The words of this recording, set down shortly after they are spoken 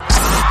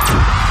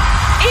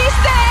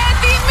Είστε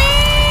έτοιμοι?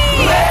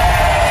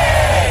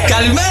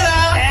 Καλημέρα!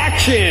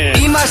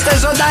 Είμαστε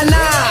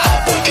ζωντανά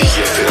από τη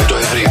γέφυρα του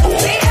Ευρύπου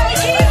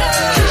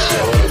και σε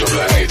όλο το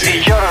πλανήτη.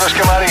 Γιώργος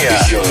και Μαρία.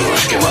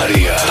 Γιώργος και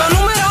Μαρία. Το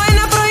νούμερο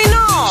 1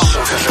 πρωινό.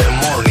 Στο Cafe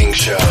Morning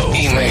Show.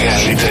 Οι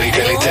μεγαλύτεροι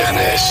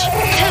καλλιτέχνες.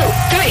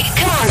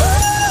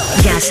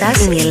 Γεια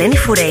σας, είμαι η Ελένη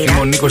Φουρέιρα. Είμαι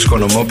ο Νίκος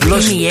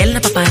Οικονομόπουλος. Είμαι η Έλληνα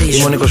Παπαρίζου.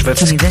 Είμαι ο Νίκος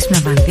Βέφτης. Είμαι η Δέσποινα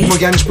Βανδύ. Είμαι ο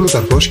Γιάννης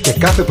Πλούταρχος και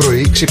κάθε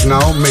πρωί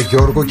ξυπνάω με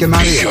Γιώργο και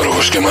Μαρία.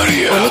 Γιώργος και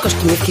Μαρία. Ο Νίκος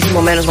κοιμήθηκε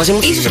θυμωμένος μαζί μου.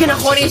 Ίσως και να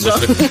χωρίζω.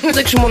 Το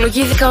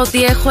εξομολογήθηκα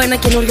ότι έχω ένα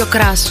καινούριο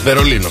κράς.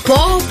 Βερολίνο.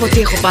 Πω τι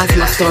έχω πάθει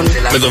με αυτόν.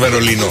 Με το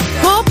Βερολίνο.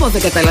 Πω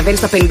δεν καταλαβαίνεις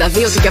τα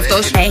 52 ότι κι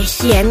αυτός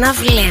έχει ένα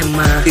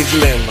βλέμμα. Τι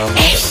βλέμμα.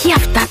 Έχει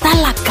αυτά τα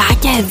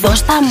λακάκια εδώ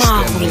στα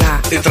μάγουλα.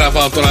 Τι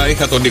τραβάω τώρα,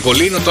 είχα τον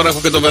Νικολίνο, τώρα έχω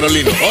και τον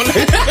Βερολίνο. Όλα.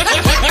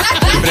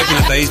 Πρέπει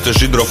να ταΐσεις τον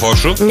σύντροφό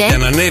σου για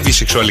να ανέβει η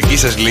σεξουαλική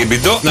σας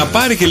λίμπιντο, να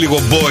πάρει και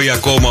λίγο μπόι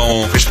ακόμα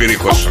ο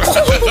Φυσπυρίκος.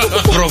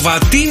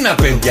 Προβατίνα,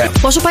 παιδιά.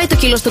 Πόσο πάει το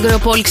κιλό στον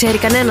Κρεοπόλη, ξέρει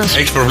κανένας?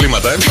 Έχεις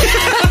προβλήματα,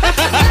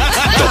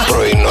 Το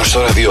πρωινό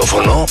στο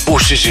ραδιόφωνο που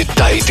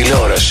συζητάει η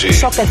τηλεόραση.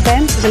 Σοκ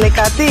FM, σας λέει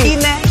κάτι?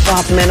 Είναι ο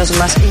αγαπημένος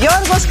μας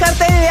Γιώργος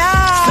Καρτελιά.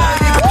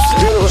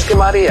 Γιώργος και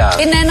Μαρία.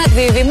 Είναι ένα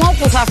δίδυμο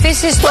που θα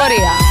αφήσει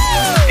ιστορία.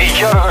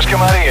 Γιώργος και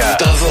Μαρία.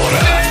 Τα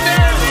δώρα.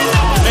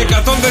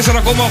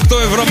 104,8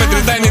 ευρώ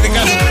μετρητά είναι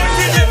δικά σου.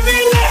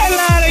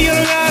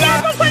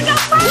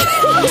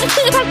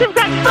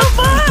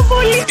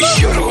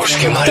 Γιώργος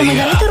και Το Μαρία.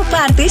 μεγαλύτερο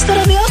πάρτι στο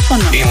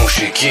ραδιόφωνο. Η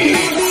μουσική.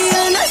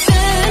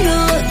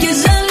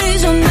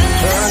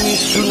 Αν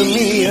ήσουν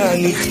μία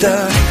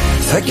νύχτα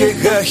θα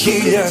καίγα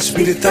χίλια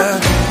σπιρτά.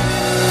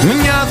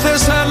 Μια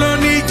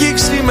Θεσσαλονίκη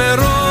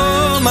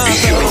ξημερώματα.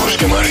 Γιώργος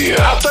και Μαρία.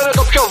 Αυτό είναι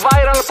το πιο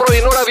viral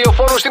πρωινό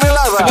ραδιοφόρο στην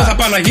Ελλάδα. Εγώ θα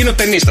πάω να γίνω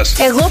ταινίστας.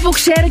 Εγώ που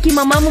ξέρω και η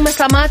μαμά μου με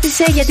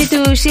σταμάτησε γιατί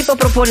του είπε ο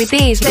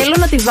προπονητής. Θέλω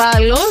να τη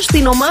βάλω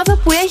στην ομάδα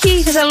που έχει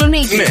η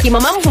Θεσσαλονίκη. Ναι. Και η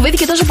μαμά μου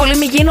φοβήθηκε τόσο πολύ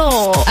μην γίνω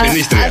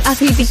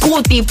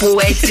αθλητικού τύπου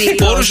έτσι.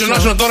 Μπορούσε να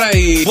ήσουν τώρα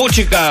η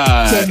Μπούτσικα.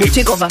 Και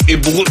Μπουτσίκοβα.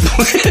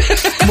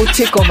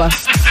 Μπουτσίκοβα.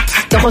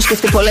 Το έχω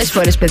σκεφτεί πολλές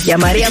φορές, παιδιά.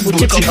 Μαρία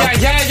Μπουτσίκοβα.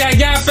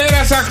 Γεια,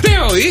 πέρασα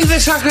χταίο.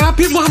 Είδες,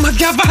 αγάπη μου, άμα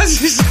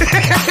διαβάζεις.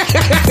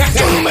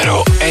 Το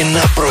νούμερο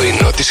 1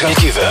 πρωινό της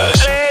Χαλκίδας.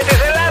 Της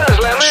Ελλάδας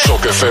λέμε. Στο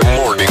Cafe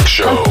Morning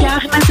Show.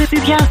 Φτιάχνετε τη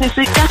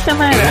διάθεση κάθε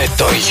μέρα. Με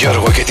τον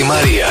Γιώργο και τη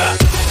Μαρία.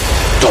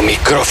 Το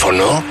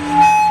μικρόφωνο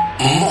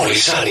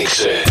μόλις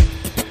άνοιξε.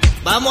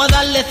 Vamos a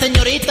darle,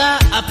 señorita,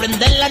 a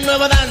aprender la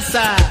nueva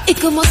danza. ¿Y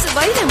cómo se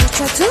baila,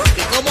 muchacho?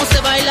 Que cómo se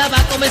baila va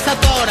a comenzar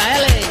ahora, ¿eh?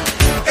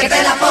 Que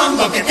te la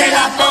pongo, que te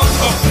la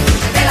pongo.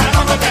 Te la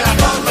pongo, te la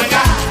pongo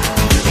ya.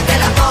 Te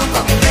la pongo,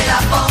 que te la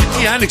pongo.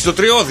 Τι άνοιξε το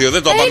τριώδιο,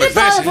 δεν το είπαμε Είναι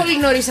πάρα χθες. πολύ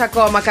νωρίς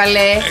ακόμα,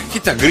 καλέ.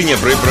 Κοίτα, γκρίνια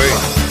πρωί-πρωί.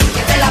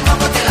 Que te la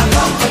pongo, te la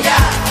pongo ya.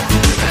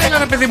 Έλα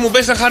ρε παιδί μου,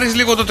 μπες να χαρείς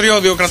λίγο το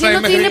τριώδιο. Κρατάει Είναι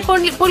ότι μέχρι...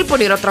 είναι πολύ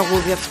πονηρό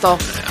τραγούδι αυτό.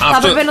 Θα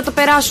Αυτό- έπρεπε να το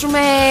περάσουμε.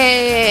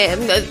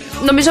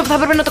 Νομίζω θα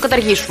έπρεπε να το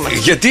καταργήσουμε.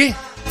 Γιατί?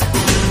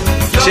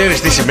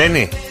 Ξέρεις τι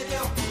σημαίνει?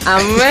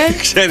 Αμέ.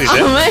 Ξέρεις,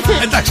 Αμέ.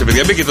 Εντάξει,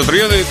 παιδιά, μπήκε το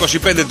τριώδιο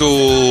 25 του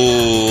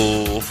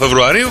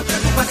Φεβρουαρίου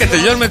και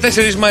τελειώνουμε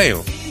 4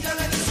 Μαΐου.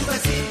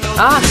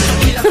 Α,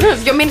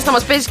 2 μήνες θα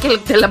μας παίζεις και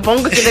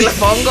τελαπόγκο και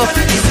τελαπόγκο.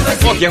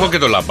 Όχι, έχω και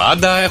το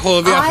λαμπάντα,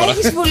 έχω διάφορα.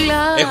 έχεις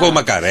πολλά. Έχω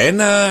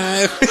μακαρένα.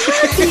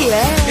 Τι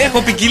λες?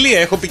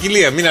 Έχω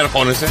ποικιλία, μην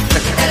αρχώνεσαι.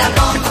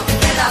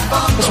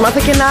 Θα σου μάθω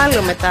και ένα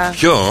άλλο μετά.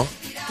 Ποιο?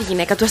 Τη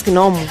γυναίκα του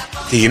αστυνόμου.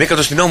 Τη γυναίκα του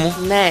αστυνόμου.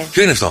 Ναι.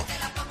 Ποιο είναι αυτό?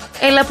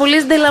 Έλα,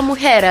 πολύς de la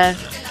mujer.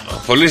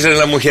 Πολύ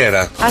ζελα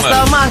μουχέρα. Θα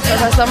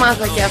στο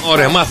μάθω και αυτό.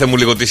 Ωραία, μάθε μου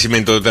λίγο τι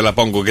σημαίνει το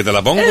τελαπόγκο και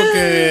τελαπόγκο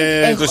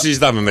και το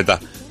συζητάμε μετά.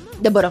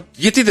 Δεν μπορώ.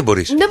 Γιατί δεν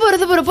μπορείς?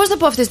 Δεν μπορώ. Πώς θα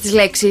πω αυτές τις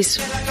λέξεις?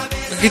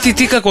 Γιατί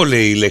τι κακό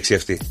λέει η λέξη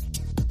αυτή?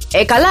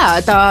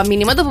 Καλά, τα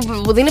μηνύματα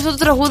που δίνει αυτό το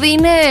τραγούδι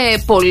είναι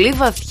πολύ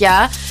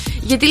βαθιά.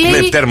 Γιατί λέει.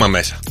 Ναι, τέρμα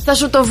μέσα. Θα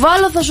σου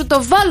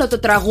το βάλω το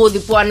τραγούδι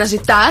που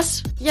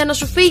αναζητάς για να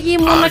σου φύγει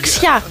η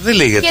μοναξιά. Δεν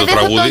λέγεται και το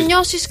τραγούδι. Και δεν θα το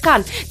νιώσεις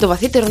καν. Το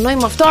βαθύτερο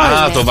νόημα αυτό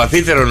είναι. Το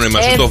βαθύτερο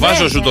νόημα. Σου το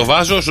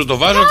βάζω, σου το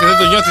βάζω και δεν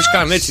το νιώθεις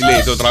καν. Έτσι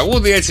λέει το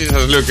τραγούδι, έτσι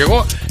σας λέω κι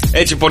εγώ.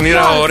 Έτσι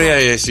πονηρά,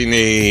 ωραίες είναι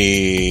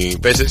οι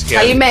πέσες.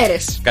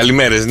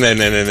 Καλημέρες, ναι.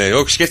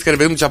 Εγώ σκέφτηκα ρε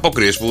παιδί μου τις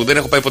απόκριες που δεν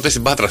έχω πάει ποτέ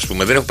στην Πάτρα, ας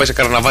πούμε. Δεν έχω πάει σε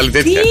καρναβάλι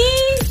τέτοια.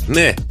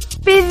 Ναι.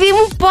 Παιδί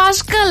μου,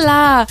 πας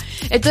καλά.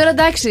 Τώρα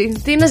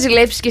εντάξει, τι να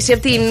ζηλέψεις κι εσύ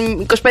από την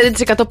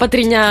 25%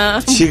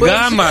 πατρινιά.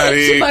 Σιγά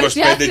Μαρή,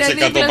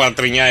 25%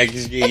 πατρινιά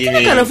έχεις γίνει. Τι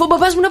να κάνω, αφού ο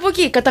μπαμπάς μου είναι από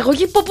εκεί.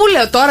 Καταγωγή πού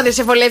λέω τώρα, δεν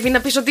σε βολεύει να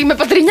πεις ότι είμαι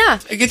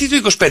πατρινιά? Γιατί το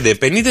 25,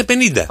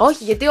 50-50.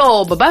 Όχι, γιατί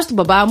ο μπαμπάς του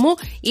μπαμπά μου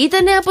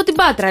ήταν από την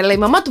Πάτρα, αλλά η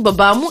μαμά του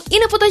μπαμπά μου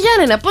είναι από τα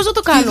Γιάννενα. Πώς να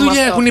το κάνουμε αυτό? Τι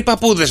δουλειά έχουν οι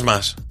παππούδες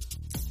μας?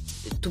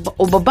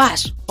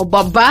 Ο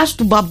μπαμπάς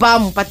του μπαμπά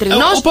μου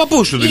πατρινός. Ο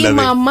παππούς σου δηλαδή.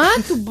 Η μαμά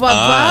του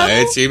μπαμπά μου.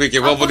 Έτσι είμαι και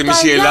εγώ από τη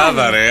μισή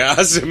Ελλάδα, ρε.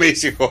 Άσε με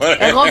ησυχώ.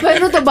 Εγώ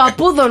παίρνω τον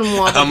παππούδων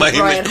μου από που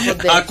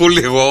προέρχονται. Άκου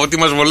λίγο, ό,τι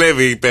μας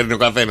βολεύει παίρνει ο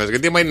καθένας.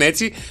 Γιατί άμα είναι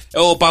έτσι,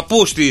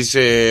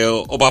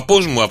 ο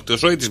παππούς μου από το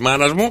σόι της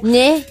μάνας μου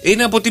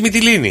είναι από τη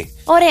Μυτιλήνη.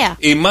 Ωραία.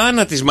 Η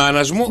μάνα της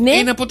μάνας μου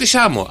είναι από τη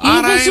Σάμο.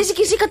 Άρα εσύ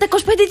και εσύ κατά 25%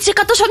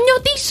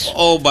 Σαμιώτης.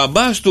 Ο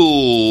μπαμπάς του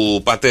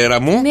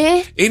πατέρα μου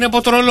είναι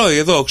από το ρολόι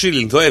εδώ,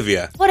 Ξύλινθο,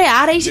 Εύβοια. Ωραία,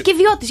 άρα είσαι και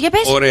Βιώτης, για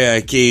πες. Ωραία,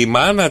 και η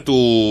μάνα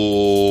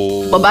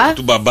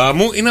του μπαμπά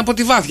μου είναι από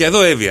τη Βάθια,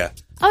 εδώ, Εύβοια.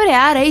 Ωραία,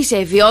 άρα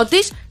είσαι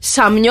Βιώτης,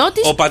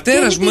 Σαμιώτης. Ο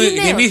πατέρας μου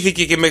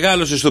γεννήθηκε και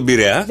μεγάλωσε στον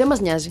Πειραιά. Δεν μας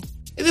νοιάζει.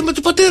 Με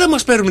του πατέρα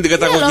μας παίρνουμε την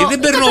καταγωγή. Η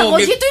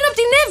καταγωγή του είναι από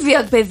την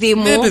Εύβοια, παιδί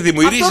μου. Ναι, παιδί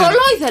μου, από το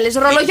ρολόι θα λες,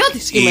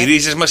 ρολογιώτης είμαι. Οι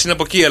ρίζες μας είναι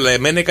από εκεί, αλλά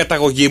εμένα η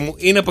καταγωγή μου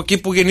είναι από εκεί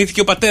που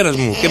γεννήθηκε ο πατέρας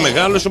μου και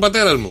μεγάλωσε ο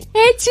πατέρας μου.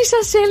 Έτσι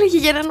σας έλεγε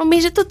για να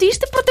νομίζετε ότι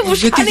είστε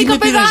πρωτευουσιάνικα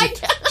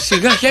παιδάκια.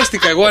 Σιγά,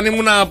 χαίστηκα. Εγώ αν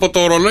ήμουν από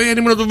το ρολόι, αν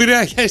ήμουν από τον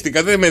Πειραιά,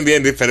 χαίστηκα. Δεν με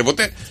ενδιαφέρε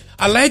ποτέ.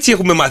 Αλλά έτσι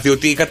έχουμε μάθει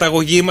ότι η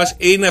καταγωγή μας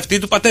είναι αυτή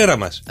του πατέρα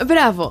μας.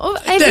 Μπράβο,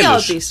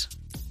 Εβιώτης.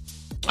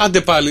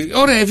 Άντε πάλι.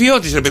 Ωραία,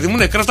 Εβιώτης ρε παιδί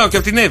μου, κρατάω και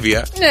από την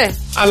Εύβοια. Ναι.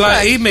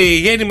 Αλλά είμαι η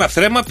γέννημα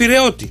θρέμα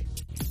Πειραιώτη.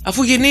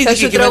 Αφού γεννήθηκε. Θα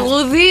σου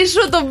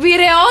τραγουδήσω τον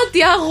Πειραιώτη,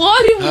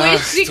 αγόρι μου,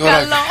 εσύ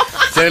καλό.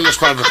 Τέλος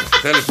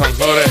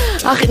πάντων, ωραία.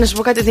 Αχ, να σου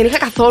πω κάτι, δεν είχα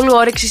καθόλου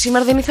όρεξη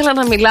σήμερα, δεν ήθελα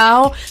να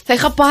μιλάω. Θα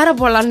είχα πάρα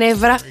πολλά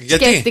νεύρα.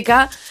 Γιατί?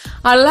 Σκέφτηκα.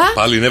 Αλλά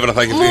πάλι νεύρα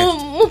θα έχετε.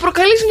 Μου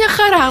προκαλείς μια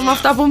χαρά με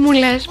αυτά που μου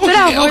λες.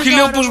 Μπράβο. Όχι,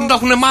 λέω πως μου τα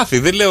έχουν μάθει.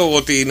 Δεν λέω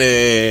ότι είναι.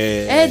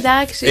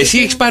 Εντάξει. Εσύ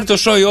έχεις πάρει το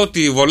σόι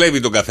ό,τι βολεύει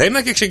τον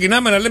καθένα και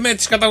ξεκινάμε να λέμε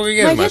τις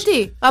καταγωγές μας. Μα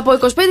γιατί? Από 25%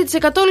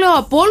 λέω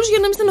από όλους για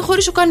να μην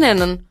στεναχωρήσω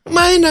κανέναν.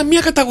 Μα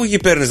μια καταγωγή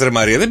παίρνεις, ρε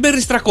Μαρία, δεν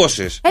παίρνεις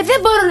 300. Δεν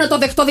μπορώ να το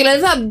δεχτώ. Δηλαδή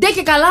θα ντε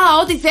και καλά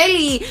ό,τι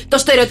θέλει το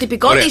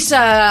στερεοτυπικό της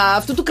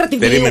αυτού του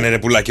κρατηδίου. Περίμενε, ρε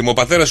πουλάκι μου, ο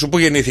πατέρας σου που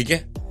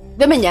γεννήθηκε?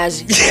 Δεν με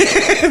νοιάζει.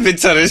 Δεν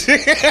της αρέσει.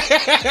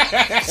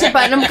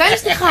 Να μου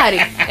κάνεις τη χάρη.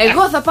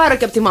 Εγώ θα πάρω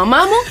και από τη μαμά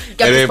μου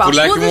και από τους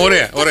παππούδες πουλάκι μου,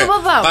 ωραία.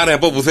 Πάρε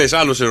από όπου θες.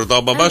 Άλλο σε ρωτάω.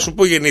 Ο μπαμπάς σου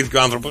πού γεννήθηκε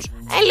ο άνθρωπος?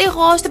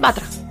 Λίγο στην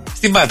Πάτρα.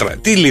 Στην Πάτρα.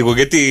 Τι λίγο,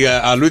 γιατί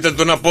αλλού ήταν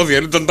το ένα πόδι,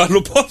 αλλού ήταν το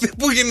άλλο πόδι.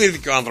 Πού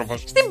γεννήθηκε ο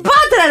άνθρωπος? Στην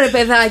Πάτρα, ρε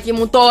παιδάκι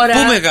μου τώρα.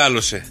 Πού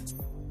μεγάλωσε?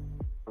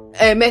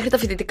 Μέχρι τα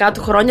φοιτητικά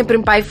του χρόνια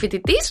πριν πάει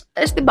φοιτητής,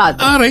 στην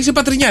Πάτρα. Άρα είσαι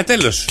πατρινιά,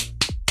 τέλος.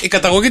 Η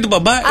καταγωγή του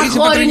μπαμπά είσαι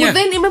πατρινιά. Αγόρι μου,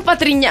 δεν είμαι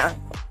πατρινιά.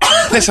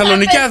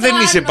 Θεσσαλονικιά δεν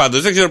είσαι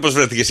πάντως. Δεν ξέρω πώς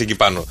βρέθηκες εκεί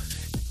πάνω.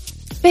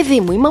 Παιδί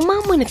μου, η μαμά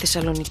μου είναι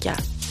Θεσσαλονικιά.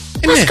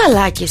 Πας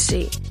καλά κι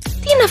εσύ.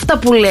 Τι είναι αυτά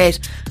που λες?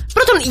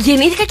 Πρώτον,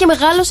 γεννήθηκα και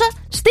μεγάλωσα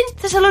στην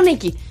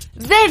Θεσσαλονίκη.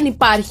 Δεν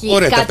υπάρχει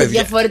κάτι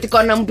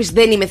διαφορετικό να μου πεις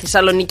δεν είμαι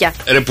Θεσσαλονικιά.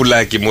 Ρε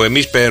πουλάκι μου,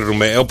 εμείς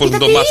παίρνουμε όπως μου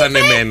το μάθανε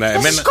εμένα.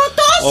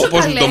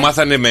 Όπως μου το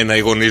μάθανε εμένα οι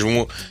γονείς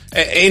μου,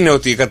 είναι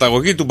ότι η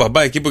καταγωγή του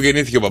μπαμπά, εκεί που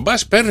γεννήθηκε ο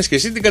μπαμπάς, παίρνεις και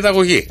εσύ την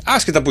καταγωγή.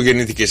 Άσχετα που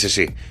γεννήθηκες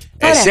εσύ.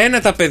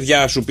 Εσένα τα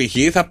παιδιά σου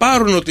π.χ. θα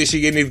πάρουν ότι εσύ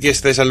γεννήθηκες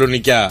στη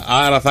Θεσσαλονικιά.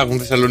 Άρα θα έχουν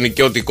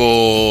θεσσαλονικιώτικο.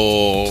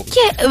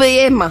 Και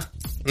αίμα.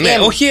 Ναι,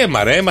 όχι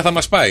αίμα, ρε, αίμα θα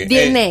μας πάει.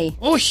 DNA.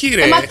 Όχι,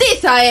 ρε. Μα τι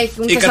θα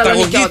έχουν? Η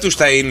καταγωγή τους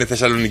θα είναι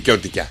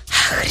θεσσαλονικιώτικια.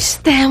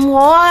 Χριστέ μου,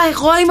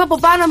 εγώ είμαι από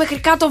πάνω μέχρι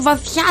κάτω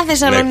βαθιά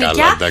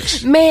Θεσσαλονικιά.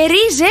 Με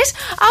ρίζες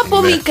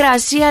από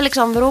Μικρασία,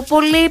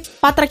 Αλεξανδρούπολη,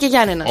 Πάτρα και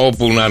Γιάννενα.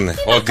 Όπου να είναι.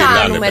 Ό,τι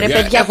να είναι.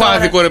 Παιδιά. Έχω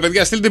άδικο, ρε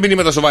παιδιά. Στείλτε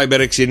μηνύματα στο Viber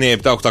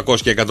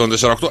 697-800 και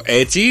 148.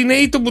 Έτσι είναι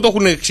ή το που το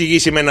έχουν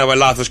εξηγήσει με ένα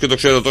λάθος και το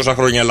ξέρω τόσα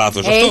χρόνια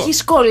λάθος?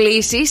 Έχεις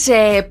κολλήσει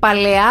σε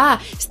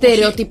παλαιά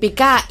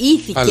στερεοτυπικά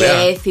ήθη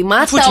και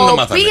έθιμα,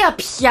 τα οποία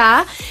πια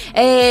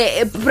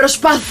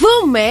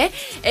προσπαθούμε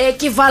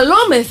και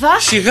βαλόμεθα.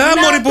 Σιγά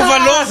μωρή που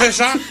βαλώθεσα.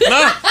 Να,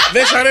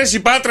 δεν σ' αρέσει η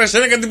Πάτρα,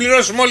 εσένα και την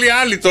πληρώσουμε όλοι οι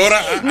άλλοι τώρα.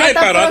 Να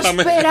τα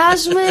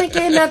προσπεράσουμε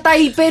και να τα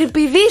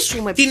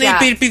υπερπηδήσουμε πια. Τι να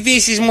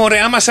υπερπηδήσεις μωρέ?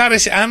 Άμα σ'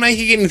 άρεσε, άμα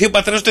είχε γεννηθεί ο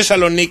πατέρας στη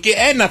Θεσσαλονίκη,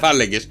 ένα θα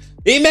έλεγες.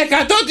 Είμαι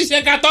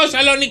 100%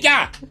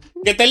 Θεσσαλονικιά.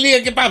 Και τελεία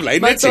και παύλα.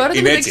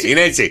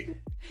 Είναι έτσι.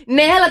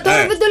 Ναι, αλλά τώρα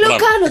δεν το λέω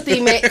καν ότι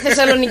είμαι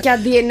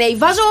Θεσσαλονικιά DNA.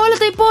 Βάζω όλα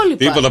τα υπόλοιπα.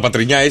 Τίποτα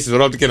πατρινιά, είσαι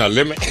τώρα, ό,τι και να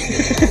λέμε.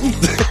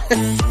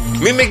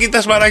 Μη με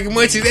κοιτάς μαράκι μου,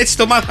 έτσι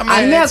το μάθαμε.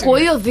 Αν με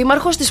ακούει ο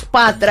δήμαρχος της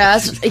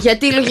Πάτρας,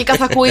 γιατί λογικά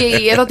θα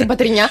ακούει εδώ την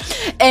πατρινιά,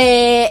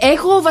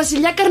 έχω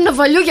βασιλιά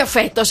καρναβαλιού για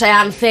φέτος.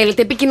 Αν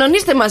θέλετε,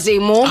 επικοινωνήστε μαζί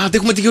μου. Α,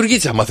 έχουμε τη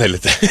Γεωργίτσα, άμα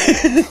θέλετε.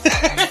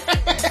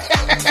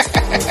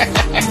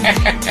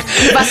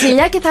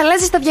 Βασιλιά, και θα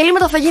αλλάζει στα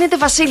διαλύματα, θα γίνετε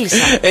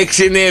βασίλισσα.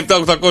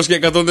 697-800 και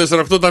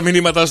 148 τα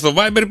μηνύματα στο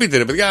Viber. Πείτε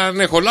ρε παιδιά, αν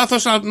έχω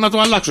λάθος να το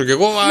αλλάξω κι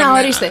εγώ. Να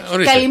ορίστε.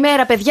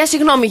 Καλημέρα παιδιά,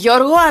 συγγνώμη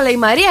Γιώργο, αλλά η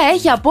Μαρία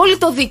έχει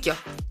απόλυτο δίκιο.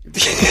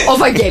 Ο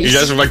Βαγγέλης.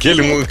 Γεια σου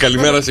Βαγγέλη μου,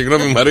 καλημέρα,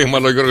 συγγνώμη Μαρία,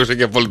 μάλλον ο Γιώργος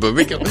έχει απόλυτο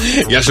δίκιο.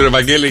 Γεια σου ρε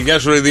Βαγγέλη, γεια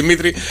σου ρε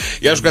Δημήτρη,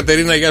 γεια σου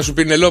Κατερίνα, γεια σου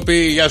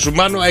Πινελόπη, γεια σου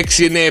Μάνο.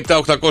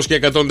 697-800 και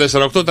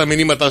 148 τα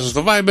μηνύματά σας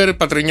στο Viber.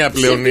 Πατρινιά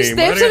πλέον η Μαρία.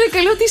 Πιστέψανε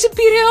καλή ότι είσαι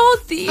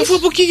Πειραιώτης. Αφού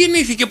από εκεί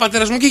γεννήθηκε ο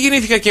πατέρας μου και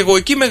γεννήθηκα κι εγώ,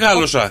 εκεί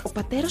μεγάλωσα. Ο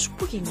πατέρας σου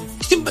πού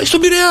γεννήθηκε? Στον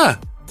Πειραιά.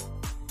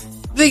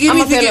 Δεν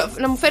γεννήθηκε. Θέλω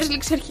να μου φέρεις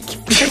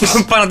λεξιαρχική.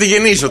 Πάω να τη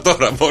γεννήσω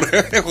τώρα.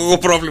 Έχω εγώ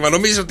πρόβλημα.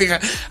 Νομίζω ότι είχα.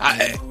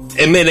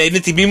 Εμένα είναι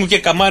τιμή μου και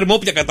καμάρι μου,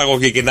 όποια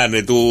καταγωγή και να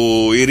είναι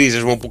οι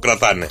ρίζες μου που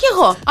κρατάνε. Κι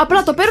εγώ.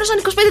 Απλά το παίρνω σαν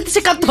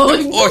 25%.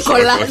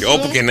 Όχι.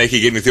 Όπου και να έχει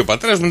γεννηθεί ο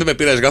πατέρας μου δεν με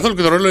πειράζει καθόλου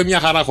και το ρολόι μια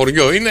χαρά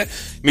χωριό είναι.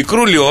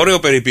 Μικρούλιο, ωραίο,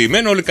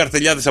 περιποιημένο. Όλοι οι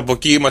καρτελιάδες από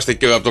εκεί είμαστε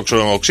και από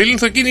το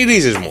Ξύλινθο και είναι οι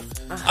ρίζες μου.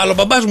 Αλλά ο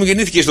μπαμπάς μου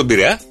γεννήθηκε στον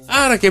Πειραιά.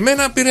 Άρα και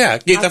εμένα Πειραιά.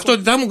 Και η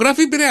ταυτότητά μου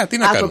γράφει Πειραιά. Τι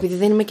να κάνω. Επειδή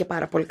δεν είμαι και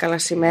πάρα πολύ καλά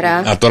σήμερα.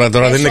 Α, τώρα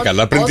δεν είναι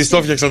καλά. Πριν τη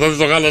το φτιάξα, τότε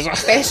το γάλαζα.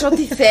 Πες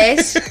ό,τι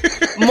θες.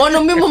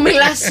 Μόνο μη μου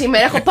μιλάς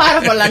σήμερα. Έχω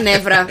πάρα πολλά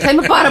νεύρα. Θα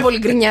είμαι πάρα πολύ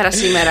γκρινιάρα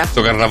σήμερα.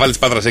 Το καρναβάλι της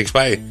Πάτρας έχεις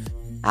πάει?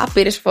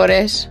 Άπειρες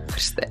φορές.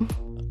 Χριστέ μου.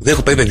 Δεν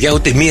έχω πάει, παιδιά,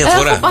 ούτε μία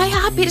φορά. Έχω πάει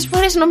άπειρες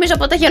φορές, νομίζω,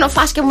 από τα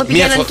γενοφάσκια μου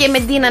πηγαίναν και με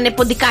ντύνανε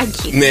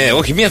ποντικάκι. Ναι,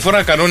 όχι, μία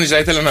φορά κανόνιζα,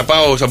 ήθελα να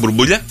πάω στα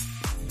μπουρμπούλια.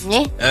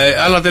 Ναι.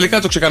 Αλλά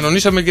τελικά το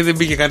ξεκανονίσαμε και δεν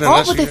πήγε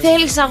κανένας. Όποτε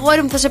θέλεις,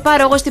 αγόρι μου, θα σε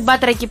πάρω εγώ στην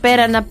Πάτρα εκεί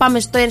πέρα να πάμε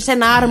σε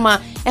ένα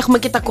άρμα. Έχουμε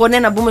και τα κονέ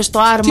να μπούμε στο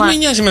άρμα. Τι με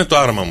νοιάζει με το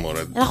άρμα,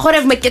 μωρέ. Να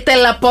χορεύουμε και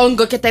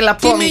τελαπόγκο και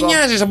τελαπόγκο. Τι με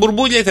νοιάζει, στα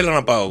μπουρμπούλια ήθελα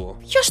να πάω εγώ.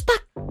 Ποιος τα.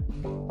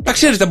 Τα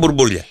ξέρεις τα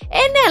μπουρμπούλια.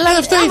 Ναι, αλλά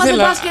αυτά άμα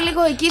ήθελα. το πας και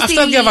λίγο εκεί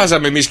Αυτά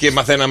διαβάζαμε εμείς και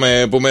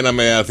μαθαίναμε που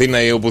μέναμε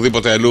Αθήνα ή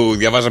οπουδήποτε αλλού.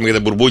 Διαβάζαμε για τα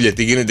μπουρμπούλια,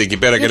 τι γίνεται εκεί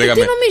πέρα και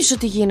λέγαμε. Τι νομίζεις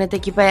ότι γίνεται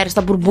εκεί πέρα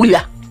στα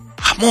μπουρμπούλια?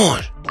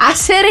 Χαμός.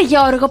 Άσε ρε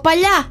Γιώργο,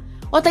 παλιά.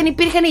 Όταν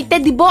υπήρχαν οι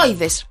τέντι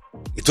μπόιδες.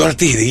 Τώρα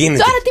τι, δεν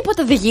γίνεται. Τώρα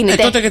τίποτα δεν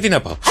γίνεται. Τότε γιατί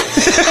να πάω.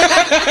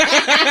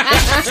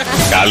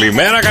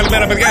 Καλημέρα,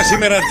 παιδιά.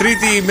 Σήμερα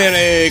Τρίτη,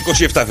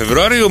 27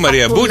 Φεβρουαρίου.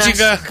 Μαρία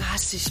Μπούτσικα.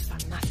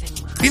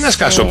 Τι να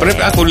σκάσω,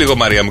 πρέπει. Άκου λίγο,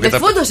 Μαρία μου.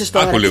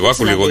 Άκου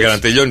λίγο, για να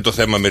τελειώνει το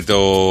θέμα με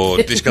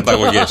τις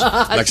καταγωγές.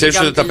 Να ξέρεις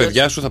ότι τα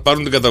παιδιά σου θα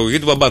πάρουν την καταγωγή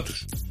του μπαμπά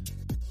τους.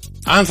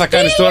 Αν θα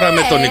κάνεις τώρα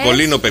με τον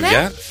Νικολίνο,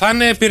 παιδιά, θα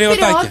είναι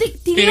πειραιωτάκια.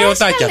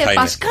 Πειραιωτάκια θα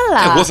είναι.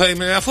 Εγώ θα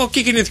είμαι, αφού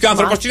εκεί κινήθηκε ο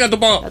άνθρωπος, τι να το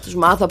πω. Θα τους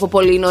μάθω από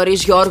πολύ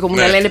νωρίς, Γιώργο μου,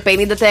 να λένε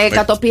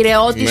 50%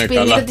 πειραιώτης,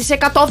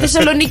 50%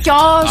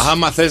 Θεσσαλονικιός.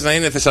 Άμα θες να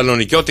είναι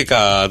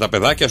θεσσαλονικιώτικα τα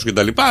παιδάκια σου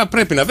κτλ.,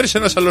 πρέπει να βρεις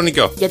ένα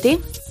Σαλονικιό. Γιατί?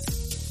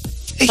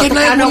 Για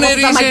να κάνω εγώ,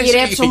 έχουν θα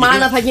μαγειρέψω,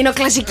 μάνα, θα γίνω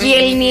κλασική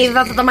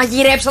Ελληνίδα, θα τα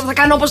μαγειρέψω, θα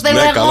κάνω όπως θέλω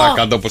εγώ. Καλά,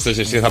 κάτω όπως θες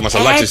εσύ, θα μας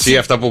αλλάξει εσύ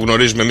αυτά που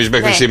γνωρίζουμε εμείς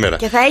μέχρι σήμερα.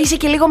 Και θα είσαι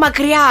και λίγο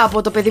μακριά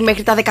από το παιδί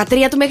μέχρι τα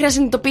 13 του, μέχρι να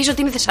συνειδητοποιήσει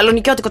ότι είναι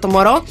θεσσαλονικιώτικο το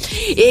μωρό.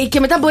 Και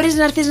μετά μπορείς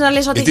να έρθεις να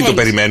λες ό,τι θέλεις. Τι το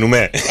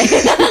περιμένουμε.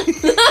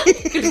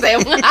 Χριστέ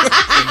μου.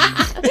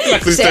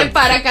 Σε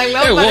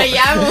παρακαλώ,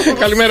 Παναγιά μου.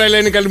 Καλημέρα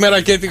Ελένη,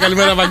 καλημέρα Κέτη,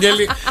 καλημέρα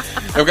Βαγγέλη.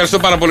 Ευχαριστώ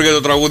πάρα πολύ για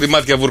το τραγούδι.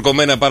 Μάτια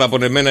βουρκωμένα,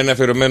 παραπονεμένα. Είναι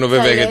αφιερωμένο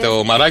βέβαια για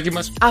το μαράκι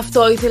μας.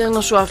 Αυτό ήθελα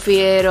να σου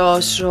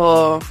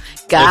αφιερώσω.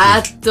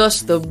 Κάτω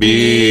στον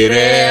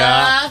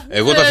Πειραιά.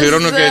 Εγώ το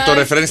αφιερώνω και το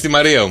ρεφρέν στη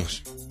Μαρία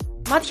όμως.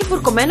 Μάτια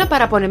βουρκωμένα,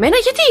 παραπονεμένα,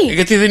 γιατί?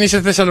 Γιατί δεν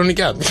είσαι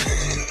Θεσσαλονικιά.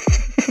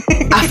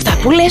 Αυτά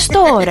που λες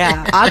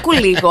τώρα. Άκου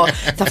λίγο.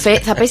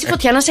 Θα πέσει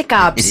φωτιά να σε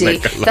κάψει.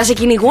 Θα σε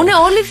κυνηγούν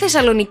όλοι οι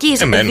Θεσσαλονικοί.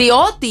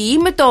 Διότι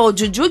είμαι το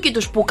τζουτζούκι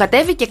τους που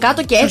κατέβηκε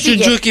κάτω και έφυγε.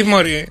 Το τζουτζούκι,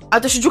 μωρή.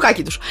 Το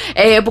σουτζουκάκι τους.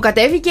 Που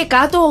κατέβηκε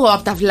κάτω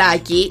από τα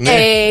βλάκι.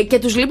 Και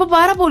τους λείπω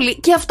πάρα πολύ.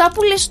 Και αυτά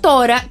που λες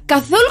τώρα,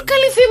 καθόλου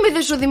καλή φήμη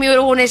δεν σου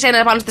δημιουργούν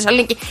εσένα πάνω στη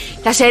Θεσσαλονίκη.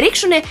 Θα σε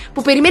ρίξουνε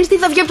που περιμένεις τι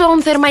θα βγει από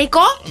τον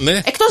θερμαϊκό.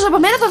 Εκτός από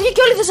μένα θα βγει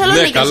και όλη η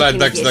Θεσσαλονίκη. Ναι, καλά,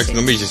 εντάξει,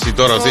 νομίζεις εσύ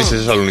τώρα ότι είσαι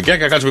Θεσσαλονικιά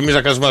και κάτσουμε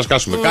εμείς να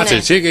σκάσουμε. Κάτσε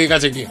εσύ και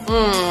κάτσε εκεί.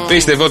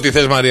 Πίστευε ό,τι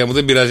θες, Μαρία μου,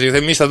 δεν πειράζει.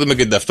 Εμείς θα δούμε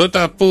και την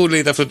ταυτότητα. Πού λέει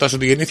η ταυτότητά σου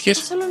ότι γεννήθηκες?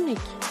 Θεσσαλονίκη.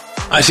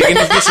 Α, εσύ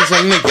γεννήθηκες στη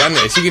Θεσσαλονίκη. Ναι,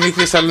 εσύ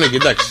γεννήθηκες στη Θεσσαλονίκη,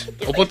 εντάξει.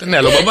 Οπότε, ναι,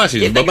 αλλά ο μπαμπάς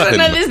είναι. Μπαμπά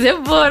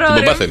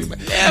θέλουμε.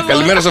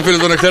 Καλημέρα στο φίλο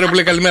τον Εχθέρο που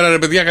λέει καλημέρα, ρε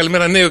παιδιά.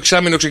 Καλημέρα, νέο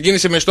εξάμηνο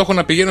ξεκίνησε με στόχο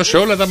να πηγαίνω σε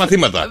όλα τα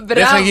μαθήματα.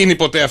 Δεν θα γίνει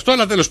ποτέ αυτό,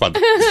 αλλά τέλος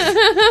πάντων.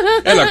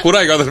 Έλα,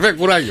 κουράγιο, αδερφέ,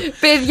 κουράγιο.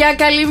 Παιδιά,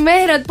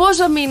 καλημέρα.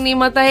 Πόσα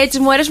μηνύματα έτσι,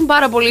 μου αρέσουν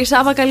πάρα πολύ.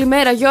 Σάβα,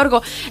 καλημέρα,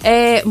 Γιώργο.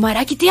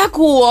 Μαράκι, τι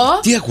ακούω?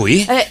 Τι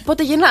ακούει?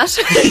 Πότε γεννάς?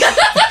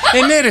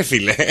 Ναι, ρε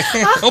φίλε.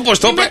 Όπως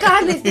το είπε. Τι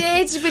κάνετε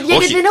έτσι, παιδιά,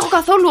 γιατί δεν έχω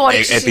καθόλου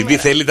όρεξη. Επειδή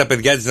θέλει τα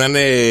παιδιά της να είναι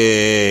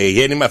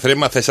γέννημα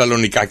θρέμα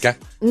Θεσσαλονικάκια.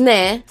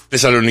 Ναι.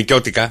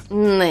 Θεσσαλονικιώτικα.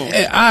 Ναι.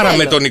 Άρα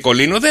με τον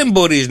Νικολίνο δεν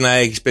μπορείς να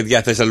έχεις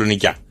παιδιά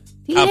Θεσσαλονικιά.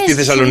 Από τη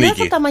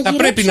Θεσσαλονίκη. Θα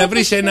πρέπει να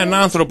βρεις έναν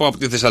άνθρωπο από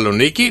τη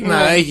Θεσσαλονίκη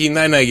να έχει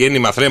ένα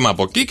γέννημα θρέμα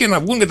από εκεί και να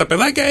βγουν και τα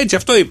παιδάκια έτσι.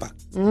 Αυτό είπα.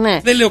 Ναι.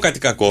 Δεν λέω κάτι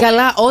κακό.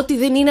 Καλά, ό,τι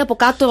δεν είναι από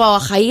κάτω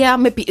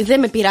Αχαΐα δεν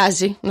με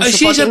πειράζει.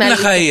 Εσύ είσαι από την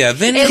Αχαΐα.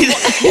 Δεν είναι.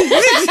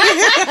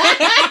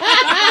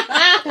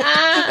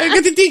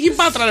 Γιατί τι έχει η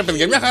Πάτρα, ρε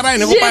παιδιά, μια χαρά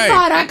είναι. Εγώ πάει. Σε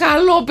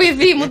παρακαλώ,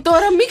 παιδί μου,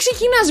 τώρα μην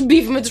ξεκινάς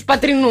μπιφ με τους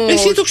πατρινούς.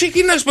 Εσύ το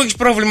ξεκινάς που έχεις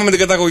πρόβλημα με την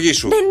καταγωγή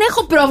σου. Δεν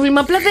έχω πρόβλημα,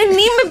 απλά δεν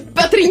είμαι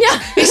πατρινιά.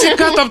 Είσαι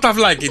κάτω από τα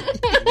βλάκι.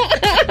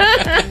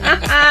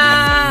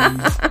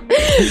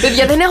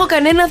 Παιδιά, δεν έχω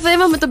κανένα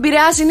θέμα με τον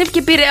Πειραιά. Είναι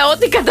και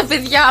πειραιώτικα τα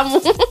παιδιά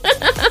μου.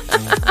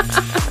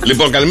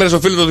 Λοιπόν, καλημέρα στο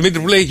φίλο του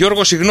Δημήτρη που λέει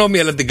Γιώργο, συγγνώμη,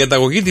 αλλά την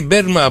καταγωγή την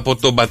παίρνουμε από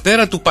τον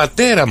πατέρα του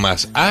πατέρα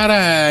μας.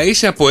 Άρα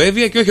είσαι από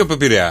Εύβοια και όχι από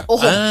Πειραιά.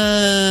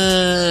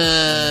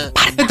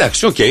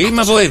 Εντάξει, οκ,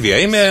 είμαι από Εύβοια,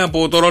 είμαι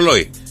από το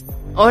ρολόι.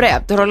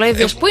 Ωραία, το ρολόι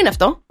πού είναι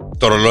αυτό?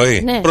 Το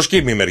ρολόι, προς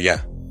Κίμη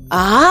μεριά.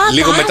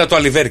 Λίγο μετά το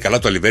αλιβέρι. Καλά,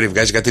 το αλιβέρι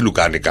βγάζει κάτι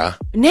λουκάνικα.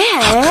 Ναι,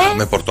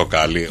 με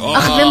πορτοκάλι.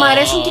 Αχ, δεν μ'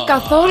 αρέσουν και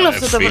καθόλου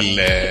αυτό το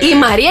φίλε. Η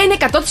Μαρία είναι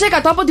 100%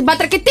 από την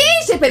Πάτρα. Και τι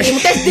είσαι, παιδί μου,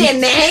 τεστ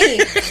DNA?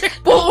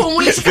 Που μου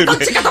λες 100%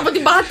 από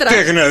την Πάτρα.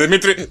 Τέχνε,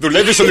 Δημήτρη,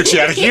 δουλεύει στο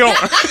ληξιαρχείο.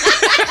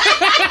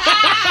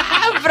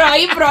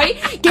 πρωί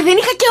και δεν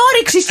είχα και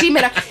όρεξη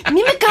σήμερα.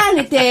 Μην με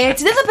κάνετε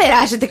έτσι, δεν θα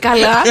περάσετε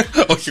καλά.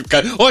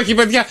 Όχι,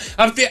 παιδιά,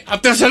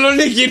 από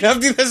Θεσσαλονίκη είναι, από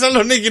τη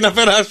Θεσσαλονίκη να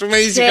περάσουμε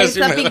ήσυχα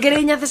σήμερα. Θα πει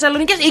γκρίνια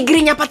Θεσσαλονικιάς ή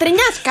γκρίνια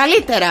Πατρινιάς,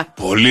 καλύτερα.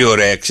 Πολύ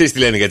ωραία, ξέρεις τι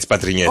λένε για τις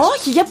Πατρινιές?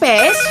 Όχι, για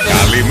πες.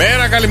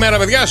 Καλημέρα,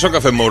 παιδιά, στο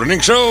Cafe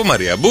Morning Show,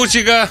 Μαρία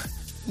Μπούτσικα.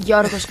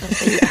 Γιώργος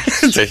Μαρία.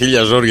 Σε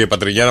χίλια ζόρια η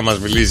Πατρινιά να μας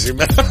μιλήσει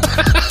σήμερα.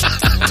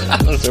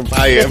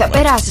 Δεν θα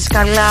περάσεις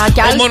καλά.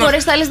 Και άλλες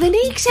φορές θα λες δεν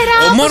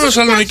ήξερα. Ο μόνος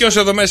Σαλονικιός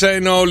εδώ μέσα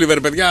είναι ο Όλιβερ,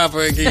 παιδιά,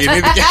 και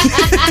γεννήθηκε.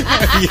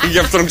 Γι'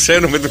 αυτόν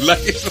ξέρουμε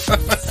τουλάχιστον.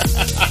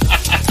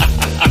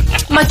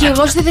 Μα και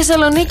εγώ στη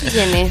Θεσσαλονίκη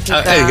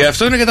γεννήθηκα.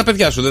 Αυτό είναι για τα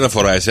παιδιά σου, δεν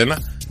αφορά εσένα.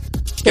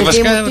 Και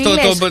βασικά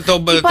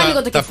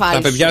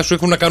τα παιδιά σου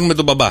έχουν να κάνουν με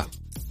τον μπαμπά.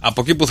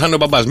 Από εκεί που θα είναι ο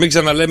μπαμπάς. Μην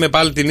ξαναλέμε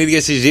πάλι την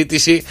ίδια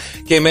συζήτηση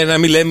και να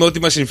μην λέμε ό,τι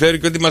μας συμφέρει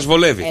και ό,τι μας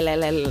βολεύει.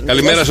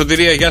 Καλημέρα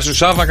Σωτηρία, γεια σου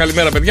Σάβα,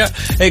 καλημέρα παιδιά.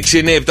 6,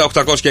 9, 7,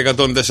 800 και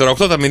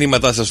 104,8 τα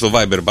μηνύματά σας στο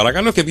Viber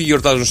παρακαλώ. Και ποιοι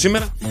γιορτάζουν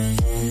σήμερα?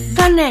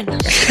 Κανένα.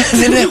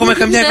 Δεν έχουμε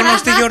καμιά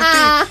γνωστή γιορτή.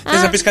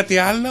 Θες να πεις κάτι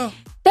άλλο?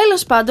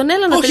 Τέλος πάντων,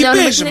 έλα να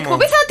τελειώνουμε την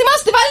εκπομπή. Θα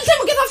ετοιμάσω την βαλίτσα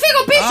μου και θα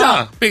φύγω πίσω.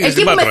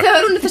 Εκεί που με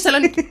θεωρούν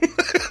Θεσσαλονίκη.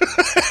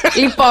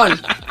 Λοιπόν,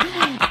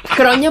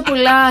 χρόνια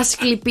πολλά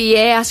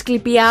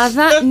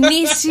Ασκληπιάδα,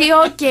 Νήσιο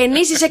και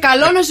Νήσι σε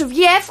καλό να σου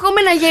βγει.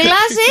 Εύχομαι να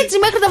γελάς έτσι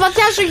μέχρι τα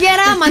βαθιά σου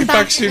γεράματα.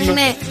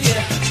 Ναι.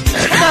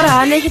 Τώρα,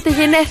 αν έχετε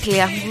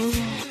γενέθλια,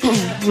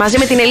 μαζί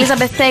με την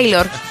Ελίζαμπεθ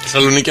Τέιλορ,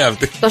 Θεσσαλονίκη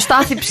αυτή, το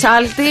Στάθη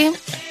Ψάλτη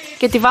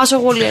και τη Βάσο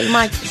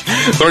Γουλιελμάκη.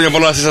 Χρόνια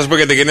πολλά σε σας πω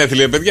για τα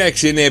γενέθλια, παιδιά.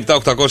 6, 9, 7,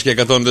 800 και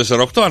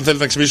 104,8. Αν θέλετε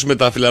να ξυπνήσουμε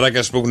τα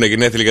φιλαράκια σας που έχουν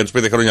γενέθλια για τους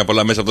 5 χρόνια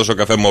πολλά μέσα από το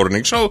Cafe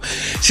Morning Show.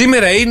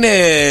 Σήμερα είναι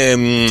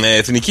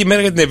Εθνική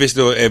ημέρα για την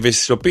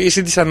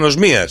ευαισθητοποίηση της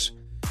ανοσμίας.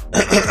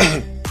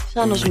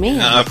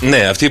 Ανοσμία. Ναι,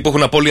 αυτοί που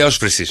έχουν απώλεια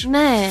όσφρησης.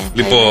 Ναι.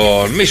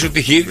 Λοιπόν, μη σου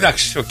τυχεί,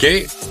 εντάξει, οκ.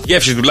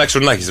 Γεύση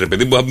τουλάχιστον να έχεις, ρε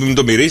παιδί μου, μην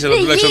το μυρίσει, αλλά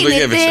τουλάχιστον το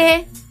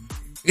γεύεσαι.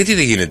 Γιατί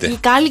δεν γίνεται? Οι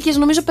κάλικες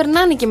νομίζω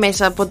περνάνε και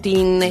μέσα από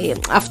την.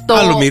 Αυτό.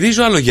 Άλλο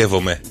μυρίζω, άλλο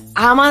γεύομαι.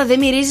 Άμα δεν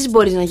μυρίζεις,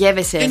 μπορείς να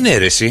γεύεσαι. Ναι,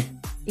 ρε, εσύ.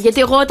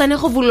 Γιατί εγώ όταν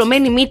έχω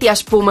βουλωμένη μύτη,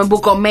 ας πούμε,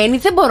 μπουκωμένη,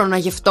 δεν μπορώ να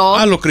γευτώ.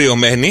 Άλλο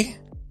κρυωμένη.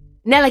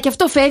 Ναι, αλλά και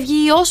αυτό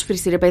φεύγει η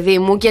όσφρηση, ρε παιδί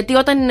μου. Γιατί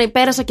όταν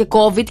πέρασα και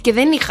COVID και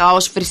δεν είχα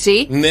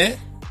όσφρηση. Ναι.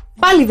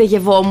 Πάλι δεν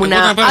γευόμουν.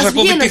 Όταν πέρασα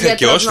COVID είχα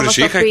και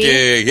όσφρηση, είχα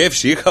και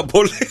γεύση, είχα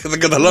πολύ. Δεν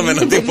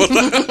καταλάβαινα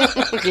τίποτα.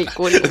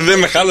 Δεν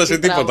με χάλασε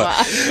τίποτα.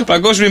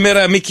 Παγκόσμια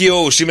ημέρα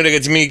ΜΚΟ σήμερα για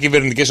τις μη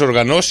κυβερνητικές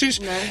οργανώσεις.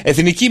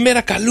 Εθνική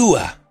ημέρα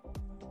καλούα.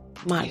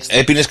 Μάλιστα.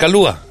 Έπινες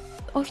καλούα?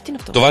 Όχι, τι είναι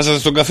αυτό? Το βάζατε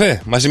στον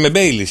καφέ μαζί με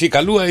Μπέιλις ή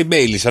καλούα ή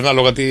Μπέιλις,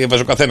 ανάλογα τι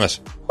έβαζε ο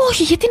καθένας.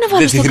 Όχι, γιατί να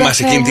βάλω στον καφέ? Δεν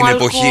θυμάσαι εκείνη την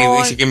εποχή,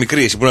 είσαι και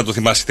μικρή, εσύ που να το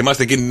θυμάσαι.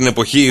 Θυμάστε εκείνη την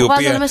εποχή η οποία.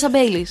 Βάζανε μέσα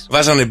Μπέιλις.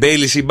 Βάζανε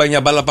Μπέιλις ή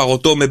μπάνια μπάλα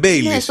παγωτό με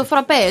Μπέιλις. Ναι, στο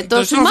φραπέ.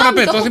 Το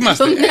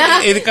θυμάστε.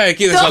 Ειδικά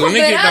εκεί η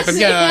Θεσσαλονίκη, τα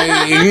παιδιά,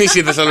 οι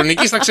γνήσιοι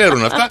Θεσσαλονίκη τα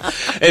ξέρουν αυτά.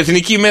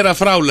 Εθνική ημέρα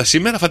φράουλα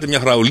σήμερα, φάτε μια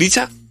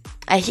φραουλίτσα.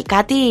 Έχει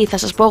κάτι, θα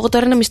σας πω εγώ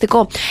τώρα ένα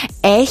μυστικό.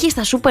 Έχει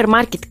στα σούπερ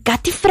μάρκετ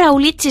κάτι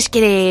φραουλίτσες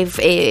και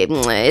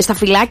στα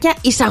φυλάκια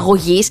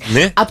εισαγωγής,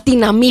 ναι, από την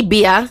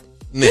Ναμίμπια.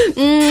 Ναι.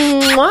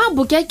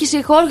 Μπουκιάκι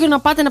σε χώριο να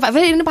πάτε να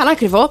φάτε. Είναι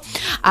πανάκριβο,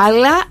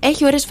 αλλά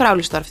έχει ωραίες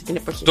φράουλες τώρα αυτή την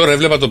εποχή. Τώρα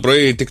έβλεπα το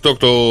πρωί TikTok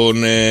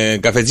τον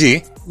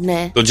καφετζή.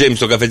 Ναι. Τον James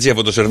τον καφετζή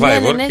από το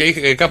Survivor. Ναι.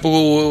 Και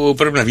κάπου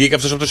πρέπει να βγει και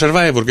αυτός από το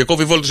Survivor και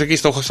κόβει βόλτες εκεί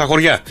στα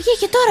χωριά.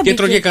 Και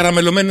τρώγε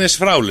καραμελωμένες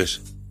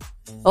φράουλες.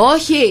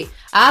 Όχι.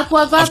 Άκου.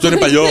 Αυτό είναι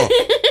παλιό.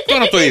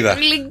 Τώρα το είδα.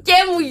 Γλυκέ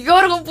μου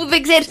Γιώργο που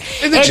δεν ξέρεις.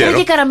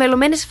 Έτρωγε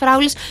καραμελωμένες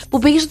φράουλες που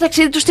πήγε στο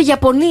ταξίδι του στη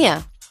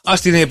Ιαπωνία.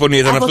 Στην Ιαπωνία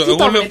ήταν από αυτό.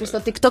 Από εκεί το βλέπεις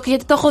στο TikTok,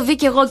 γιατί το έχω δει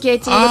και εγώ και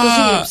έτσι το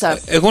σύλληψα.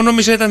 Εγώ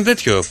νόμιζα ήταν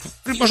τέτοιο.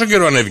 Πριν πόσο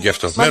καιρό ανέβηκε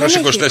αυτό? Μέρος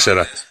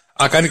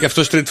 24. Κάνει και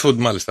αυτό street food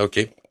μάλιστα, οκ.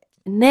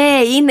 Ναι,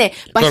 είναι.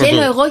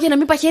 Παχαίνω εγώ για να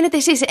μην παχαίνετε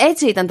εσείς.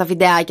 Έτσι ήταν τα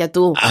βιντεάκια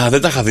του.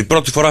 Δεν τα είχα δει.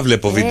 Πρώτη φορά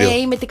βλέπω βίντεο. Ναι,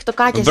 είμαι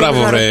TikTokάκια.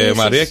 Μπράβο, βρε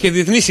Μαρία. Και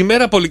Διεθνής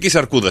ημέρα πολικής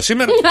αρκούδας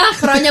σήμερα.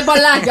 Χρόνια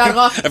πολλά,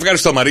 Γιώργο.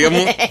 Ευχαριστώ, Μαρία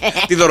μου.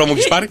 Τι δώρο μου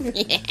έχεις πάρει?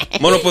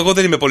 Μόνο που εγώ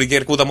δεν είμαι πολική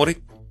αρκούδα,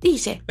 μωρή. Τι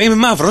είσαι? Είμαι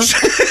μαύρος.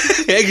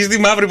 Έχεις δει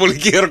μαύρη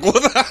πολική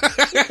αρκούδα?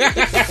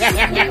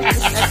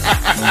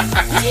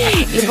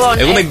 Λοιπόν,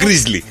 εγώ είμαι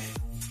γκρίζλι.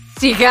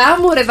 Σιγά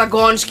μου ρε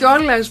δαγκώνεις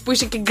κιόλας που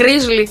είσαι και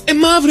γκρίζλι.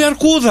 Μαύρη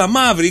αρκούδα,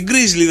 μαύρη,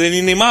 γκρίζλι δεν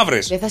είναι οι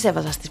μαύρες. Δεν θα σε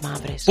έβαζα στις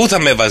μαύρες. Πού θα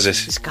με έβαζες?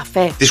 Στις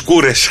καφέ. Τις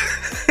κούρες.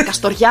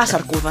 Καστοριάς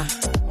αρκούδα.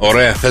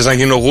 Ωραία, θες να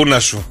γίνω γούνα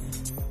σου?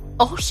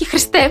 Όχι,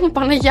 Χριστέ μου,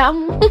 Παναγιά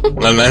μου.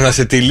 Να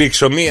σε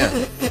τυλίξω μία.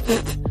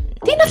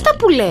 Τι είναι αυτά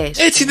που λες?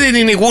 Έτσι δεν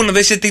είναι η γούνα,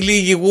 δεν σε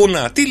τυλίγει η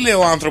γούνα. Τι λέει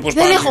ο άνθρωπος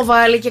πάλι? Δεν έχω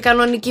βάλει και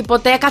κανονική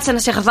ποτέ. Κάτσε να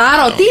σε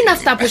γδάρω. Τι είναι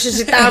αυτά που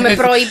συζητάμε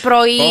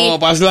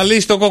πρωί-πρωί? Ας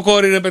λαλήσει το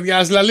κοκόρι, ρε παιδιά,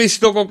 ας λαλήσει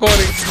το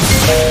κοκόρι.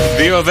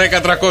 2,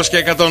 10, 300 και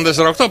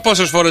 104,8.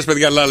 Πόσες φορές,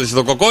 παιδιά, λάλησε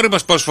το κοκόρι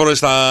μας? Πόσες φορές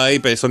τα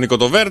είπε στον Νίκο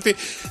το Βέρτη?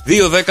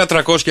 2, 10,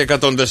 300 και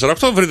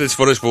 104,8. Βρείτε τις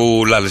φορές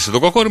που λάλησε το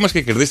κοκόρι μας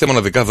και κερδίστε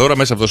μοναδικά δώρα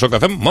μέσα από το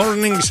Cafe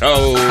Morning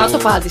Show. Το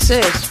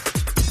πάτησες?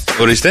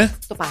 Ορίστε.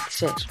 Το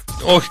πάτησες?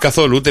 Όχι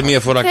καθόλου, ούτε μία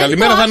φορά.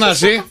 Καλημέρα,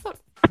 Θανάση.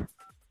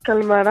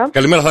 Καλημέρα.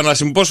 Καλημέρα,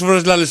 Θανάση μου. Πόσες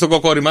φορές λάλησε το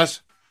κοκόρι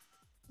μας?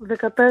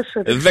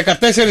 14.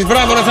 14,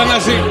 μπράβο, ρε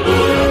Θανάση.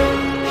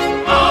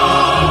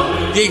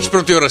 Τι έχεις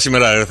πρώτη ώρα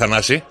σήμερα, ρε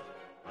Θανάση?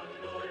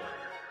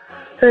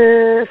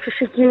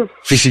 Φυσική.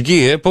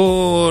 Φυσική,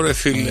 ρε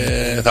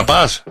φίλε. Θα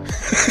πας?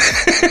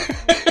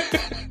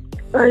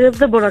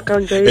 Δεν μπορώ να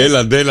κάνω το ίδιο.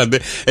 Έλαντε.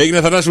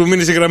 Έγινε, Θανάση, που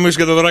μείνεις στη γραμμή σου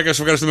και τα δωράκια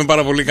σου. Ευχαριστούμε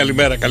πάρα πολύ.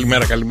 Καλημέρα.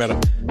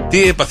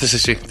 Τι έπαθες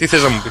εσύ, τι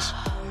θες να μου πεις?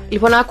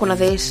 Λοιπόν, άκου να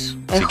δεις.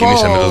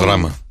 Ξεκινήσαμε το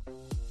δράμα.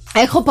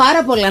 Έχω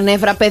πάρα πολλά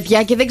νεύρα,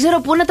 παιδιά, και δεν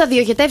ξέρω πού να τα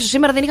διοχετεύσω.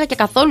 Σήμερα δεν είχα και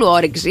καθόλου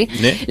όρεξη.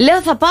 Ναι.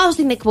 Λέω θα πάω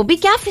στην εκπομπή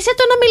και άφησε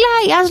το να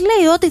μιλάει. Ας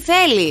λέει ό,τι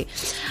θέλει.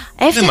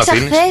 Έφτιαξα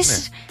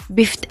χθες.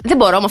 Δεν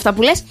μπορώ με αυτά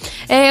που λες.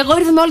 Εγώ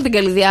ήρθα με όλη την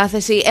καλή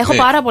διάθεση. Έχω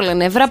πάρα πολλά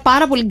νεύρα,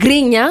 πάρα πολύ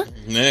γκρίνια.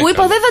 Που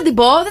είπα δεν θα την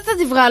πω, δεν θα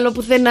τη βγάλω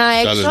πουθενά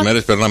έξω. Άλλες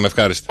μέρες περνάμε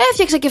ευχάριστα.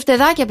 Έφτιαξα και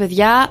φτεδάκια,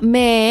 παιδιά, με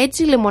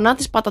έτσι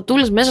λεμονάτες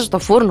πατατούλες μέσα στο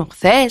φούρνο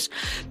χθες.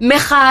 Με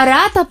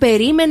χαρά τα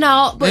περίμενα.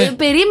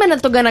 Περίμενα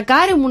τον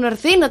κανακάρι μου να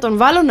έρθει να τον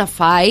βάλω να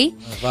φάει.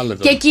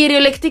 Και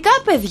κυριολεκτικά,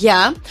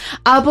 παιδιά,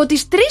 από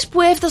τις 3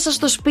 που έφτασα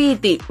στο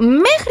σπίτι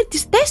μέχρι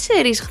τις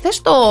 4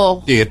 χθες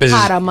το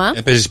χάραμα.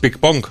 Έπαιζες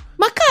πικ-πονγκ?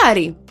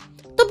 Μακάρι.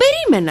 Τον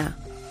περίμενα.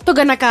 Τον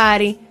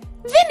κανακάρι.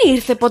 Δεν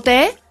ήρθε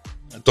ποτέ.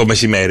 Το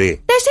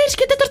μεσημέρι. 4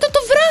 και 4 το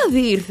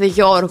βράδυ ήρθε,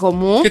 Γιώργο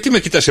μου. Γιατί με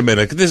κοιτάς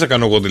εμένα, τι θες να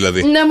κάνω εγώ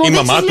δηλαδή? Να μου η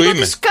μαμά του λίγο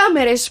είμαι. τις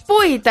κάμερες, πού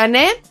ήτανε?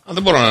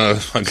 Δεν μπορώ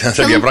να κάνω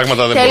τέτοια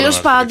πράγματα.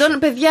 Τέλος πάντων,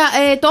 παιδιά,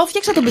 το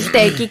έφτιαξα το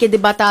μπιφτέκι και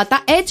την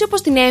πατάτα. Έτσι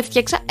όπως την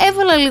έφτιαξα,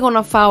 έβαλα λίγο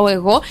να φάω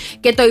εγώ.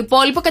 Και το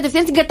υπόλοιπο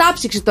κατευθείαν στην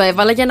κατάψυξη το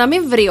έβαλα. Για να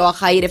μην βρει ο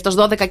αχαήρευτος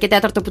 12 και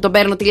 4 που τον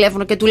παίρνω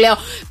τηλέφωνο και του λέω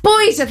πού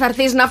είσαι, θα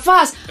έρθεις να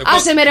φας?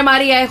 Άσε με ρε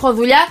Μαρία, έχω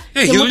δουλειά.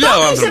 Έχει και δουλειά μου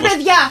ο το άνθρωπος.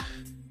 παιδιά.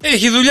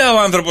 Έχει δουλειά ο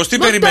άνθρωπος, τι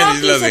περιμένεις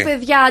δηλαδή?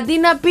 Παιδιά, αντί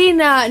να πει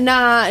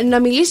να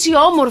μιλήσει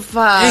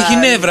όμορφα. Έχει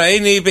νεύρα,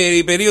 είναι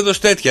η περίοδος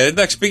τέτοια.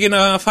 Εντάξει, πήγε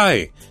να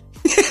φάει.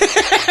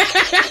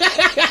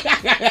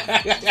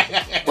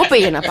 Πού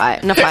πήγε να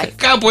φάει?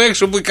 Κάπου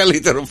έξω που είναι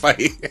καλύτερο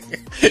φαΐ.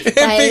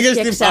 Πήγε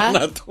στην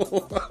πάνα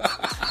του.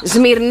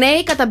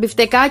 Σμυρνέι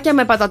καταμπιφτεκάκια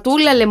με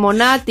πατατούλα,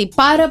 λεμονάτι.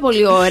 Πάρα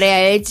πολύ ωραία,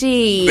 έτσι.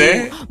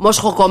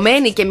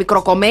 Μοσχοκομμένη και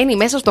μικροκομμένη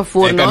μέσα στο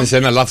φούρνο. Έκανες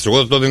ένα λάθος. Εγώ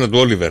θα το έδινα του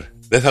Όλιβερ.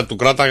 Δεν θα του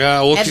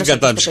κράταγα όχι στην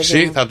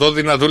κατάψυξη. Θα το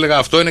έδινα, του έλεγα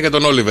αυτό είναι για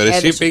τον Όλιβερ.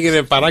 Εσύ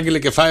πήγαινε, παράγγειλε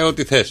και φάει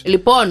ό,τι θες.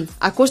 Λοιπόν,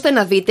 ακούστε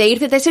να δείτε,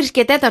 ήρθε 4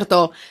 και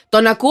 4.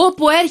 Τον ακούω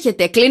που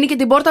έρχεται. Κλείνει και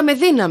την πόρτα με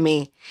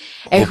δύναμη.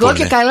 Εγώ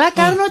και καλά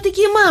κάνω ότι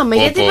κοιμάμαι.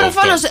 Γιατί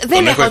προφανώς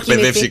δεν έχω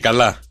εκπαιδεύσει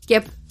καλά.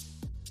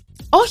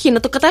 Όχι, να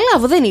το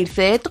καταλάβω, δεν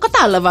ήρθε. Το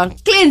κατάλαβα.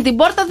 Κλείνει την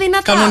πόρτα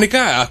δυνατά.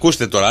 Κανονικά,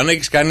 ακούστε τώρα, αν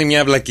έχεις κάνει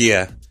μια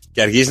βλακεία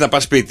και αργείς να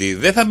πας σπίτι,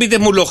 δεν θα μπείτε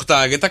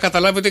μουλοχτά γιατί θα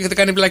καταλάβετε ότι έχετε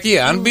κάνει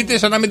βλακεία. Αν μπείτε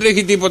σαν να μην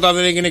τρέχει τίποτα,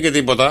 δεν έγινε και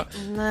τίποτα.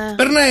 Ναι.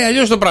 Περνάει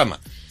αλλιώς το πράγμα.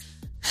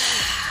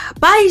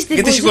 Πάει στην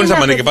γιατί σηκώνεις τα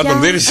μανίκια, πάντα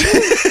τον δίνεις.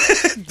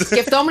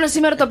 Σκεφτόμουν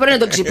σήμερα το πρωί να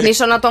τον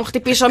ξυπνήσω, να τον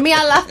χτυπήσω μία,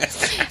 αλλά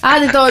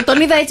άντε,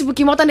 τον είδα έτσι που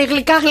κοιμόταν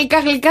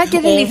γλυκά και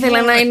δεν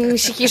ήθελα να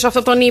ενισχύσω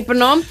αυτόν τον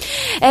ύπνο.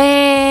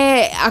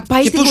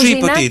 Πάει και πώς σου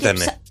είπε ότι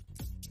ήτανε?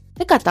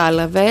 Δεν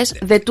κατάλαβες,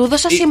 δεν του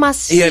έδωσα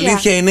σημασία. Η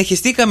αλήθεια είναι,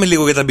 χεστήκαμε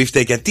λίγο για τα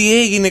μπιφτέκια.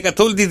 Τι έγινε καθ'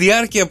 όλη τη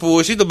διάρκεια που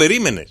εσύ τον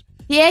περίμενες?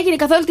 Τι έγινε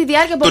καθ' όλη τη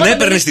διάρκεια που τον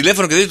έπαιρνες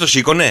τηλέφωνο και δεν το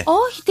σήκωνε?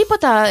 Όχι,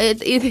 τίποτα.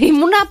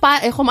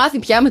 Έχω μάθει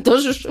πια με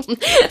τόσους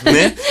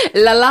ναι.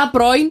 λαλά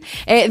πρώην.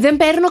 Δεν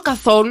παίρνω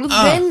καθόλου.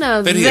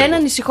 Δεν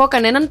ανησυχώ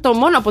κανέναν. Το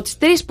μόνο από τις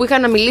 3 που είχα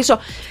να μιλήσω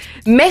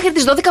μέχρι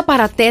τις 12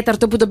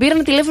 παρατέταρτο που τον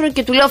πήραν τηλέφωνο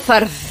και του λέω θα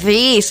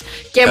έρθεις.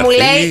 Και μου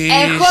λέει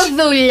έχω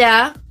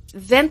δουλειά.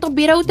 Δεν τον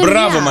πήρα ούτε μία.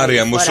 Μπράβο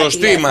Μαρία μου,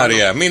 σωστή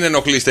Μαρία. Μην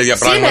ενοχλείς τέτοια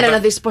πράγματα. Σήμερα να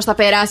δεις πώς θα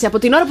περάσει. Από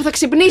την ώρα που θα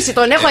ξυπνήσει,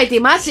 τον έχω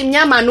ετοιμάσει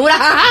μια μανούρα.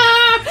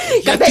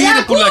 Γιατί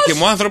είναι πουλάκι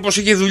μου, ο άνθρωπος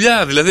είχε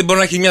δουλειά. Δηλαδή δεν μπορεί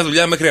να έχει μια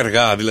δουλειά μέχρι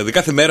αργά. Δηλαδή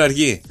κάθε μέρα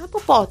αργεί.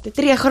 Από πότε?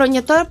 3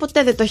 χρόνια τώρα,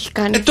 ποτέ δεν το έχει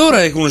κάνει. Τώρα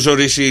έχουν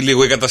ζωρίσει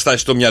λίγο οι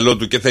καταστάσεις στο μυαλό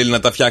του και θέλει να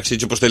τα φτιάξει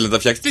έτσι όπως θέλει να τα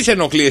φτιάξει. Τι σε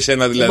ενοχλεί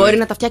εσένα δηλαδή? Μπορεί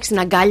να τα φτιάξει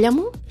στην αγκάλια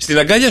μου. Στην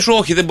αγκάλια σου,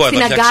 όχι, δεν μπορεί να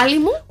τα φτιάξει. Στην αγκάλη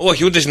μου.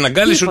 Όχι, ούτε στην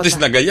αγκάλη σου, ούτε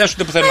στην αγκαλιά σου,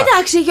 ούτε πουθενά.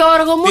 Εντάξει,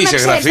 Γιώργο μου, τι να είσαι,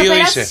 ξέρεις, γραφείο, θα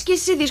περάσεις και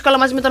εσύ δύσκολα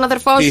μαζί με τον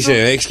αδερφό σου. Είσαι,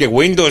 έχεις και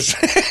Windows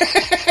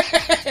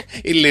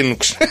ή Linux?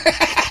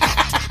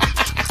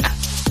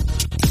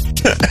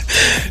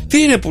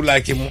 Τι είναι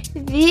πουλάκι μου?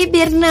 Δεν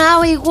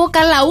περνάω εγώ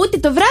καλά ούτε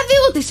το βράδυ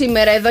ούτε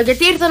σήμερα εδώ.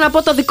 Γιατί ήρθα να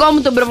πω το δικό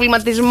μου τον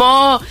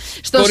προβληματισμό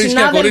στο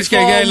συνάδελφο.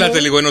 Κορίτσια, για έλατε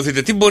λίγο,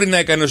 ενωθείτε. Τι μπορεί να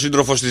έκανε ο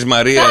σύντροφος της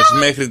Μαρίας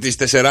μέχρι τις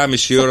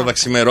 4,5 ώρα τα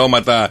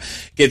ξημερώματα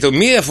και το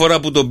μία φορά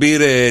που τον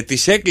πήρε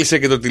της έκλεισε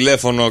και το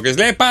τηλέφωνο και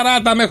λέει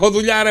παράτα με, έχω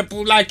δουλειά ρε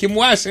πουλάκι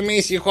μου, άσε με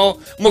ήσυχο.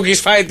 Μου έχεις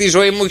φάει τη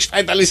ζωή, μου έχεις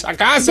φάει τα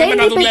λύσακα. Άσε με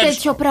να δουλέψω. Δεν είπε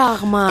τέτοιο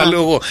πράγμα. Τα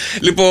λέω εγώ.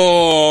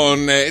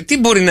 Λοιπόν, τι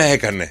μπορεί να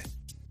έκανε?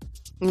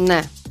 Ναι.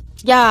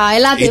 Για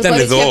ελάτε, ήταν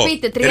εδώ,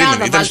 πείτε,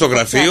 ήταν στο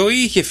γραφείο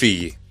ή είχε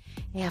φύγει?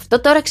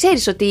 Αυτό τώρα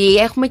ξέρεις ότι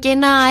έχουμε και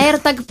ένα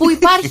AirTag που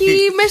υπάρχει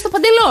μέσα στο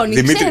παντελόνι.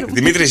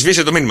 Δημήτρη,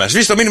 σβήσε το μήνυμα.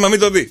 Σβήσε το μήνυμα, μην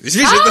το δει.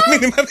 Σβήσε το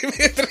μήνυμα,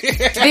 Δημήτρη.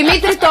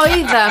 Δημήτρη, το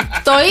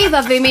είδα. Το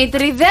είδα,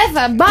 Δημήτρη. Δεν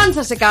θα. Μπαν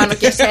θα σε κάνω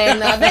και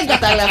σένα. Δεν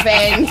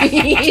καταλαβαίνεις.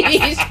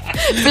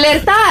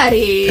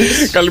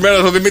 Φλερτάρεις. Καλημέρα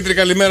στον Δημήτρη,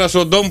 καλημέρα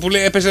στον Ντόμ που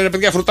λέει έπαιζε ρε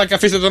παιδιά φρουτάκια,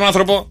 αφήστε τον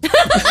άνθρωπο.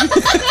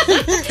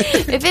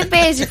 Δεν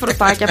παίζει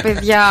φρουτάκια,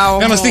 παιδιά.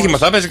 Ένα στοίχημα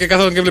θα παίζει και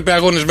καθόταν και έβλεπε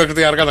αγώνες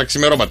μέχρι αργά τα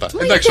ξημερώματα.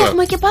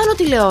 Μα και πάνω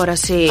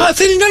τηλεόραση.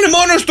 Θέλει να είναι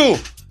μόνος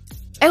του.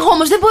 Εγώ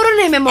όμως δεν μπορώ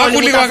να είμαι μόνη.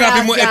 Άκου λίγο,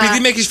 αγάπη μου, επειδή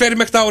με έχεις φέρει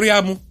μέχρι τα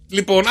όρια μου.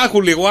 Λοιπόν,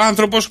 άκου λίγο. Ο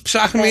άνθρωπος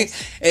ψάχνει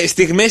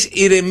στιγμές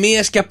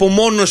ηρεμίας και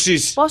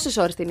απομόνωσης. Πόσες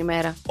ώρες την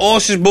ημέρα?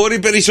 Όσες μπορεί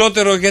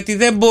περισσότερο, γιατί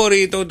δεν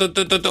μπορεί.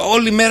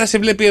 Όλη μέρα σε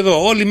βλέπει εδώ,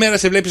 όλη μέρα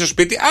σε βλέπει στο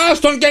σπίτι.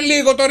 Άστον και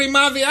λίγο το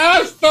ρημάδι,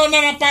 άστον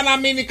να πάει να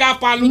μείνει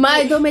κάπου αλλού. Μα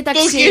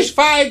εντωμεταξύ. Του έχεις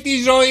φάει τη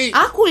ζωή.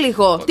 Άκου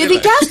λίγο. Τη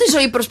δικιά σου τη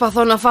ζωή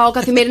προσπαθώ να φάω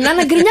καθημερινά,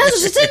 να γκρινιάζω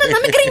σε σένα, να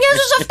μην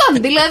γκρινιάζω σε αυτόν.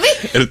 Δηλαδή,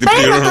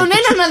 παίρνω τον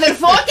έναν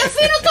αδερφό και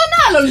αφήνω τον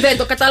άλλον. Δεν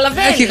το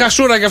καταλαβαίνω. Έχει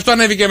χασούρα, γι' αυτό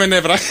ανέβηκε με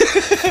νεύρα.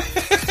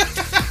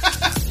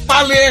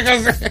 Πάλι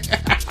έχασε.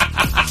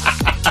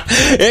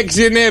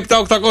 6, 9, 7,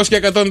 800 και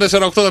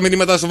 104,8 τα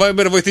μηνύματα στο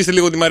Viber. Βοηθήστε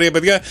λίγο τη Μαρία,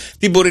 παιδιά.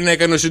 Τι μπορεί να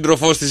έκανε ο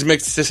σύντροφός της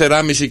μέχρι τις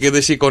 4.30 και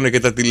δεν σήκωνε και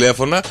τα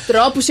τηλέφωνα.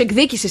 Τρόπους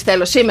εκδίκησης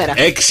θέλω σήμερα.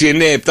 6,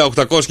 9, 7,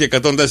 800 και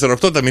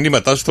 104,8 τα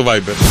μηνύματά στο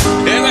Viber.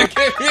 Έλα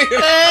και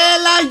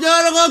έλα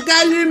Γιώργο,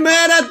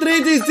 καλημέρα.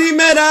 Τρίτη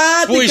σήμερα.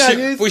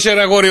 Πού είσαι,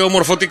 αγόρι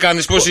όμορφο, τι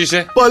κάνεις, πώς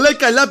είσαι? Πολύ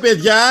καλά,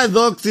 παιδιά.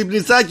 Εδώ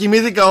ξύπνησα,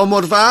 κοιμήθηκα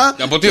όμορφα.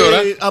 Από τι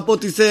ώρα? Από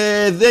τις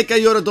 10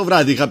 η ώρα το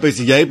βράδυ είχα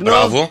πέσει για ύπνο.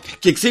 Μπράβο.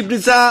 Και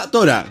ξύπνησα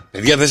τώρα.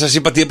 Παιδιά, δεν σας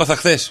είπα τι έπαθα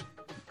χθες?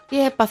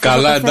 Τι έπαθα?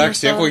 Καλά,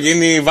 εντάξει, έχω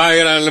γίνει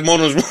viral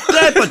μόνος μου.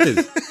 Τι έπαθες?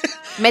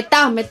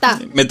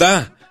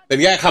 Μετά.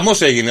 Παιδιά,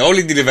 χαμός έγινε.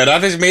 Όλοι την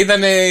Ιβεράδες με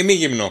είδανε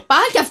ημίγυμνο.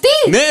 Πάει κι αυτή!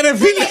 Ναι, ρε φίλε!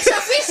 Δεν έχεις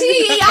αφήσει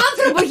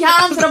άνθρωπο για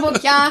άνθρωπο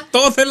πια.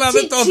 Το ήθελα,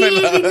 δεν το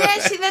ήθελα.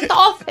 Εσύ δεν το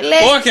ήθελε.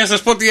 Όχι, να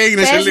σας πω τι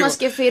έγινε σε λίγο. Πες μας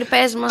και Φιρ,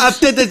 πες μας.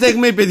 Αυτή τη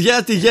στιγμή, παιδιά,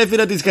 στη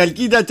γέφυρα της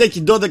Χαλκίδας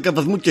έχει 12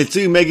 βαθμούς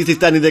Κελσίου, η μέγιστη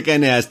φτάνει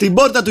 19. Στην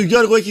πόρτα του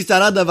Γιώργου έχει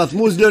 40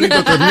 βαθμούς, λιώνει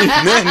το κορμί.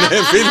 Ναι,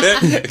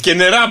 φίλε. Και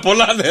νερά,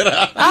 πολλά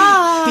νερά.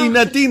 Στην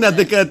Αθήνα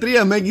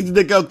 13, μέγιστη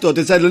 18.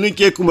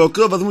 Θεσσαλονίκη έχουμε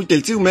 8 βαθμούς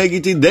Κελσίου,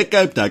 μέγιστη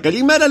 17.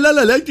 Καλημέρα,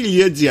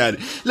 lalala.gr.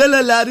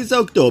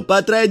 Λαλαλάρισα 8,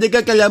 Πάτρα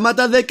 11,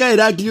 Καλιαμάτα 10,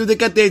 Ηράκλειο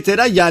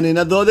 14,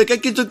 Γιάννενα 12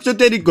 και στο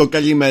εξωτερικό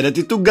καλημέρα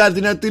τη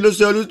Τουγκάρδη να στείλω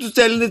σε όλους τους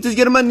Έλληνες της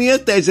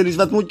Γερμανίας 4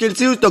 βαθμούς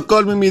Κελσίου, στο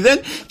Κόλμη 0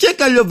 και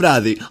καλό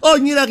βράδυ.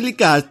 Όνειρα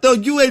γλυκά στο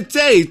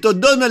USA, στο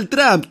Donald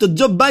Trump, στο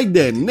Joe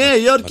Biden, Νέα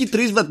Υόρκη 3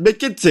 βαθμούς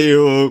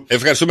Κελσίου.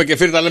 Ευχαριστούμε και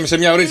Φίρ, τα λέμε σε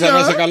μια ωρίτσα. Να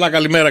είστε καλά,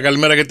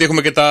 καλημέρα, γιατί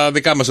έχουμε και τα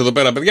δικά μας εδώ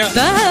πέρα, παιδιά.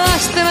 Τα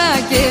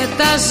άστρα και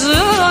τα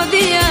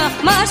ζώδια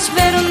μας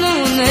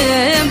φέρνουν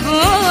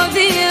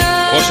εμπόδια.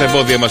 Όσα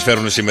εμπόδια μας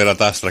φέρουν σήμερα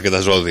τα άστρα και τα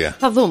ζώδια?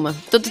 Θα δούμε.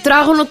 Το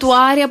τετράγωνο του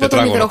Άρη από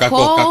τον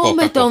Υδροχό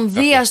με τον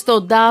Δία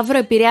στον Ταύρο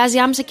επηρεάζει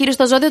άμεσα κυρίως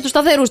τα ζώδια του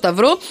Σταθερού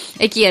Σταυρού.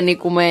 Εκεί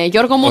ανήκουμε,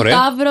 Γιώργο μου.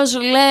 Ταύρος,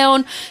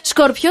 Λέων,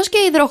 Σκορπιός και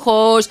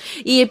Υδροχός.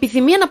 Η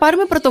επιθυμία να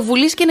πάρουμε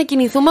πρωτοβουλίες και να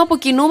κινηθούμε από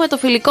κοινού με το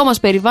φιλικό μας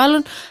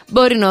περιβάλλον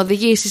μπορεί να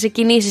οδηγήσει σε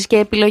κινήσεις και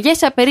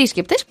επιλογές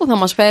απερίσκεπτες που θα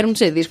μας φέρουν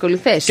σε δύσκολη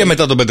θέση. Και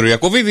μετά τον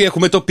Πετροιακοβίδη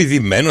έχουμε το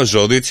πηδημένο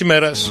ζώδιο της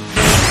ημέρας.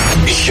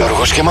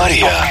 Γιώργος και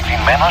Μαρία.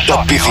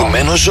 Το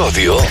πηδημένο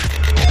ζώδιο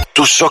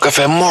του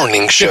Σοκαφέ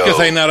Morning Show. Και ποιο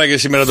θα είναι άραγε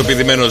σήμερα το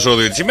πηδημένο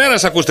ζώδιο της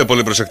ημέρας? Ακούστε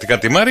πολύ προσεκτικά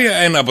τη Μαρία.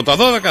 1 από τα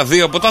 12, 2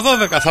 από τα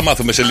 12. Θα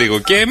μάθουμε σε λίγο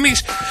και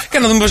εμείς και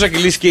να δούμε πώς θα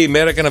κυλήσει και η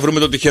ημέρα και να βρούμε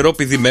το τυχερό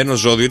πηδημένο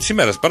ζώδιο της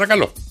ημέρας.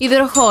 Παρακαλώ.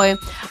 Υδροχό,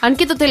 αν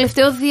και το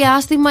τελευταίο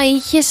διάστημα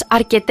είχες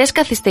αρκετές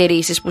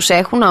καθυστερήσεις που σε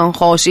έχουν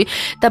αγχώσει,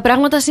 τα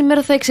πράγματα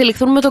σήμερα θα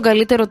εξελιχθούν με τον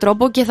καλύτερο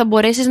τρόπο και θα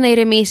μπορέσεις να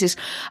ηρεμήσεις.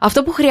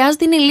 Αυτό που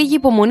χρειάζεται είναι λίγη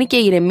υπομονή και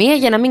ηρεμία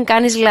για να μην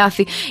κάνεις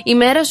λάθη. Η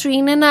μέρα σου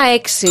είναι ένα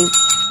 6.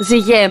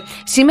 Ζυγέ,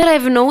 σήμερα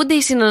ευνοούνται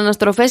οι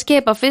συναναστροφές και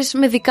επαφές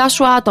με δικά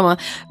σου άτομα.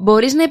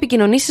 Μπορείς να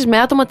επικοινωνήσεις με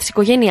άτομα της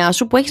οικογένειάς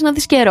σου που έχεις να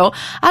δεις καιρό,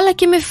 αλλά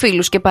και με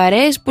φίλους και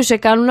παρέες που σε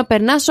κάνουν να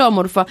περνάς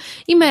όμορφα.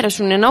 Η μέρα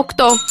σου είναι ένα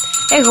 8.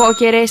 Εγώ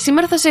και ρε,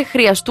 σήμερα θα σε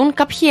χρειαστούν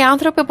κάποιοι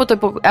άνθρωποι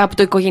από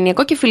το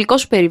οικογενειακό και φιλικό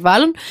σου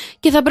περιβάλλον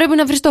και θα πρέπει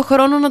να βρεις το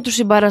χρόνο να τους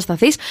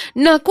συμπαρασταθείς,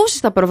 να ακούσεις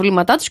τα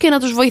προβλήματά τους και να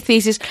τους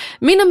βοηθήσεις.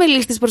 Μην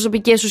αμελείς τις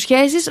προσωπικές σου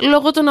σχέσεις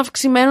λόγω των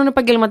αυξημένων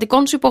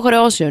επαγγελματικών σου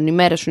υποχρεώσεων. Η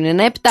μέρα σου είναι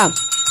ένα 7.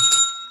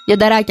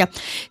 Λιονταράκια,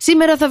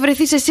 σήμερα θα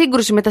βρεθεί σε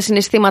σύγκρουση με τα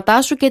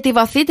συναισθήματά σου και τη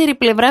βαθύτερη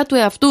πλευρά του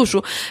εαυτού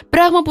σου.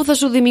 Πράγμα που θα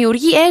σου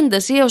δημιουργεί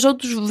ένταση έως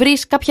ότου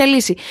βρεις κάποια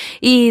λύση.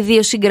 Η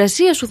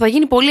ιδιοσυγκρασία σου θα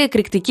γίνει πολύ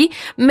εκρηκτική,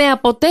 με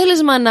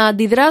αποτέλεσμα να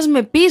αντιδράς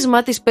με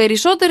πείσμα τις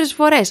περισσότερες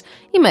φορές.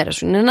 Η μέρα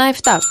σου είναι ένα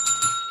 7.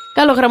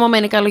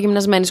 Καλογραμμωμένη,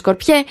 καλογυμνασμένη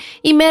Σκορπιέ,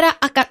 η μέρα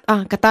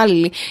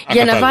κατάλληλη.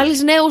 Για να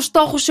βάλεις νέους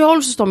στόχους σε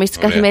όλους τους τομείς της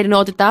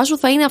καθημερινότητάς σου,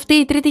 θα είναι αυτή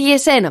η τρίτη για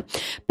εσένα.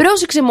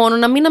 Πρόσεξε μόνο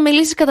να μην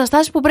αμελήσεις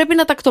καταστάσεις που πρέπει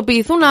να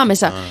τακτοποιηθούν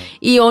άμεσα.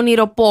 Η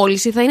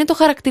ονειροπόληση θα είναι το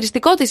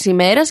χαρακτηριστικό της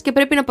ημέρας και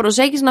πρέπει να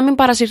προσέχεις να μην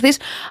παρασυρθείς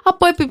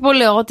από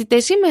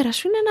επιπολαιότητες. Η μέρα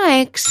σου είναι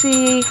ένα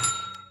 6.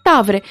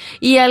 Ταύρε,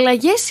 οι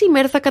αλλαγές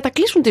σήμερα θα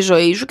κατακλείσουν τη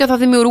ζωή σου και θα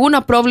δημιουργούν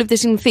απρόβλεπτες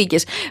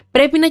συνθήκες.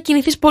 Πρέπει να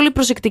κινηθείς πολύ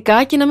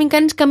προσεκτικά και να μην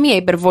κάνεις καμία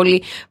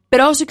υπερβολή.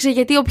 Πρόσεξε,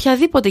 γιατί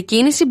οποιαδήποτε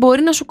κίνηση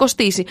μπορεί να σου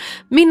κοστίσει.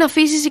 Μην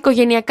αφήσεις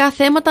οικογενειακά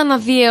θέματα να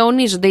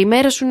διαιωνίζονται. Η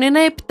μέρα σου είναι ένα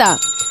 7.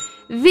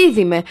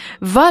 Δίδυμε,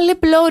 βάλε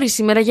πλώρη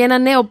σήμερα για ένα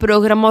νέο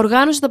πρόγραμμα.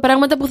 Οργάνωσε τα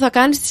πράγματα που θα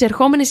κάνεις τις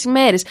ερχόμενες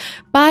ημέρες.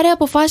 Πάρε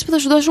αποφάσεις που θα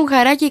σου δώσουν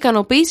χαρά και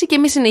ικανοποίηση και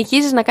μη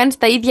συνεχίζεις να κάνεις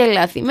τα ίδια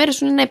λάθη. Η μέρα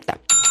σου είναι ένα 7.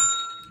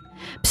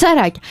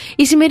 Ψαράκια.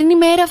 Η σημερινή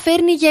μέρα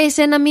φέρνει για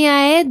εσένα μια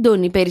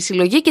έντονη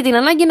περισυλλογή και την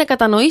ανάγκη να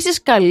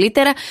κατανοήσεις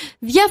καλύτερα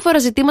διάφορα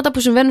ζητήματα που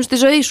συμβαίνουν στη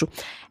ζωή σου.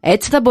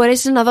 Έτσι θα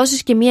μπορέσεις να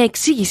δώσεις και μια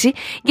εξήγηση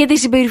για τη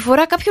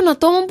συμπεριφορά κάποιων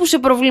ατόμων που σε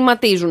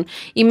προβληματίζουν.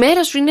 Η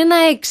μέρα σου είναι ένα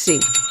 6.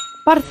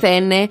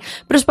 Παρθένε,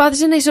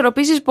 προσπάθησε να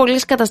ισορροπήσεις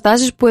πολλές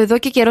καταστάσεις που εδώ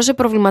και καιρό σε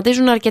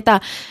προβληματίζουν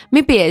αρκετά.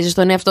 Μην πιέζεις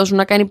τον εαυτό σου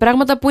να κάνει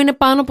πράγματα που είναι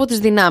πάνω από τις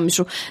δυνάμεις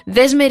σου.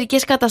 Δες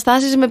μερικές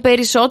καταστάσεις με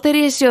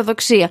περισσότερη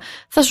αισιοδοξία.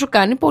 Θα σου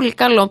κάνει πολύ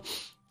καλό.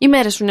 Η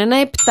μέρα σου είναι ένα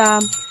 7.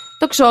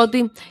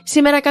 Τοξότη,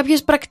 σήμερα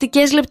κάποιες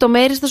πρακτικές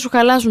λεπτομέρειες θα σου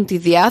χαλάσουν τη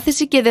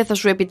διάθεση και δεν θα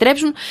σου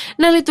επιτρέψουν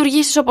να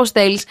λειτουργήσεις όπως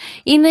θέλεις.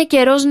 Είναι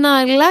καιρός να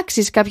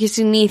αλλάξεις κάποιες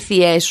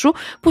συνήθειές σου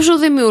που σου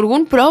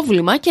δημιουργούν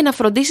πρόβλημα και να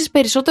φροντίσεις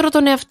περισσότερο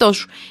τον εαυτό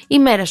σου. Η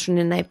μέρα σου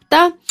είναι ένα 7.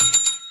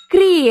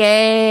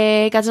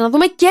 Κρύε, κάτσε να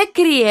δούμε, και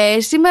κρύε.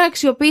 Σήμερα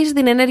αξιοποίησε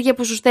την ενέργεια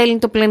που σου στέλνει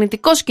το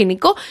πλανητικό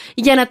σκηνικό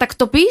για να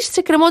τακτοποιήσεις τις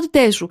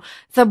εκκρεμότητές σου.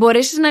 Θα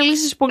μπορέσεις να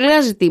λύσεις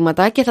πολλά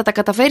ζητήματα και θα τα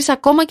καταφέρεις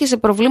ακόμα και σε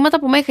προβλήματα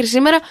που μέχρι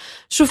σήμερα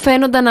σου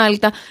φαίνονταν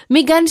άλυτα.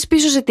 Μην κάνεις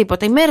πίσω σε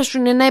τίποτα. Η μέρα σου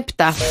είναι ένα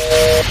 7.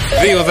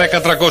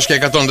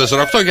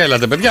 2-10-300-104-8. Για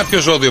έλατε, παιδιά. Ποιο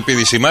ζώδιο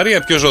πήδησε η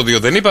Μαρία, ποιο ζώδιο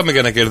δεν είπαμε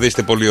για να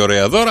κερδίσετε πολύ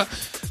ωραία δώρα.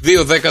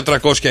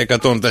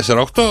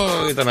 2-10-300-104-8.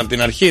 Ήταν από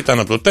την αρχή, ήταν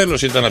από το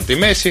τέλος, ήταν από τη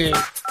μέση.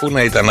 Πού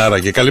να ήταν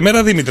άραγε.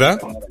 Καλημέρα, Δήμητρα.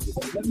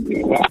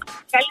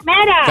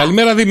 Καλημέρα.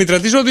 Καλημέρα, Δήμητρα.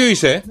 Τι ζώδιο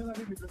είσαι?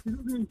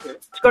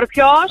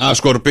 Σκορπιός. Α,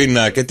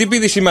 Σκορπίνα. Και τι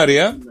πήδησε η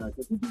Μαρία?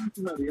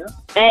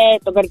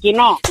 Το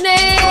καρκινό. Ναι,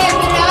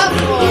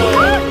 μπράβο.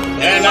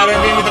 Έλα ρε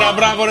Δήμητρα,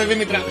 μπράβο ρε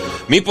Δήμητρα.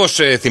 Μήπως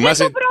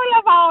θυμάσαι? Δεν το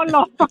πρόλαβα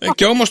όλο.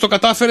 Και όμως το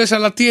κατάφερες,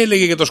 αλλά τι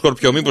έλεγε για το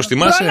Σκορπιό, μήπως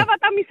θυμάσαι? Πρόλαβα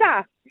τα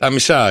μισά. Τα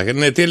μισά,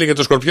 ναι, τι έλεγε για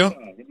το Σκορπιό?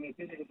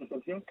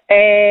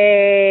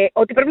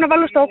 Ότι πρέπει να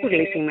βάλω στόχους,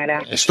 λέει,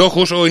 σήμερα.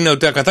 Στόχους, είναι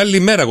ότι ακατάλληλη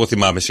ημέρα, εγώ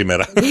θυμάμαι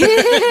σήμερα.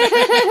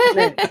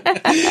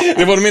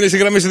 Λοιπόν, μείνε στη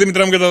γραμμή, στη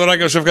Δήμητρα μου και τα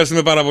δωράκια σου.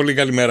 Ευχαριστούμε πάρα πολύ.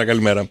 Καλημέρα,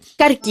 καλημέρα.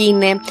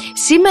 Καρκίνε,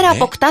 σήμερα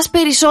αποκτάς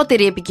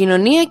περισσότερη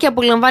επικοινωνία και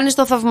απολαμβάνεις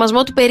το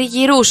θαυμασμό του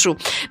περιγυρού σου.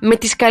 Με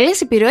τις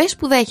καλές επιρροές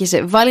που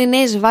δέχεσαι, βάλει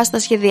νέες βάσεις στα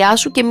σχέδιά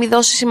σου και μη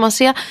δώσεις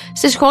σημασία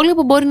σε σχόλια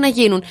που μπορεί να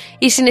γίνουν.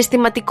 Η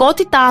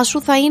συναισθηματικότητά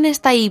σου θα είναι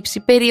στα ύψη.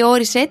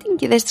 Περιόρισέ την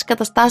και δες τις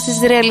καταστάσεις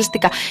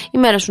ρεαλιστικά. Η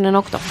μέρα σου είναι ένα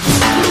 8.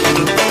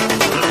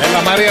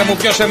 Έλα Μαρία μου,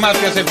 ποιος σε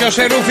μάτιασε, ποιος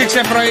σε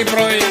ρούφηξε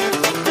πρωί-πρωί?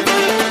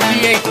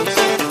 Τι έχεις?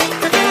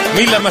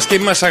 Μίλα μας και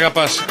μη μας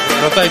αγαπάς.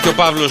 Ρωτάει και ο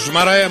Παύλος.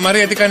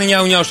 Μαρία, τι κάνει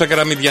νιάου-νιάου στα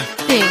κεραμίδια?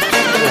 Τι?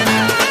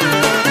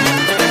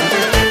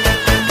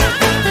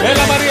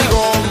 Έλα Μαρία.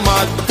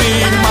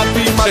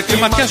 Τη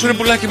ματιά σου ρε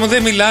πουλάκι μου,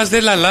 δεν μιλάς,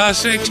 δεν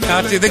λαλάς, έχεις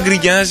κάτι, δεν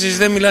γκρινιάζεις,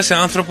 δεν μιλάς σε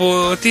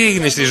άνθρωπο. Τι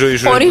έγινε στη ζωή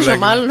σου? Χωρίζω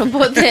μάλλον,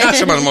 οπότε.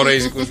 Άσε μας μωρέ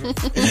ήσυχος.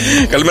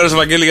 Καλημέρα στο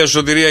Βαγγέλη, για σου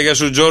Σωτηρία, για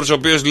σου Τζόρτζ, ο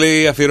οποίος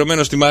λέει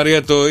αφιερωμένο στη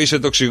Μαρία το είσαι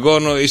το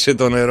οξυγόνο, είσαι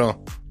το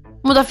νερό.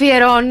 Μου το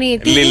αφιερώνει.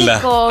 Τι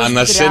Λίλα,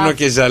 ανασένω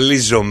και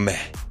ζαλίζομαι.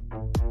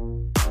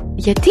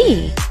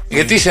 Γιατί?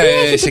 Γιατί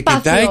σε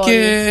κοιτάει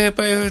και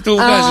του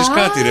βγάζεις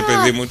κάτι ρε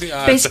παιδί μου.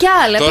 Πες κι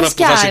άλλα, τώρα πες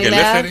που θα είσαι και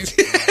ελεύθερη.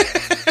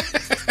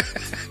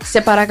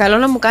 Σε παρακαλώ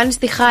να μου κάνεις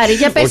τη χάρη.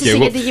 Για πες εσύ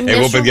για τη γύμνια σου.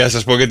 Εγώ παιδιά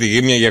σας πω για τη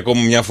γύμνια για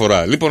ακόμα μια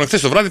φορά. Λοιπόν,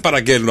 χθες το βράδυ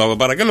παραγγέλνω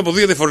από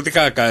δύο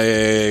διαφορετικά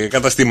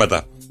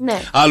καταστήματα.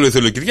 Ναι. Άλλο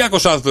ήθελε ο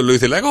Κυριάκος, άλλο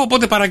ήθελα εγώ.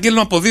 Οπότε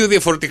παραγγέλνω από δύο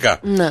διαφορετικά.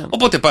 Ναι.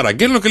 Οπότε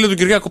παραγγέλνω και λέω του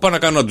Κυριάκου πάω να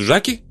κάνω ένα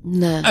ντουζάκι.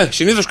 Ναι.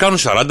 Συνήθως κάνουν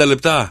 40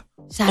 λεπτά.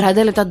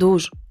 40 λεπτά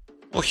ντουζ.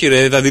 Όχι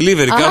ρε, τα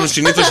delivery κάνουν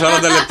συνήθως 40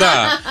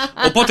 λεπτά.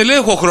 Οπότε λέω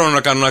έχω χρόνο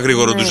να κάνω ένα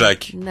γρήγορο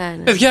ντουζάκι. Ναι.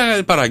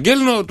 Παιδιά,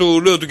 παραγγέλνω,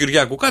 του λέω του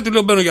Κυριάκου κάτι,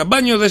 λέω μπαίνω για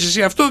μπάνιο, δες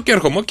εσύ αυτό και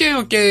έρχομαι. Οκ.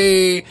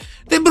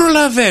 Δεν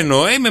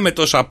προλαβαίνω, είμαι με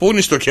το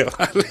σαπούνι στο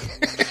κεφάλι.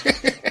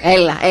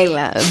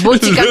 Έλα.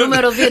 Μπούτσικα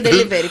νούμερο 2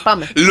 delivery,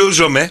 πάμε.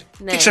 Λούζομαι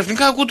και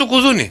ξαφνικά ακούω το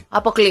κουδούνι.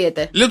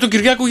 Αποκλείεται. Λέω του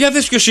Κυριάκου, για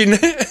δες ποιος είναι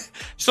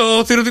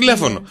στο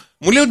θηροτηλέφωνο.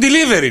 Μου λέει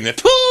delivery είναι.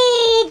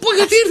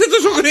 Γιατί ήρθε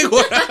τόσο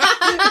γρήγορα?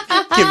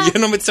 Και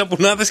βγαίνω με τις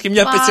σαπουνάδες και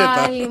μια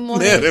πετσέτα.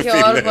 Ναι, ρε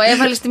Γιώργο,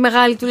 έβαλες τη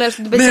μεγάλη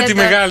τουλάχιστον την πετσέτα. Ναι, τη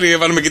μεγάλη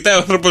έβαλε, με κοιτάει ο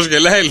άνθρωπος,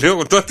 γελάει,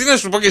 λέω τώρα τι να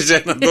σου πω και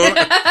εσένα τώρα.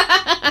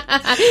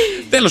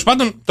 Τέλος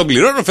πάντων, τον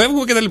πληρώνω,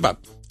 φεύγουμε κτλ.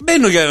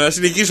 Μπαίνω για να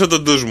συνεχίσω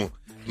τον ντουζ μου.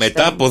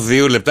 Μετά από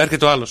 2 λεπτά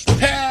έρχεται ο άλλος.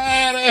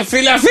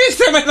 Φίλε,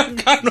 αφήστε με να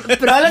κάνω.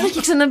 Πρόλαβες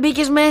και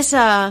ξαναμπήκες μέσα.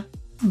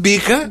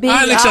 Μπήκα,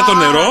 άνοιξα το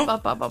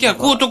νερό και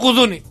ακούω το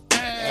κουδούνι.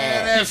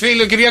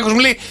 Φίλε, ο Κυριάκος μου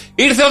λέει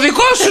ήρθε ο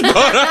δικός σου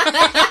τώρα.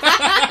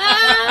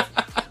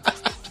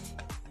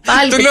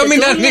 Του λέω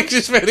μην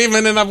ανοίξεις,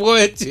 περίμενε να βγω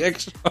έτσι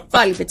έξω.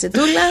 Πάλι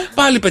πετσετούλα.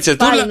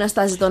 Πάλι να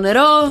στάζει το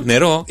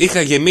νερό.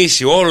 Είχα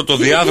γεμίσει όλο το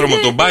διάδρομο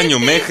το μπάνιο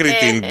μέχρι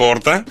την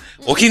πόρτα.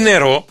 Όχι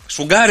νερό,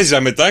 σφουγγάριζα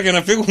μετά για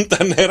να φύγουν τα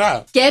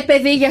νερά. Και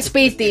παιδί για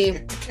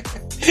σπίτι.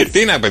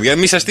 Τι να, παιδιά,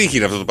 μη σας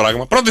τύχει αυτό το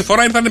πράγμα. Πρώτη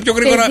φορά ήταν πιο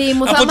γρήγορα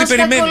από ό,τι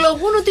περιμένεις. Θα μας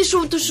κακολογούν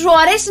ότι σου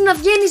αρέσει να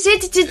βγαίνεις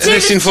έτσι τσιτσίδι.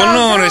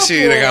 Συμφωνώ ρε εσύ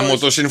ρε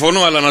γαμώτο,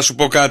 συμφωνώ, αλλά να σου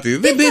πω κάτι.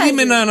 Δεν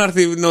περίμενα να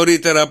έρθει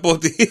νωρίτερα από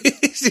ό,τι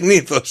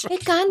συνήθως.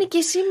 Κάνει και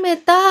εσύ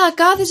μετά,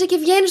 κάθεσαι και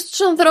βγαίνεις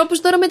στους ανθρώπους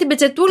τώρα με την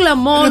πετσετούλα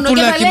μόνο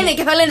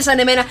και θα λένε σαν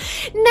εμένα.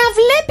 Να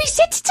βλέπεις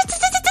έτσι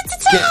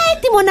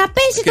έτοιμο να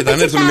παίζει. Και όταν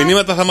έρθουν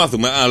μηνύματα θα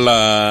μάθουμε. Αλλά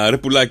ρε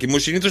πουλάκι μου,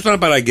 συνήθως όταν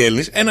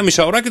παραγγέλνεις ένα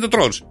μισάωράκι το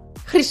τρως.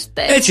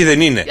 Χριστέ. Έτσι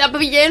δεν είναι.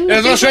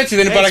 Εδώ σου έτσι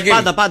δεν είναι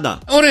παραγγέλνει. Πάντα.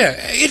 Ωραία.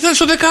 Ήρθαν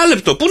στο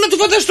δεκάλεπτο. Πού να το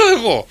φανταστώ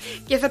εγώ.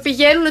 Και θα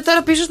πηγαίνουν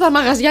τώρα πίσω στα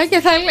μαγαζιά και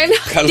θα λένε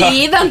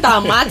τι είδαν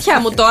τα μάτια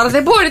μου τώρα.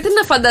 Δεν μπορείτε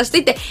να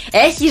φανταστείτε.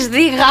 Έχεις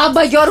δει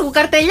γάμπα Γιώργου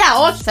Καρτελιά?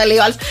 Όχι, θα λέει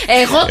ο άλλος.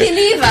 Εγώ την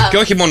είδα. Και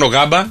όχι μόνο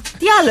γάμπα.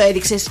 Τι άλλο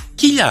έδειξες?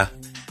 Κοιλιά.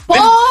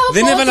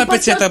 Δεν έβαλα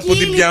πετσέτα που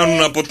την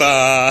πιάνουν από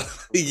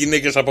οι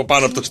γυναίκες από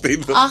πάνω από το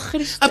στήθος.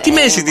 Από τη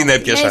μέση την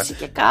έπιασα. Μέση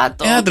και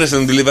κάτω. Άντρας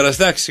δεν την λιβεράς.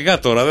 Εντάξει, σιγά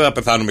τώρα, δεν θα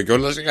πεθάνουμε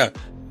κιόλας, σιγά.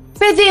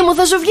 Παιδί μου,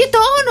 θα σου βγει το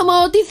όνομα.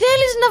 Ότι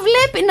θέλεις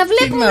να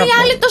βλέπουμε οι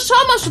άλλοι το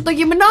σώμα σου, το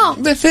γυμνό.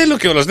 Δεν θέλω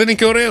κιόλας, δεν είναι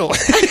και ωραίο.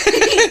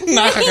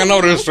 Να είχα κανένα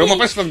ωραίο σώμα,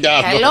 πες στο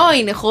διάδο. Καλό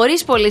είναι,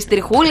 χωρίς πολλές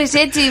τριχούλες,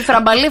 έτσι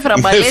φραμπαλέ,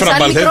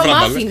 σαν μικρό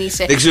μάφιν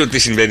είσαι. Δεν ξέρω τι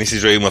συμβαίνει στη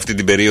ζωή μου αυτή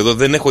την περίοδο,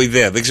 δεν έχω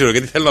ιδέα. Δεν ξέρω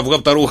γιατί θέλω να βγω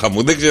από τα ρούχα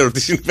μου. Δεν ξέρω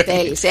τι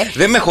συμβαίνει. Θέλεις,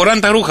 Δεν με χωράνε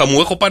τα ρούχα μου,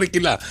 έχω πάρει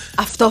κιλά.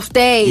 Αυτό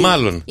φταίει.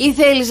 Μάλλον. Ή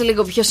θέλεις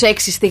λίγο πιο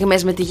σεξι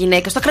στιγμές με τη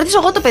γυναίκα? Στο κρατήσω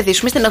εγώ το παιδί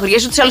σου, μη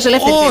στεναχωριέσαι ότι σε άλλους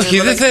ελεύθερη. Όχι,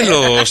 δεν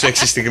θέλω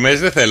σεξι στιγμές,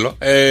 δεν θέλω.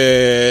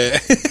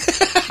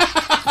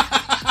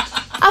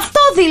 Αυτό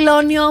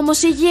δηλώνει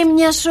όμως η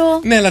γύμνια σου.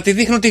 Ναι, αλλά τη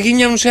δείχνω τη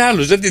γύμνια μου σε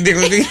άλλους. Δεν τη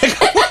δείχνω τη γύμνια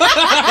μου.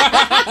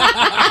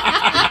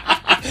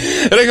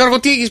 Ρε Γιώργο,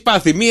 τι έχεις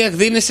πάθει? Μία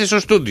εκδίνεσαι στο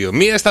στούντιο,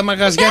 μία στα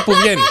μαγαζιά που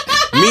βγαίνεις,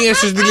 μία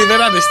στους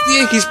δηληδεράδες. Τι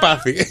έχεις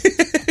πάθει?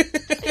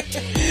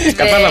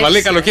 Κατάλαβα,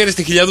 λέει καλοκαίρι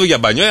στη Χιλιαδού για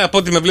μπάνιο. Από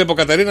ό,τι με βλέπω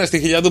Καταρίνα, στη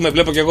Χιλιαδού με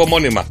βλέπω και εγώ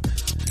μόνιμα.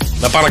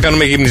 Να πάμε να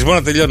κάνουμε γυμνισμό,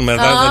 να τελειώνουμε,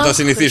 να τα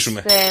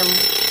συνηθίσουμε.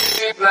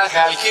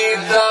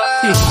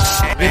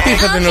 Τι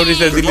ήρθατε νωρίς,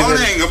 δεν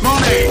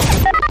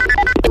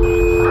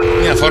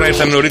μια φορά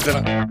ήρθαν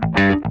νωρίτερα.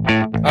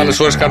 Άλλες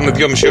ώρες κάνουμε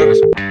 2,5 ώρες.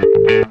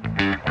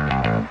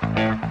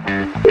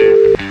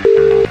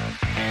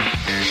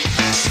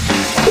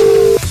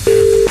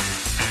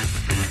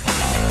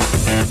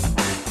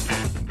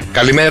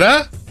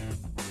 Καλημέρα.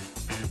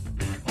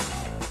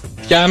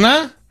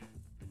 Τιάνα.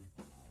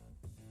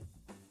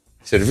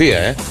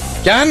 Σερβία,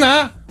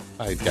 Τιάνα.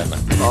 Πάει Τιάνα.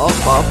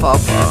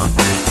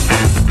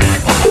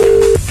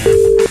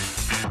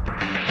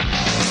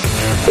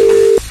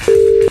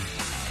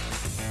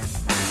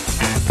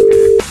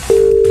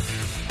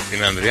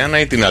 Την Ανδριάνα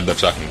ή την Άντα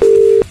ψάχνει?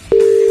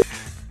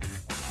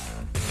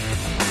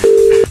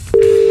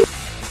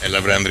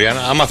 Έλα βρε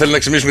Ανδριάνα. Άμα θέλει να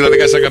ξυπνήσουμε τα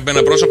δικά σας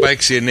αγαπημένα πρόσωπα,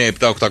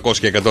 697-800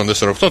 και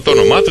 148, το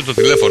όνομά του, το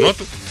τηλέφωνό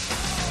του.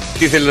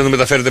 Τι θέλει να του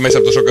μεταφέρετε μέσα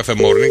από το Show Cafe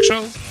Morning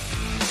Show.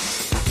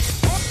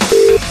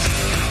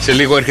 Σε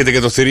λίγο έρχεται και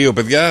το θηρίο,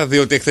 παιδιά,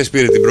 διότι εχθές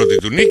πήρε την πρώτη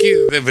του νίκη.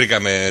 Δεν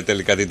βρήκαμε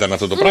τελικά τι ήταν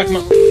αυτό το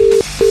πράγμα.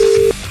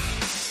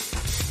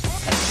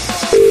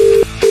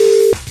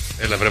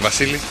 Έλα βρε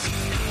Βασίλη.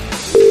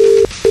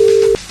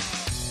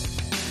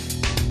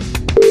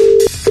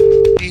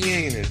 Τι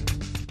έγινε?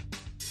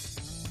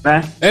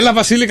 Ναι. Έλα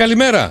Βασίλη,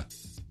 καλημέρα.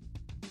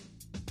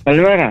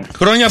 Καλημέρα.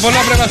 Χρόνια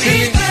πολλά βρε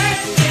Βασίλη.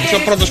 Είσαι ο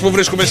πρώτος που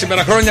βρίσκουμε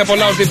σήμερα. Χρόνια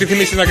πολλά, ό,τι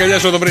επιθυμείς την αγκαλιά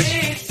σου το βρεις.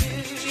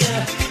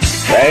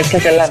 Είστε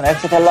καλά, ναι,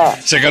 είστε καλά.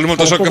 Σε καλούμε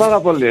τόσο πάρα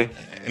πολύ.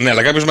 Ναι,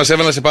 αλλά κάποιος μας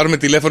έβαλε να σε πάρουμε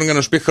τηλέφωνο για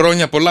να σου πει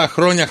χρόνια πολλά,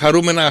 χρόνια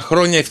χαρούμενα,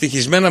 χρόνια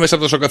ευτυχισμένα μέσα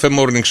από το Show Cafe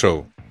Morning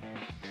Show.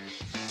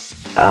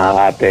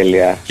 Α,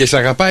 τέλεια. Και σε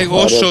αγαπάει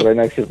όσο.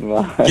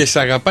 Και σε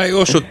αγαπάει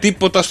όσο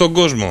τίποτα στον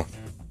κόσμο.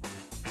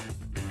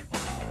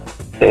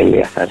 Τέλεια,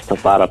 ευχαριστώ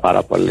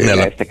πάρα πολύ. Ναι,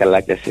 είστε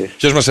καλά κι εσείς.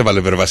 Ποιος μας έβαλε,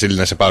 Βερ Βασίλη,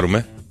 να σε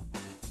πάρουμε?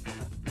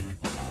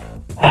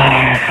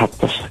 Από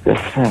το Show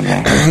Cafe.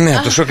 Ναι,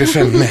 από το Show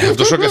Cafe. Ναι, από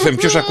το Show Cafe.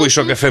 Ποιος ακούει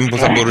Show Cafe που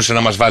θα μπορούσε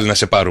να μας βάλει να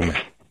σε πάρουμε?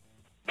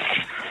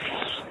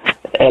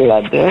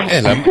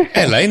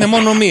 Έλα, είναι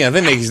μόνο μία.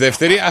 Δεν έχεις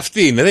δεύτερη.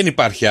 Αυτή είναι, δεν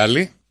υπάρχει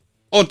άλλη.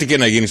 Ό,τι και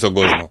να γίνει στον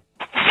κόσμο.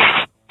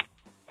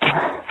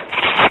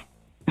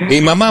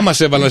 Η μαμά μας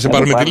έβαλε να σε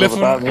πάρουμε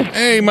τηλέφωνο.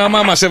 Η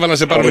μαμά μας έβαλε να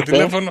σε πάρουμε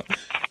τηλέφωνο.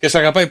 Και σε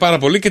αγαπάει πάρα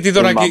πολύ και τι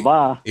δωράκι.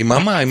 Η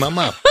μαμά.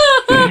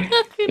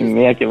 Η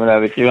μία και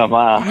μοναδική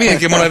μαμά. Μία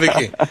και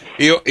μοναδική.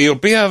 Η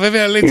οποία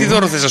βέβαια λέει τι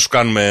δώρο θες να σου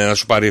κάνουμε, να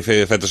σου πάρει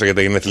φέτος για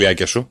τα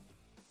γενεθλιάκια σου?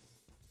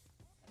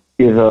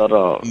 Τι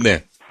δώρο?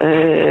 Ναι.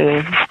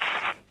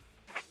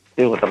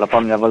 Τίποτα, θα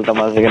πάμε μια βόλτα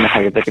μαζί για να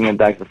φαγητό και είναι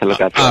εντάξει, δεν θέλω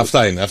κάτι.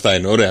 Αυτά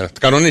είναι, ωραία.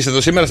 Κανονίστε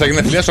το σήμερα στα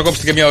γενέθλιά σου,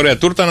 κόψτε και μια ωραία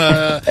τούρτα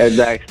να.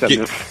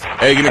 Εντάξει,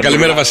 έγινε,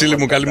 καλημέρα Βασίλη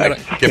μου, καλημέρα.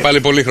 Και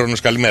πάλι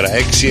πολύχρονος, καλημέρα.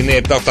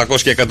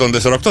 697-800 και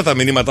 148 τα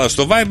μηνύματα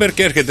στο Viber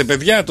και έρχεται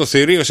παιδιά το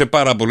θηρίο σε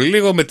πάρα πολύ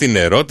λίγο με την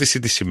ερώτηση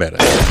της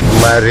ημέρας.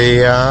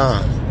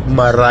 Μαρία,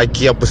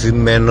 μαράκι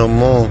αποθυμένο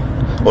μου,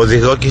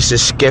 οδηγώ και σε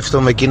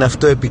σκέφτομαι και είναι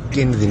αυτό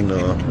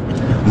επικίνδυνο.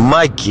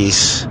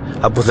 Μάκης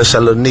από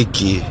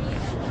Θεσσαλονίκη.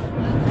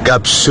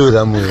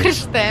 Καψούρα μου.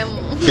 Χριστέ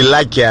μου.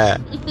 Φιλάκια.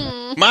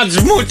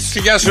 Ματσμούτς,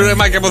 γεια σου ρε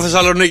Μάκη από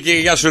Θεσσαλονίκη.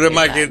 Γεια σου ρε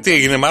Μάκη. Τι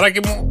έγινε μαράκι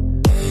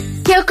μου?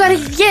 Και ο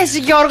καρδιές,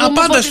 Γιώργο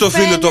μου. Απάντα στο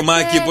φίλο το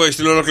Μάκη που έχει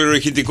στείλει ολόκληρο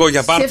ηχητικό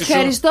για πάρτι σου. Σε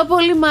ευχαριστώ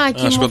πολύ,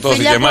 Μάκη μου.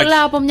 Φιλιά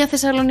πολλά από μια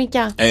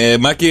Θεσσαλονικιά.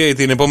 Μάκη,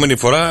 την επόμενη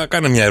φορά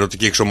κάνε μια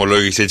ερωτική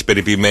εξομολόγηση έτσι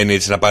περιποιημένη,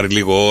 έτσι να πάρει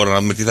λίγο ώρα, να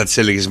δούμε τι θα τη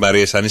έλεγε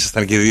Μαρία αν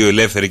ήσασταν και δύο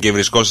ελεύθεροι και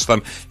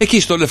βρισκόσασταν εκεί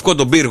στο λευκό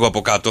τον πύργο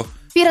από κάτω.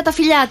 Πήρα τα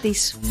φιλιά τη.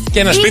 Και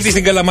ένα σπίτι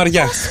στην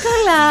Καλαμαριά.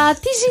 Καλά,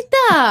 τι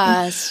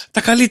ζητάς?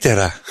 Τα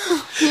καλύτερα.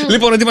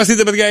 Λοιπόν,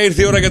 ετοιμαστείτε, παιδιά,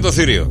 ήρθε η ώρα για το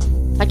θηρίο.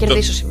 Θα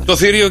κερδίσω σήμερα. Το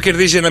θηρίο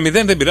κερδίζει 1-0,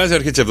 δεν πειράζει,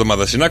 αρχή τη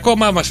εβδομάδα είναι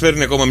ακόμα. Μας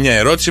φέρνει ακόμα μια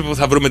ερώτηση που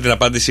θα βρούμε την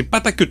απάντηση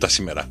πατακιούτα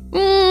σήμερα.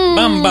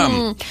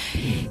 Μπαμ.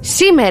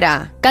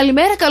 Σήμερα,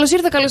 καλημέρα, καλώς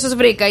ήρθα, καλώς σας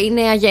βρήκα. Η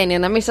νέα γένεια,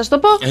 να μην σας το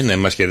πω. Ναι,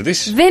 μας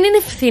κερδίσει. Δεν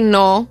είναι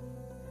φθηνό,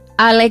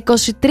 αλλά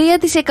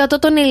 23%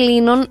 των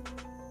Ελλήνων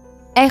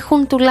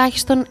έχουν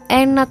τουλάχιστον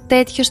ένα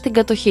τέτοιο στην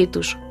κατοχή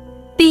τους.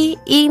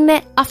 Τι είναι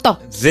αυτό?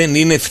 Δεν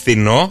είναι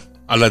φθηνό,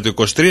 αλλά το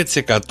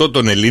 23%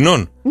 των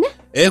Ελλήνων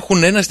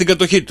έχουν ένα στην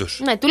κατοχή τους.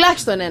 Ναι,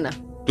 τουλάχιστον ένα.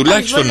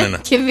 Τουλάχιστον ένα.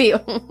 Και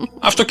δύο.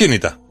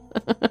 Αυτοκίνητα.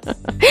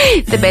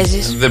 Δεν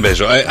παίζεις? Δεν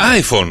παίζω.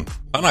 iPhone.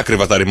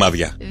 Πανάκριβα τα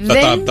ρημάδια.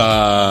 Δεν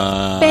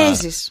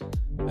παίζεις.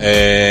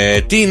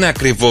 Τι είναι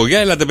ακριβό? Για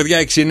έλατε, παιδιά,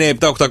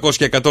 697-800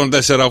 και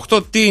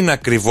 104-8. Τι είναι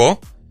ακριβό?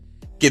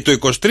 Και το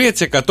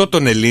 23%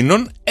 των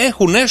Ελλήνων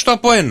έχουν έστω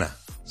από ένα.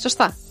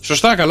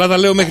 Σωστά, καλά τα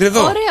λέω μέχρι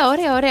εδώ.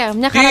 Ωραία.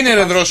 Μια τι χαρά. είναι,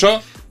 ρε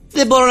Δρόσο?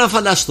 Δεν μπορώ να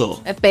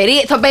φανταστώ.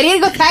 Το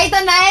περίεργο θα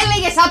ήταν να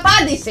έλεγες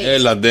απάντηση.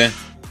 Έλαντε.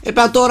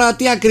 Τώρα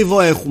τι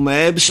ακριβό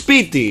έχουμε?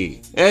 Σπίτι,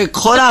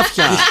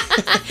 χωράφια.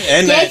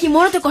 Και έχει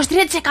μόνο το 23%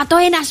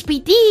 ένα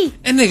σπίτι.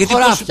 Ναι, γιατί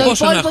το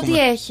υπόλοιπο τι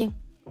έχει?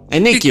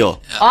 Ενίκιο.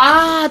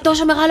 Α,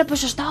 τόσο μεγάλο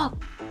ποσοστό.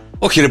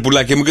 Όχι, ρε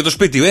πουλάκι μου, και το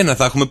σπίτι ένα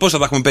θα έχουμε. Πόσα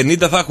θα έχουμε?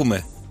 50 θα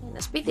έχουμε.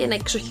 Ένα σπίτι, ένα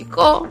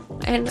εξοχικό.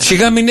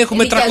 Σιγά μην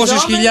έχουμε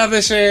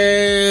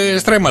 300.000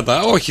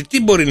 στρέμματα. Όχι,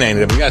 τι μπορεί να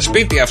είναι?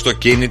 Σπίτι,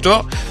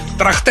 αυτοκίνητο,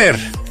 τραχτέρ.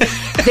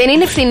 Δεν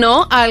είναι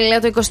φθηνό, αλλά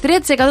το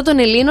 23% των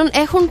Ελλήνων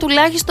έχουν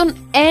τουλάχιστον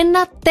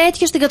ένα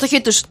τέτοιο στην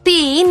κατοχή τους. Τι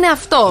είναι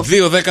αυτό?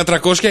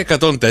 2-10-300 και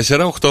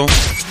 104-8.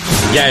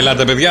 Για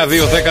ελάτε, παιδιά,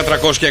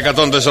 2-10-300 και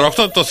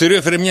 104-8. Το θηρίο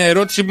έφερε μια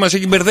ερώτηση που μας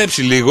έχει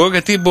μπερδέψει λίγο,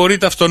 γιατί μπορεί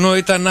τα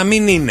αυτονόητα να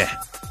μην είναι.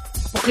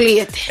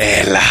 Αποκλείεται.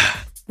 Έλα.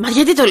 Μα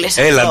γιατί το λες?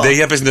 Έλαντε,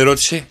 για πες την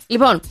ερώτηση.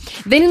 Λοιπόν,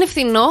 δεν είναι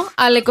φθηνό,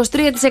 αλλά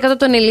 23%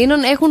 των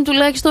Ελλήνων έχουν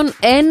τουλάχιστον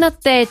ένα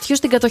τέτοιο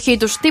στην κατοχή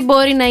τους. Τι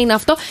μπορεί να είναι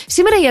αυτό?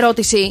 Σήμερα η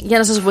ερώτηση, για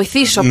να σας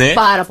βοηθήσω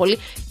πάρα πολύ,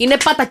 είναι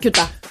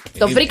πατακιούτα.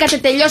 Το βρήκατε,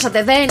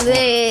 τελειώσατε.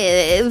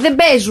 Δεν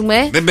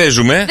παίζουμε. Δεν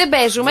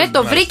παίζουμε.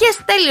 Το βρήκες,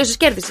 τέλειωσες,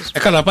 κέρδισες.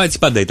 Καλά, πάει, έτσι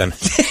πάντα ήταν.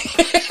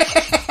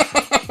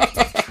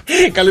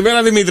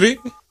 Καλημέρα,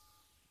 Δημήτρη.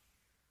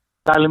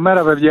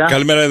 Καλημέρα, παιδιά.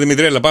 Καλημέρα,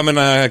 Δημήτρη. Έλα, πάμε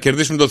να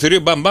κερδίσουμε το θηρίο.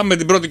 Μπαμ, με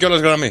την πρώτη κιόλας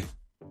γραμμή.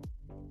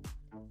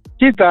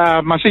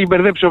 Κοίτα, μας έχει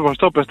μπερδέψει όπως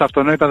το πες, τα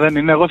αυτονόητα δεν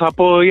είναι. Εγώ θα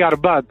πω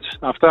earbuds,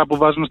 αυτά που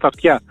βάζουν στα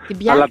αυτιά.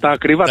 Αλλά τα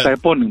ακριβά, τα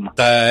επώνυμα.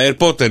 Τα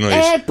AirPods εννοείς?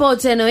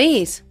 AirPods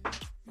εννοείς?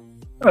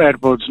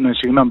 AirPods, ναι,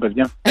 συγγνώμη,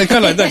 παιδιά.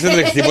 Καλά, εντάξει, δεν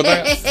τρέχει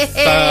τίποτα.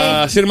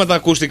 Τα σύρματα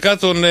ακουστικά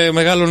των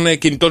μεγάλων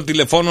κινητών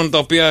τηλεφώνων, τα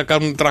οποία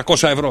κάνουν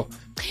 300 ευρώ.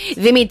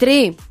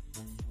 Δημήτρη,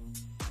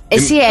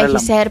 εσύ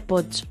έχεις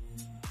AirPods?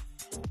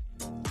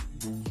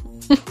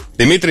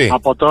 Δημήτρη.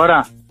 Από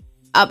τώρα.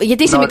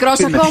 Γιατί είσαι μικρός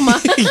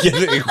ακόμα.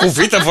 Οι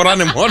κουφί τα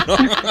φοράνε μόνο.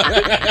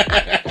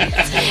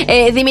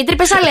 Δημήτρη,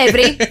 πες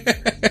αλεύρι.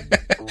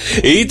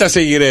 Η ήττα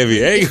σε γυρεύει.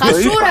 Η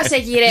χασούρα σε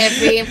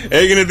γυρεύει.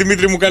 Έγινε,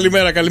 Δημήτρη μου,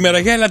 καλημέρα, καλημέρα.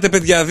 Για έλατε,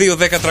 παιδιά,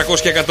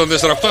 2-10-300 και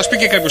 104-8. Ας πει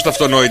και κάποιος τα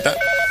αυτονόητα.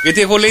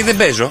 Γιατί εγώ, λέει, δεν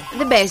παίζω.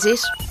 Δεν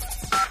παίζεις?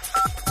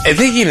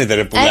 Δεν γίνεται,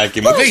 ρε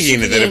πουλάκι μου. Δεν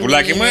γίνεται, ρε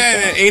πουλάκι μου.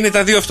 Είναι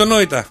τα δύο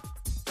αυτονόητα.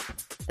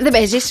 Δεν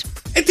παίζεις?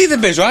 Τι δεν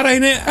παίζω, άρα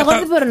είναι. Εγώ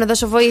δεν μπορώ να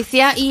δώσω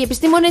βοήθεια. Οι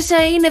επιστήμονες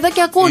είναι εδώ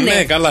και ακούνε.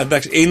 Ναι, καλά,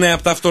 εντάξει. Είναι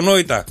από τα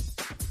αυτονόητα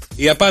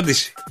η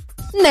απάντηση.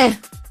 Ναι.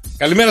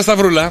 Καλημέρα,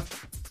 Σταυρούλα.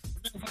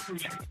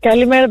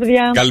 Καλημέρα,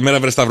 παιδιά. Καλημέρα,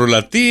 βρε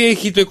Σταυρούλα. Τι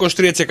έχει το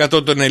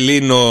 23% των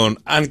Ελλήνων,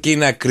 αν και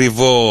είναι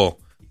ακριβό?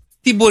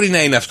 Τι μπορεί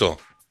να είναι αυτό?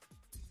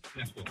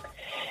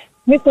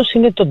 Μήπως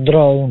είναι το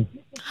drone?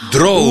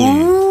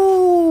 Drone.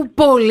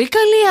 Πολύ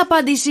καλή η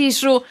απάντησή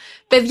σου.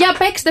 Παιδιά,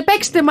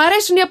 παίξτε, μ'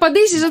 αρέσουν οι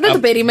απαντήσεις. Δεν το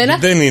περίμενα.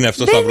 Δεν είναι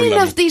αυτό, Σταυρούλα. Δεν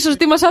είναι αυτή η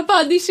σωστή μας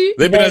απάντηση.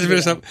 Δεν πειράζει,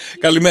 βέβαια.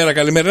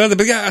 Καλημέρα. Έλατε,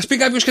 παιδιά, ας πει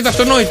κάποιος και τα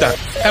αυτονόητα.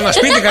 Κάνα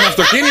σπίτι, κάνα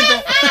αυτοκίνητο.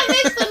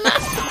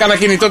 Κάνα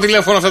κινητό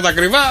τηλέφωνο, αυτά τα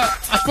ακριβά.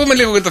 Ας πούμε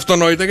λίγο για τα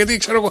αυτονόητα, γιατί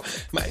ξέρω εγώ.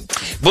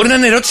 Μπορεί να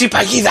είναι ερώτηση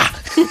παγίδα.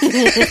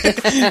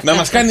 Να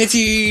μας κάνει έτσι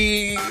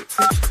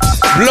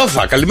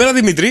μπλόφα. Καλημέρα,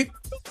 Δημήτρη.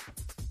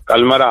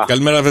 Καλημέρα.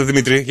 Καλημέρα,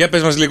 Δημήτρη. Για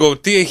πες μας λίγο,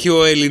 τι έχει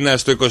ο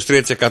Έλληνας το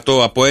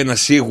 23% από ένα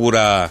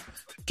σίγουρα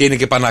και είναι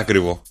και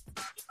πανάκριβο?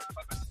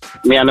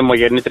 Μια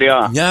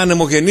ανεμογεννήτρια. Μια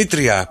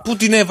ανεμογεννήτρια. Πού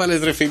την έβαλες,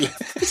 ρε φίλε?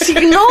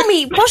 Συγγνώμη,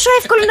 πόσο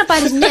εύκολο να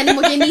πάρεις μια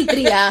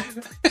ανεμογεννήτρια?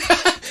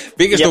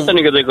 Γι' αυτό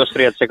είναι και το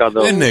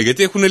 23%. Ναι,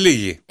 γιατί έχουν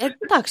λίγοι.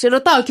 Εντάξει,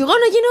 ρωτάω κι εγώ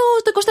να γίνω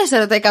το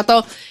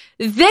 24%.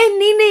 Δεν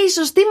είναι η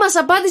σωστή μας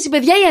απάντηση,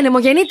 παιδιά, η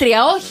ανεμογεννήτρια,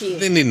 όχι.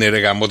 Δεν είναι, ρε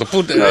γάμο το.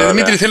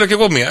 Δημήτρη, θέλω κι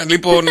εγώ μία.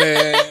 Λοιπόν,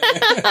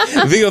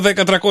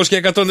 2-10-300 και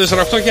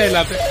 148, για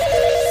ελάτε.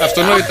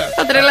 Αυτονόητα.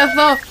 Θα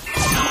τρελαθώ.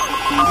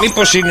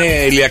 Μήπως είναι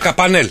ηλιακά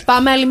πάνελ?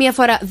 Πάμε άλλη μία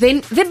φορά.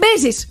 Δεν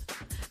παίζεις.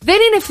 Δεν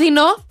είναι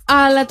φθηνό,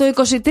 αλλά το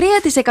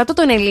 23%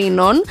 των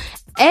Ελλήνων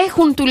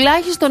έχουν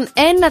τουλάχιστον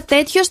ένα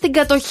τέτοιο στην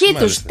κατοχή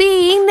τους. Τι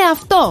είναι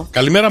αυτό?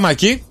 Καλημέρα,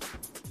 Μάκη.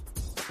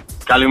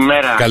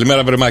 Καλημέρα.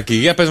 Καλημέρα, Βρεμάκη.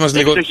 Για πες μας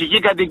λίγο. Εξοχική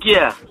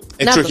κατοικία.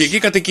 Εξοχική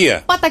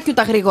κατοικία.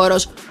 Πατακιούτα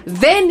γρήγορος.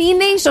 Δεν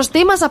είναι η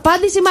σωστή μας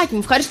απάντηση, Μάκη μου.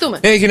 Ευχαριστούμε.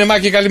 Έγινε,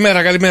 Μάκη,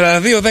 καλημέρα, καλημέρα.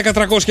 2, 10,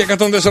 300 και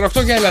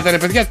 148. Για ελάτε, ρε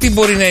παιδιά, τι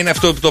μπορεί να είναι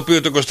αυτό το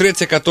οποίο το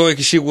 23%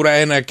 έχει σίγουρα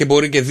ένα και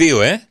μπορεί και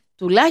δύο,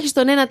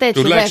 Τουλάχιστον ένα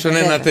τέτοιο. Τουλάχιστον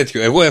ένα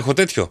τέτοιο. Εγώ έχω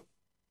τέτοιο.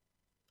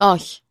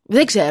 Όχι.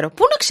 Δεν ξέρω.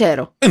 Πού να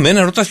ξέρω.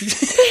 Εμένα ρωτάς.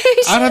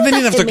 Άρα δεν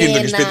είναι αυτοκίνητο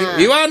και σπίτι.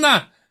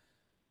 Ιωάννα!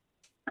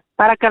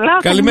 Παρακαλώ,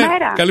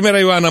 καλημέρα. Καλημέρα,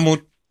 Ιωάννα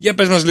μου. Για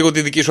πες μας λίγο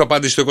τη δική σου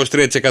απάντηση. Το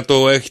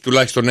 23% έχει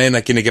τουλάχιστον ένα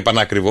και είναι και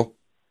πανάκριβο.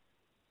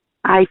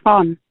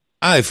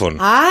 iPhone.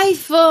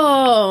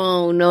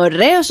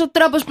 Ωραίος ο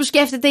τρόπος που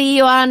σκέφτεται η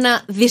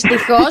Ιωάννα.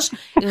 Δυστυχώς,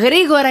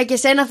 γρήγορα και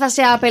σένα θα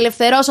σε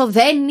απελευθερώσω.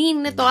 Δεν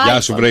είναι το iPhone.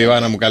 Γεια σου, βρε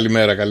Ιωάννα μου.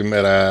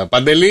 Καλημέρα.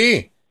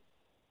 Παντελή.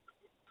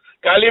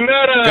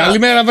 Καλημέρα.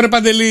 Καλημέρα, βρε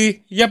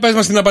Παντελή. Για πες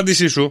μας την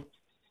απάντησή σου.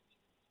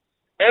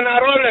 Ένα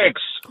Rolex,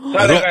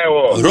 θα έλεγα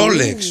εγώ.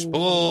 Rolex.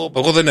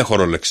 Εγώ δεν έχω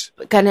Rolex.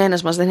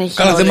 Κανένας μας δεν έχει.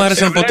 Καλά, Rolex. δεν μ'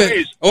 άρεσαν ποτέ.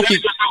 Όχι.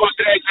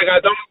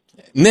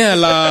 Ναι,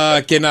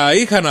 αλλά και να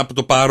είχα να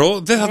το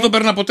πάρω, δεν θα το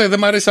παίρνα ποτέ. Δεν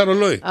μ' αρέσει σαν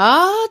ρολόι.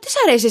 Τι σ'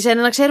 αρέσει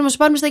εσένα, να ξέρουμε, σου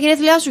πάρουμε στα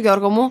γενέθλιά σου,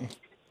 Γιώργο μου.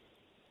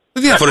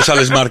 Διάφορες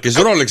άλλες μάρκες.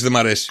 Rolex δεν μ'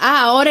 αρέσει.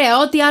 Ωραία,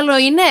 ό,τι άλλο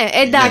είναι.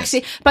 Εντάξει.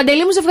 Ναι.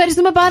 Παντελή μου, σε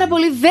ευχαριστούμε πάρα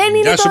πολύ. Δεν είναι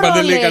Γεια το σου, Rolex.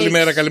 Παντελή,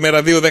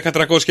 καλημέρα. 2, 10,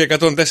 300 και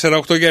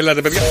 104,8. Για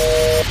ελάτε, παιδιά.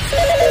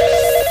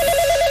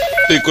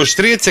 Το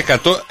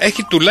 23%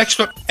 έχει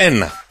τουλάχιστον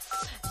ένα.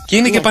 Και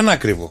είναι και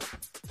πανάκριβο.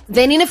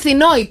 Δεν είναι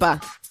φθηνό, είπα.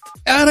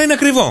 Άρα είναι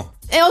ακριβό.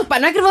 Όχι,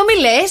 πανάκριβο μη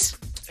λες.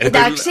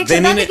 Εντάξει,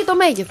 εξαρτάται και το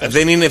μέγεθος.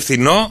 Δεν είναι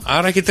φθηνό,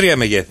 άρα έχει 3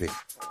 μεγέθη.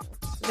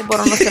 Δεν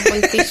μπορώ να σε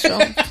βοηθήσω.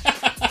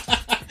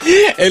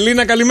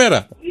 Ελίνα,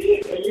 καλημέρα.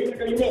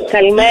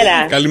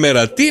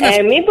 Καλημέρα. Τι είναι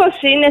αυτό?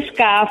 Μήπως είναι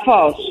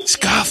σκάφος?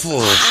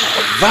 Σκάφος.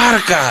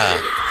 Βάρκα.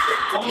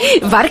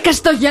 Βάρκα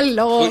στο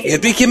γυαλό.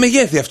 Γιατί είχε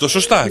μεγέθη αυτό,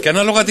 σωστά. Και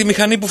ανάλογα τη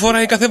μηχανή που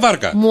φοράει κάθε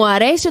βάρκα. Μου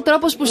αρέσει ο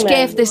τρόπος που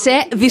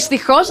σκέφτεσαι.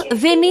 Δυστυχώς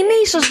δεν είναι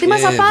η σωστή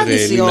μας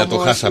απάντηση. Ελίνα, το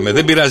χάσαμε.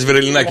 Δεν πειράζει,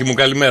 Βρελινάκι μου.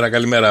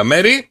 Καλημέρα.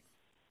 Μέρη.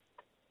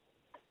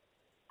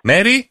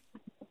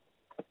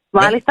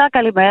 Μάλιστα,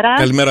 καλημέρα.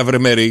 Καλημέρα, βρε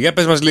Μέρη. Για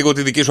πες μας λίγο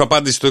τη δική σου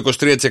απάντηση. Το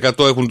 23%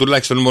 έχουν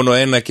τουλάχιστον μόνο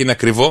ένα και είναι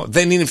ακριβό.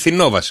 Δεν είναι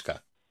φθηνό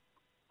βασικά.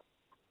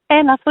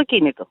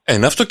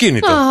 Ένα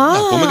αυτοκίνητο. Να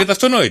πούμε και τα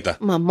αυτονόητα.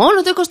 Μα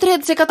μόνο το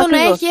 23%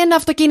 να έχει ένα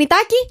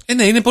αυτοκινητάκι.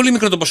 Ναι, είναι πολύ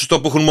μικρό το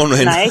ποσοστό που έχουν μόνο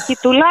ένα. Να έχει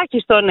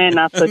τουλάχιστον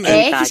ένα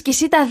αυτοκινητάκι. Έχεις και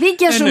εσύ τα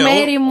δίκαια σου,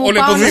 Μέρη μου.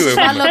 Πάμε στις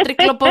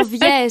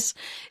αλλοτρικλοποδιές.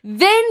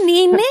 Δεν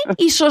είναι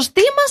η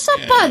σωστή μας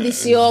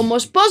απάντηση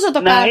όμως. Πώς θα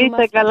το κάνουμε?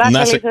 Να είστε καλά,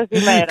 καλή σας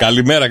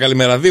ημέρα.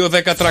 Καλημέρα. 2,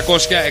 10,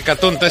 300,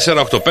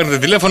 104,8. Παίρνετε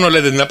τηλέφωνο,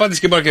 λέτε την απάντηση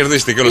και μπορεί να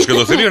κερδίσετε κιόλας και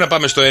το θηρίο. Να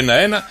πάμε στο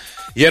 1-1.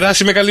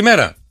 Γεράσιμε,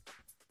 καλημέρα.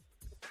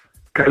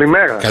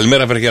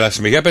 Καλημέρα, βρε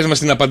Γεράσιμε. Για πες μας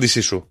την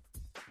απάντησή σου.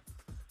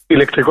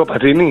 Ηλεκτρικό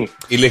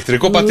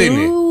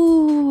πατίνι.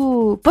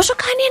 Πόσο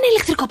κάνει ένα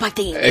ηλεκτρικό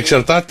πατίνι?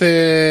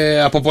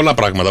 Εξαρτάται από πολλά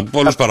πράγματα, από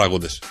πολλούς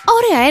παράγοντες.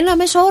 Ωραία, ένα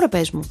μέσο όρο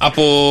πες μου.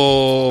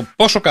 Από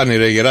πόσο κάνει,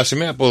 ρε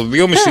Γεράσιμε? Από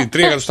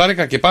 2,5-3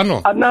 εκατοστάρικα και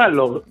πάνω?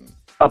 Ανάλογα.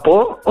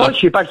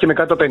 Όχι, υπάρχει με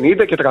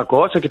 150 και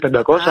 300 και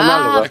 500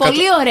 ανάλογα.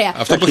 Πολύ ωραία.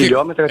 Αυτό που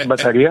χιλιόμετρα, την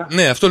μπαταρία.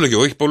 Ναι, αυτό λέω και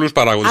εγώ, έχει πολλούς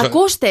παράγοντες.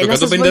 Ακούστε, το να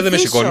σας 150 δεν με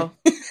βοηθήσω. σηκώνει.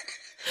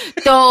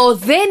 Το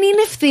δεν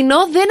είναι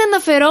φθηνό, δεν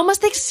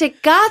αναφερόμαστε σε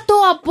κάτω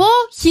από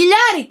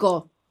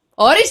χιλιάρικο.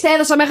 Ορίστε,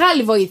 έδωσα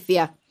μεγάλη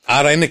βοήθεια.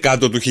 Άρα είναι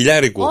κάτω του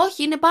χιλιάρικου.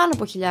 Όχι, είναι πάνω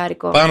από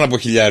χιλιάρικο. Πάνω από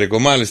χιλιάρικο,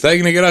 μάλιστα.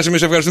 Έγινε, Γεράσιμο,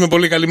 σε ευχαριστούμε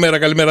πολύ.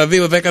 Καλημέρα.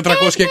 2, 10,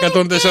 300 και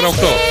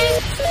 104,8.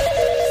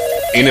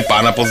 Είναι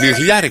πάνω από 2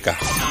 χιλιάρικα.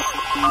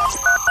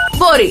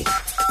 Μπορεί.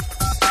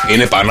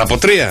 Είναι πάνω από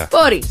 3.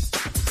 Μπορεί.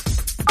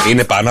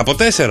 Είναι πάνω από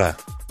 4.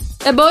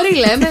 Μπορεί,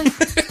 λέμε.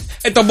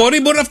 Το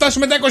μπορεί να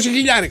φτάσουμε τα 20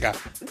 χιλιάρικα.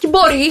 Και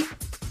μπορεί.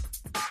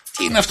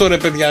 Τι είναι αυτό, ρε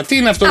παιδιά,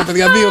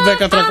 2,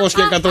 10, 300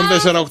 και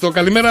 104,8.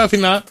 Καλημέρα,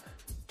 Αθηνά.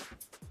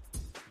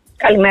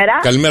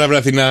 Καλημέρα, βρε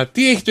Αθηνά.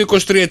 Τι έχει το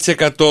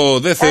 23%?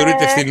 Δεν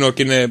θεωρείται φθηνό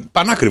και είναι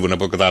πανάκριβο, να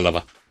πω,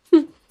 κατάλαβα.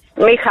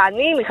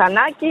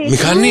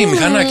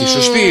 Μηχανάκι,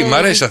 σωστή. Μ'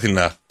 αρέσει,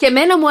 Αθηνά. Και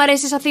εμένα μου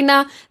αρέσει,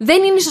 Αθηνά.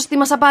 Δεν είναι η σωστή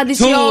μας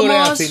απάντηση όμως.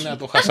 Ωραία, Αθηνά,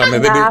 το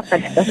χάσαμε.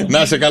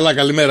 Να είσαι καλά,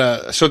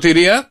 καλημέρα.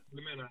 Σωτηρία.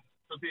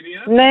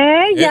 Ναι,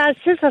 γεια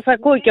σας, σας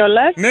ακούω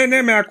κιόλας.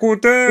 Ναι, με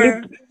ακούτε.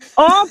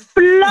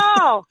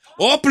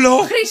 Όπλο!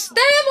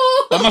 Χριστέ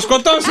μου! Θα μας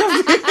σκοτώσει.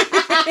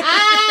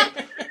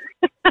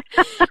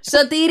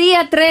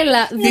 Σωτηρία,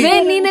 τρέλα.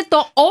 Δεν είναι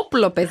το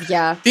όπλο,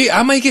 παιδιά.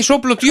 Άμα είχες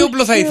όπλο, τι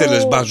όπλο θα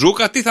ήθελες?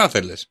 Μπαζούκα, τι θα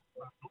ήθελες?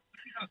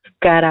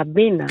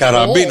 Καραμπίνα.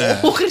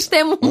 Χριστέ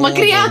μου,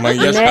 μακριά. Ναι.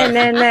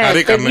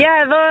 Παιδιά,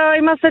 εδώ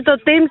είμαστε το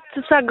team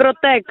της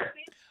Αγκροτέκ.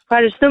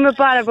 Ευχαριστούμε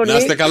πάρα πολύ. Να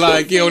είστε καλά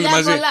εκεί όλοι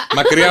μαζί.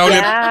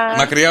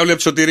 Μακριά όλοι από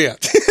τη Σωτηρία.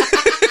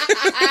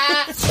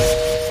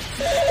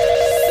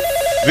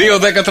 2,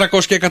 10,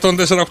 300 και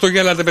 104,8.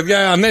 Γέλατε,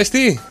 παιδιά.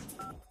 Ανέστη.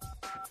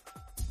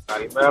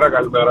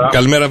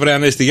 Καλημέρα, βρε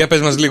Ανέστη. Για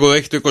πες μας λίγο.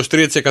 Έχει το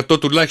 23%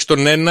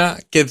 τουλάχιστον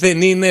ένα και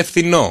δεν είναι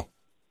φθηνό.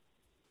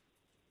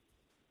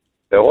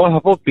 Εγώ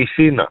θα πω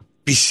πισίνα.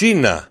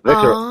 Πισίνα. Δεν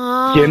ξέρω.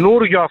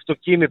 Καινούριο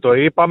αυτοκίνητο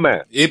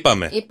είπαμε.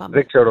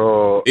 Δεν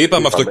ξέρω.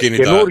 Είπαμε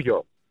αυτοκίνητα.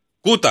 Καινούριο.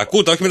 Κούτα,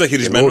 όχι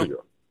μεταχειρισμένο.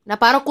 Να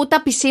πάρω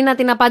κούτα πισίνα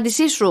την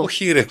απάντησή σου.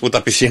 Όχι ρε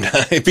κούτα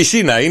πισίνα. Η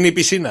πισίνα, είναι η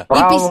πισίνα.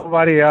 Μπράβο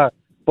Μαρία.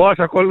 Πώς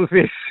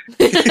ακολουθείς.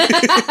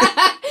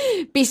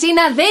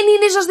 Πισίνα δεν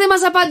είναι η σωστή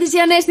μας απάντηση,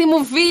 Ανέστη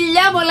μου.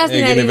 Φιλιά πολλά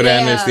στην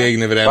Ερυθρέα.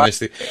 Έγινε βρε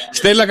Ανέστη.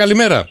 Στέλλα,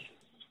 καλημέρα.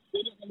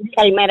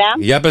 Καλημέρα.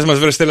 Για πες μας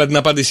βρε Στέλλα την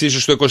απάντησή σου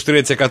στο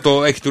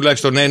 23%. Έχει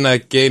τουλάχιστον ένα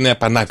και είναι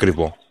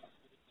πανάκριβο.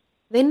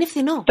 Δεν είναι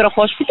φθηνό.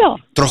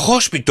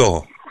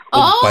 Τροχόσπιτο.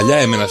 Παλιά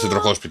έμενα σε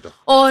τροχόσπιτο.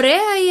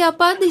 Ωραία η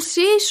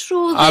απάντησή σου.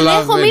 Αλλά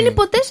δεν έχω μείνει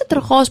ποτέ σε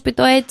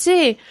τροχόσπιτο, έτσι.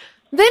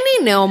 Δεν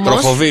είναι όμως.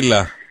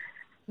 Τροχοβίλα.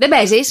 Δεν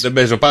παίζεις. Δεν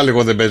παίζω, πάλι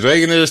εγώ δεν παίζω.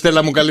 Έγινε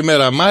Στέλλα μου,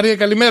 καλημέρα. Μάρια,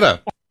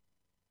 καλημέρα.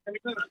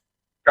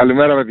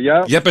 Καλημέρα,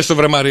 παιδιά. Για πες το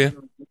βρε Μάρια.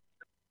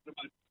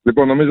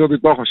 Λοιπόν, νομίζω ότι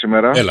το έχω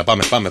σήμερα. Έλα,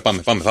 πάμε.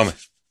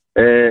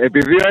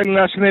 Επειδή ο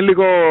Έλληνας είναι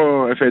λίγο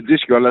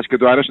εφετζής κιόλας και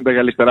του αρέσουν τα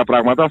γυαλιστερά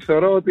πράγματα,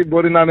 θεωρώ ότι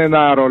μπορεί να είναι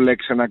ένα Rolex,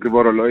 ένα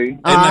ακριβό ρολόι.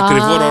 Ένα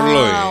ακριβό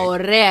ρολόι.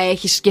 Ωραία,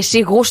 έχεις και εσύ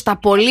γούστα,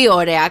 πολύ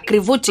ωραία,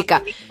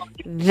 ακριβούτσικα.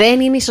 Δεν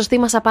είναι η σωστή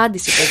μας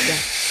απάντηση, παιδιά.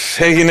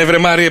 Έγινε βρε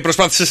Μάρια,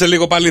 προσπάθησε σε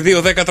λίγο πάλι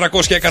 2, 10,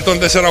 300 και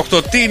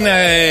 104,8. Τι είναι,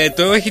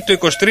 έχει το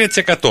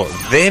 23%.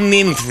 Δεν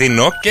είναι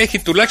φθηνό και έχει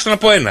τουλάχιστον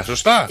από ένα,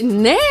 σωστά.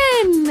 Ναι.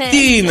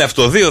 Τι είναι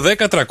αυτό, 2,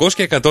 10, 300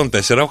 και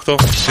 104,8.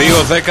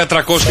 2, 10,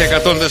 300 και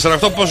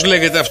 104,8. Πώς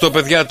λέγεται αυτό,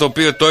 παιδιά, το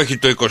οποίο το έχει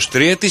το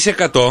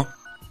 23%.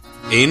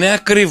 Είναι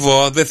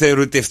ακριβό, δεν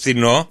θεωρείται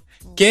φθηνό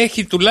και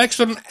έχει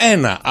τουλάχιστον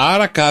ένα.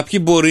 Άρα κάποιοι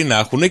μπορεί να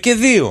έχουν και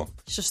 2.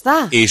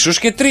 Σωστά. Ίσως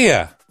και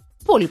 3.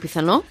 Πολύ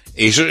πιθανό.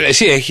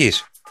 Εσύ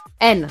έχεις.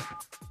 1.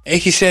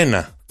 Έχεις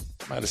 1.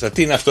 Μάλιστα,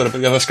 τι είναι αυτό ρε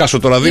παιδιά, θα σκάσω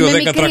τώρα. 2,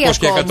 10, 300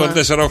 και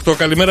 104,8.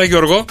 Καλημέρα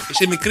Γιώργο,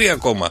 είσαι μικρή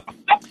ακόμα.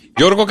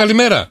 Γιώργο,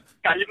 καλημέρα.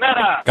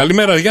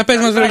 Καλημέρα, για πες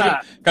μας,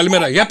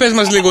 καλημέρα. Για πες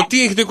μας λίγο,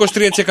 τι έχει το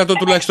 23%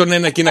 τουλάχιστον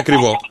ένα και είναι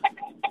ακριβό.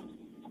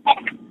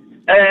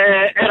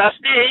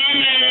 Εραστή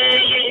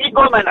ή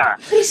κόμενα.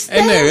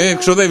 Ναι,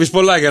 ξοδεύεις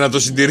πολλά για να το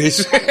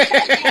συντηρείς. Ναι.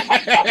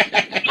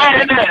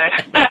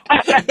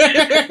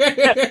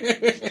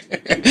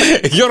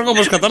 Γιώργο,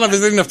 όπως κατάλαβες,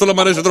 δεν είναι αυτό, να μ'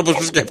 αρέσει ο τρόπος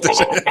που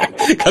σκέφτεσαι.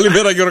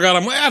 Καλημέρα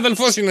Γιώργάρα μου.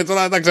 Αδελφός είναι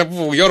τώρα, εντάξει,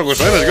 από Γιώργος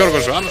ο ένας,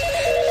 Γιώργος ο άλλος.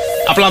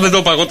 Απλά δεν το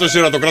είπα εγώ τόση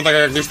ώρα, το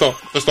κράταγα κλειστό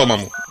το στόμα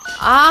μου.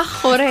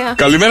 Αχ, ωραία.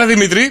 Καλημέρα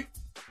Δημήτρη.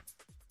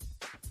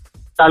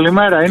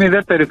 Καλημέρα, είναι η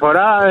δεύτερη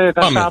φορά, θα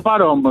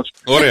ξαναπάρω όμως.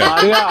 Ωραία.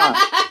 Μαρία,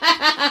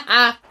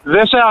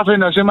 δεν σε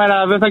αφήνω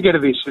σήμερα, δεν θα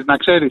κερδίσεις, να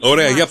ξέρεις.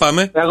 Ωραία, για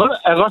πάμε.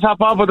 Εγώ θα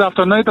πάω από το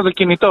αυτονόητο το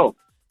κινητό.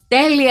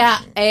 Τέλεια.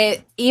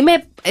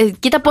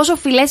 Κοίτα πόσο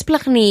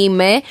φιλέσπλαχνη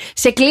είμαι.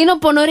 Σε κλείνω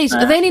από νωρίς.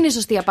 Δεν είναι η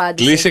σωστή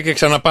απάντηση. Κλείσε και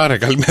ξαναπάρε.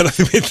 Καλημέρα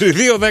Δημήτρη.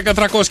 2, 10,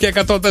 300 και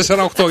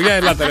 104,8. Για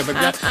ελάτε ρε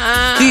παιδιά.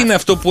 Τι είναι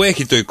αυτό που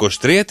έχει το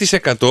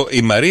 23%?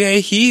 Η Μαρία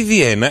έχει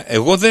ήδη ένα.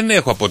 Εγώ δεν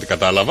έχω από ό,τι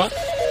κατάλαβα.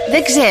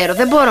 Δεν ξέρω,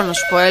 δεν μπορώ να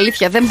σου πω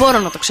αλήθεια. Δεν μπορώ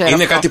να το ξέρω.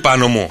 Είναι αυτό. Κάτι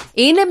πάνω μου.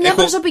 Είναι μια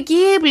προσωπική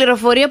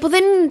πληροφορία που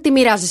δεν τη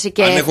μοιράζεσαι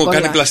και αν εύκολα.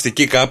 έχω κάνει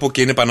πλαστική κάπου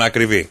και είναι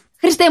πανάκριβη.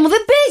 Χριστέ μου,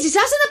 δεν παίζεις,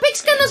 άσε να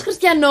παίξει κανένας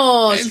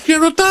χριστιανός. Και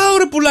ρωτάω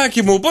ρε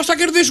πουλάκι μου, πώς θα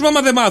κερδίσουμε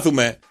άμα δεν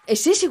μάθουμε.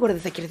 Εσύ σίγουρα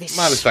δεν θα κερδίσεις.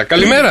 Μάλιστα,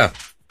 καλημέρα.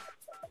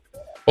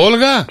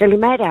 Όλγα.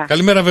 Καλημέρα.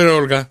 Καλημέρα βέβαια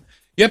Όλγα.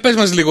 Για πες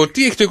μας λίγο,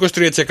 τι έχει το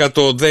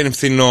 23% δεν είναι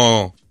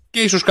φθηνό και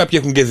ίσως κάποιοι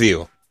έχουν και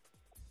 2.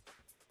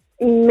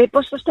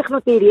 Μήπως το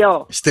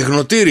στεγνοτήριο.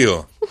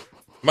 Στεγνοτήριο.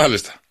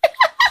 Μάλιστα.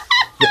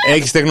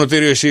 Έχεις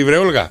στεγνοτήριο εσύ βρε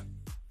Όλγα?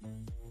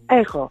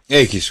 Έχω.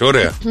 Έχεις,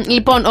 ωραία.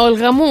 Λοιπόν,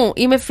 Όλγα μου,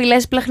 είμαι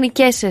φιλέσπλαχνη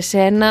και σε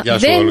σένα. Γεια σου,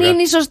 δεν Όλγα.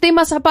 είναι η σωστή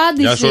μας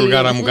απάντηση. Γεια σου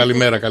Όλγαρα μου,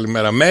 καλημέρα,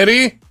 καλημέρα.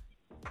 Μέρι.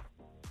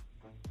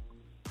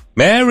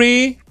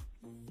 Μέρι,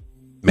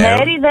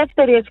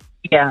 δεύτερη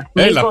ευκαιρία.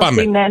 Έλα, μήπως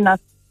πάμε.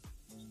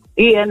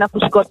 Είναι ένα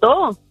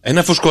φουσκωτό.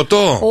 Ένα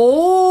φουσκωτό.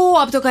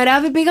 Από το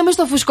καράβι πήγαμε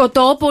στο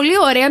φουσκωτό. Πολύ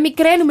ωραία,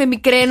 μικραίνουμε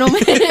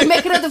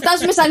μέχρι να το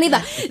φτάσουμε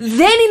σανίδα.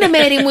 Δεν είναι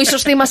Μέρι μου η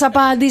σωστή μας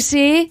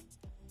απάντηση.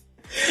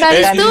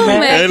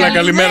 Ευχαριστούμε.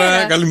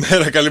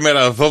 Έλα,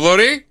 καλημέρα.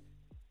 Θοδωρή.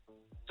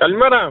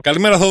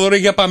 Καλημέρα Θοδωρή,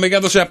 για πάμε, για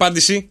δώσε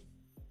απάντηση.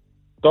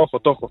 Το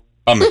έχω.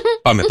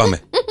 Πάμε.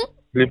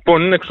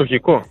 Λοιπόν, είναι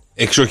εξοχικό.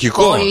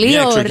 Εξοχικό, πολύ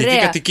μια ωραία. εξοχική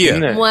κατοικία.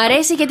 Ναι. Μου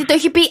αρέσει γιατί το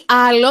έχει πει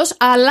άλλος,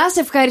 αλλά σε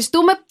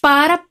ευχαριστούμε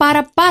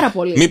πάρα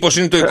πολύ. Μήπως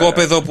είναι το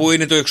οικόπεδο που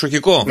είναι το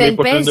εξοχικό?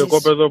 Μήπως είναι το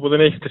οικόπεδο που δεν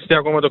έχει χτιστεί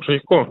ακόμα το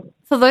εξοχικό?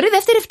 Θοδωρή,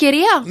 δεύτερη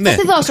ευκαιρία. Ναι. Θα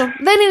τη δώσω.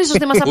 Δεν είναι η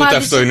σωστή μας απάντηση.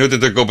 Ούτε αυτό είναι, ούτε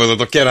το οικόπεδο,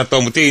 το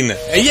κέρατό μου. Τι είναι?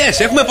 Ελιές,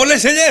 έχουμε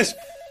πολλές ελιές.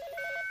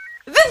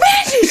 Δεν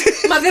παίζεις!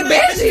 Μα δεν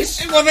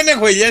παίζεις! Εγώ δεν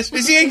έχω ελιές,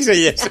 εσύ έχεις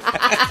ελιές.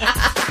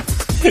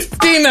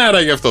 Τι είναι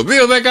άραγε αυτό?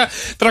 2, 10,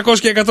 300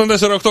 και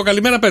 104,8.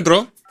 Καλημέρα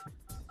Πέτρο.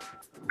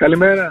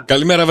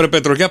 Καλημέρα βρε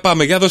Πέτρο, για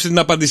πάμε, για δώσε την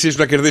απάντησή σου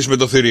να κερδίσουμε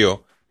το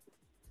θηρίο.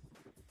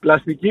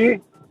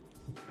 Πλαστική.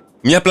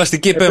 Μια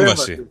πλαστική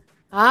επέμβαση.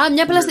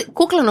 Μια πλαστική.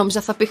 Κούκλα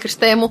νόμιζα θα πει,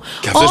 Χριστέ μου.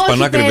 Και αυτές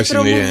πανάκριβες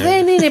Πέτρο είναι. μου,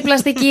 δεν είναι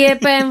πλαστική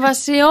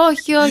επέμβαση.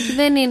 Όχι,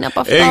 δεν είναι από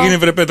αυτό. Έγινε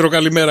βρε Πέτρο,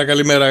 καλημέρα.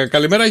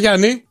 Καλημέρα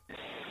Γιάννη.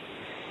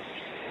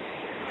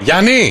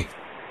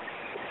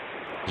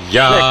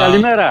 Γεια.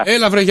 Καλημέρα.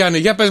 Έλα βρε Γιάννη,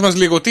 για πες μας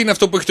λίγο, τι είναι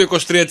αυτό που έχει το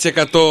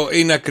 23%,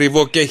 είναι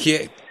ακριβό και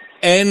έχει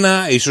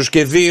ένα, ίσως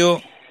και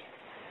δύο.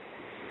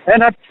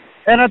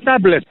 Ένα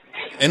τάμπλετ.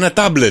 Ένα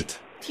τάμπλετ.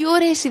 Τι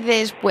ωραίες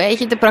ιδέες που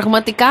έχετε,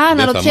 πραγματικά.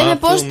 Αναρωτιέμαι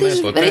πώς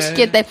τις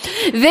βρίσκετε.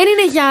 Δεν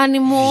είναι Γιάννη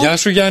μου. Γεια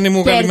σου Γιάννη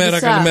μου, καλημέρα,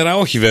 καλημέρα.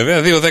 Όχι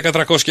βέβαια, 2, 10,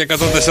 300 και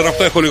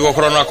 104,8. Έχω λίγο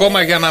χρόνο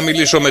ακόμα για να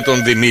μιλήσω με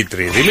τον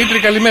Δημήτρη. Δημήτρη,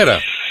 καλημέρα.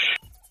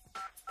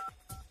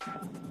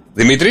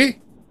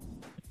 Δημήτρη.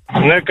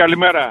 Ναι,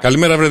 καλημέρα.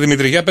 Καλημέρα βρε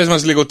Δημήτρη, για πες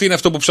μας λίγο, τι είναι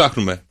αυτό που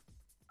ψάχνουμε.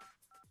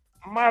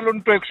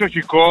 Μάλλον το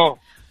εξοχικό.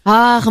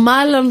 Αχ,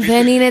 μάλλον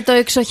δεν είναι το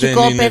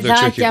εξοχικό, δεν είναι παιδάκια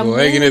το εξοχικό. μου.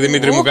 Έγινε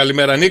Δημήτρη μου,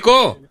 καλημέρα.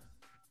 Νίκο.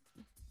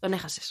 Τον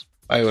έχασες.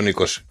 Πάει ο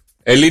Νίκος.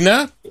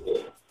 Ελίνα.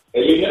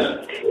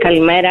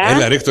 Καλημέρα.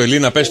 Έλα ρίχτω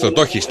Ελίνα, πες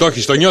το έχεις,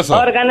 το νιώθω.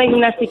 Όργανα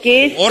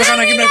γυμναστικής.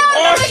 Όργανα γυμναστικής.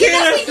 Όχι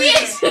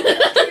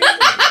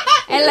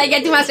Έλα,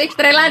 γιατί μας έχει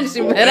τρελάνει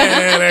σήμερα.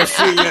 Ρε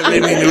φίλε,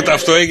 δεν είναι ούτε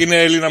αυτό.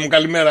 Έγινε Ελίνα μου,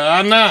 καλημέρα.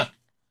 Άννα.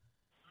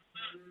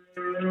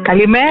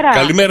 Καλημέρα.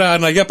 Καλημέρα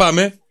Άννα, για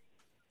πάμε.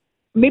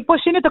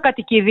 Μήπως είναι το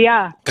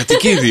κατοικίδια.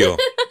 Κατοικίδιο.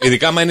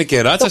 Ειδικά άμα είναι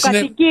κεράτσας είναι.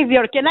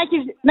 Κατοικίδιο και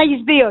να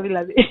έχεις δύο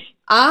δηλαδή.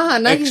 Α,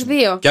 να έχεις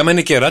δύο. Και άμα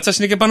είναι κεράτσας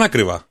είναι και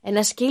πανάκριβα.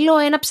 Ένα σκύλο,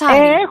 ένα ψάρι.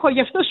 Έχω,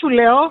 γι' αυτό σου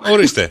λέω.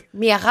 Ορίστε.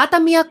 Μία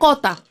γάτα, μία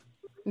κότα.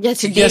 Για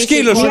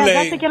σκύλο σου λέει. Μία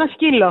γάτα και ένα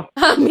σκύλο.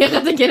 Α, μία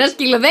γάτα και ένα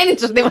σκύλο. Δεν είναι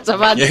σωστή μας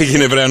απάντηση.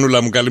 Έγινε βρε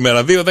Ανούλα μου,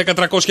 καλημέρα. 2, 10,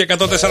 300 και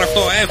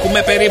 104,8.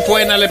 Έχουμε περίπου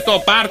ένα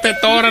λεπτό. Πάρτε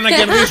τώρα να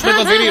κερδίσουμε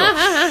το θηρίο.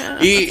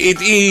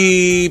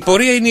 Η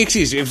πορεία είναι η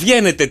εξής.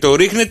 Βγαίνετε, το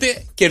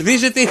ρίχνετε,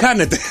 κερδίζετε ή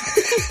χάνετε.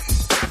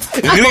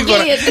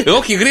 Γρήγορα.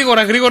 Όχι,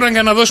 γρήγορα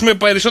για να δώσουμε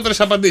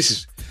περισσότερες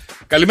απαντήσεις.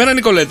 Καλημέρα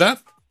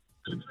Νικολέτα.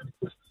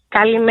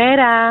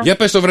 Καλημέρα. Για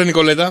πες το βρε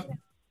Νικολέτα.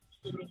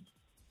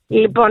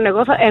 Λοιπόν, εγώ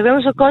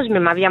είμαι στο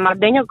κόσμημα.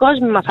 Διαμαντένιο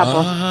κόσμημα θα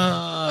πω.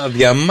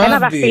 Διαμάντι. Ένα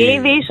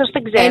δαχτυλίδι, ίσως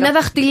δεν ξέρω. Ένα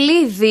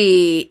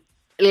δαχτυλίδι,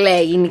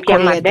 λέει η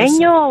Νικολέτα.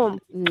 Διαμαντένιο.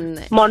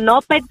 Ναι.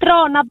 Μονόπετρο,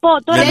 να πω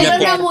τώρα. Θέλω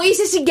να μου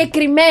είσαι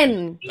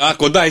συγκεκριμένη. Α,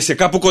 κοντά είσαι,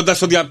 κάπου κοντά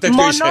στο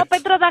τέτοιο είσαι.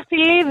 Μονόπετρο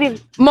δαχτυλίδι.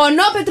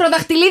 Μονόπετρο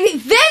δαχτυλίδι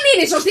δεν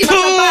είναι η σωστή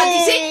μας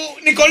απάντηση.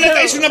 Νικολέτα,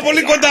 ήσουν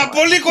πολύ κοντά,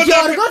 πολύ κοντά.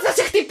 Γιώργο, θα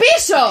σε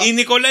χτυπήσω. Η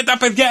Νικολέτα,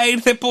 παιδιά,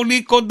 ήρθε πολύ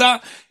κοντά.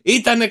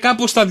 Ήτανε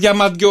κάπου στα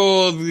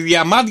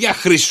διαμάντια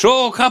χρυσό,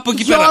 κάπου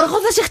εκεί πέρα. Γιώργο,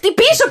 θα σε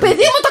χτυπήσω,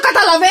 παιδί μου, το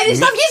καταλαβαίνεις.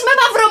 Θα βγεις με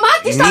μαύρο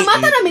μάτι,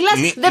 σταμάτα να μιλάς.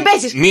 Δεν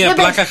παίζεις. Μία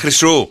πλάκα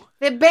χρυσού.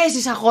 Δεν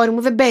παίζεις, αγόρι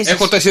μου, δεν παίζεις.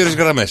 Έχω 4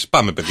 γραμμές.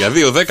 Πάμε, παιδιά.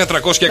 2, 10,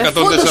 300 και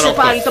 104.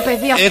 Πάλι το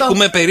παιδί αυτό.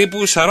 Έχουμε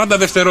περίπου 40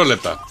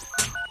 δευτερόλεπτα.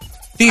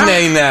 Τι να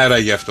είναι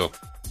άραγε αυτό.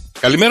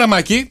 Καλημέρα,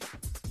 Μάκη.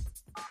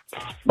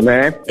 Ναι,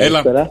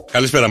 έλα.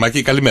 Καλησπέρα,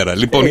 Μάκη, καλημέρα.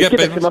 Λοιπόν, για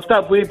κοίταξε, με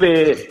αυτά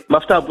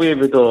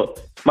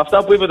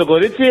που είπε το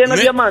κορίτσι, ένα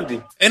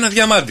διαμάντι. Ένα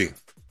διαμάντι.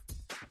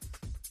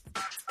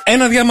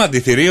 Ένα διαμάντι,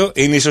 θηρίο,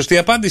 είναι η σωστή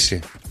απάντηση.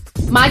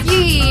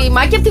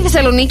 Μάκη από τη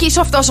Θεσσαλονίκη, είσαι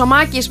αυτός ο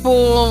Μάκης που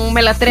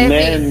με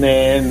λατρεύει.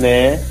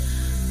 Ναι.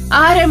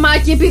 Άρε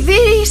Μάκη,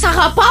 επειδή σ'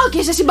 αγαπάω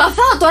και σε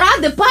συμπαθάω τώρα,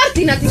 άντε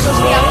πάρτι να τη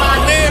σωστή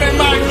απάντηση.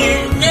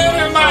 Ναι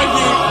ρε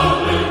Μάκη.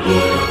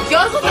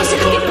 Γιώργο, θα σε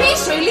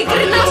χτυπήσω,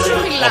 ειλικρινά σου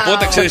μιλάω.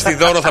 Οπότε ξέρεις τι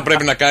δώρο θα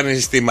πρέπει να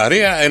κάνεις στη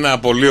Μαρία. Ένα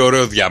πολύ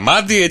ωραίο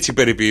διαμάντι, έτσι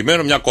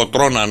περιποιημένο, μια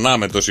κοτρώνα να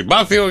με το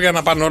συμπάθειο για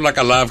να πάνε όλα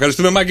καλά.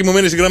 Ευχαριστούμε Μάκη μου,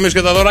 μείνεις στη γραμμή σου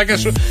και τα δωράκια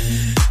σου.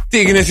 Τι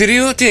έγινε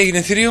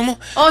θηρίο μου.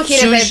 Όχι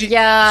ρε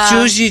παιδιά.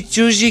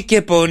 Τσούζι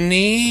και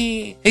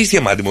πονί. Έχεις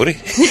διαμάντι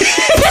μωρή.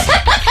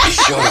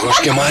 Γιώργος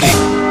και Μαρία.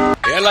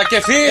 Έλα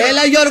και φίλε.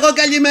 Έλα Γιώργο,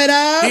 καλημέρα.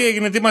 Τι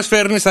έγινε, τι μας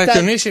φέρνεις, θα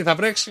χιονίσει, θα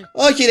βρέξει?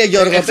 Όχι ρε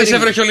Γιώργο. Εχθές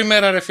έβρεχε όλη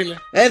μέρα ρε φίλε.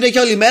 Έβρεχε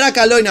όλη μέρα,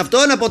 καλό είναι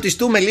αυτό, να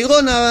ποτιστούμε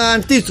λίγο, να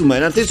ανθίσουμε.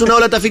 Να ανθίσουν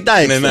όλα τα φυτά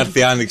έξω. Ναι, να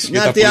έρθει άνοιξη και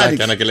τα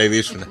πουλάκια να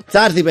κελαϊδίσουν.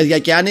 Θα έρθει παιδιά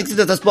και άνοιξη,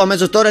 θα σας πω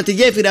αμέσως τώρα τη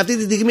γέφυρα. Αυτή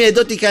τη στιγμή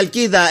εδώ τη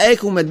Χαλκίδα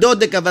έχουμε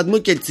 12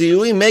 βαθμούς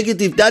Κελσίου, η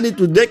μέγιστη φτάνει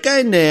του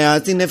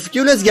 19.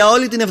 Συννεφιούλες για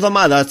όλη την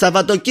εβδομάδα.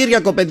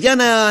 Σαββατοκύριακο παιδιά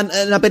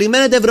να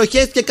περιμένετε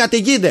βροχές και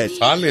καταιγίδες.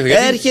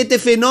 Έρχεται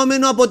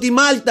φαινόμενο από τη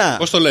Μάλτα.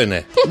 Πώς το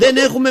λένε? Δεν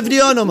έχουμε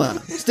βρει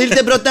όνομα.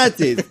 Στείλτε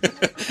προτάσεις.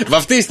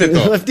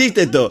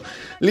 Βαφτίστε το.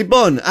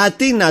 Λοιπόν,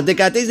 Αθήνα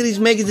 14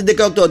 μέχρι την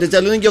 18,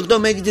 Θεσσαλονίκη 8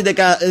 μέχρι την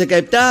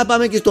 17.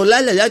 Πάμε και στο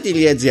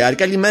lalala.gr.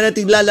 Καλημέρα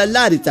την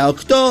Λαλαλάρισα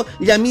 8,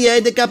 Λιαμία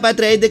 11,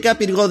 Πάτρα 11,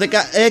 Πυργό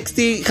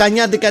 16,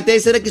 Χανιά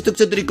 14 και στο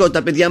εξωτερικό.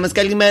 Τα παιδιά μας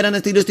καλημέρα να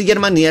στείλω στη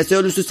Γερμανία, σε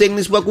όλους τους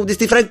Έλληνες που ακούγονται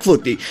στη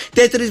Φραγκφούρτη.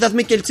 4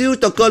 βαθμοί Κελσίου,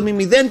 στο Κόλμη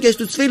 0 και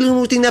στους φίλους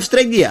μου στην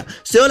Αυστραλία.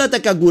 Σε όλα τα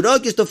καγκουρό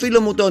και στο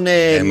φίλο μου τον.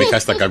 Μην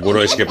χάσει τα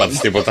καγκουρό, εσύ και πάθεις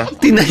τίποτα.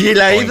 Την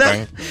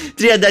Αγελαΐδα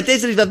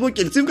 34 βαθμού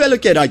Κελσίου,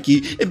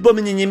 καλοκαιράκι.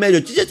 Επόμενη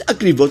ενημέρωση σας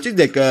ακριβώς στις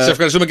 10. Σε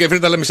ευχαριστούμε και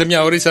Φρίτα, λέμε σε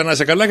μια ωρίτσα να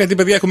είσαι καλά, γιατί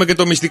παιδιά έχουμε και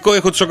το μυστικό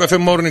ήχο του Σοκαφέ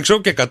Morning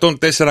Show και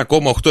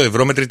 104,8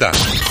 ευρώ μετρητά.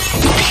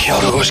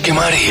 Γιώργος και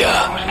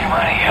Μαρία.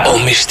 Ο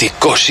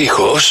μυστικός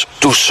ήχος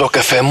του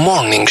Σοκαφέ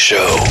Morning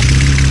Show.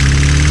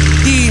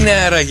 Τι είναι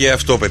άραγε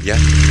αυτό, παιδιά?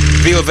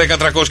 2, 10,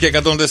 300 και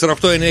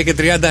 104,8, 9 και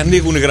 30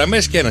 ανοίγουν οι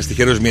γραμμές και ένα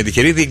τυχερός, μια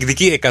τυχερή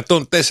διεκδικεί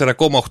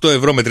 104,8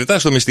 ευρώ μετρητά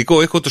στο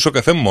μυστικό ήχο του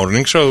Σοκαφέ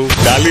Morning Show.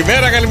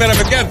 Καλημέρα,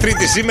 παιδιά.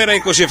 Τρίτη σήμερα,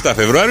 27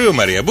 Φεβρουαρίου,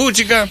 Μαρία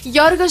Μπούτσικα.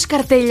 Γιώργος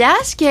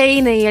Καρτελιάς και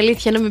είναι η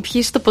αλήθεια να με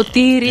πιείς το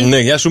ποτήρι. Ναι,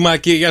 γεια σου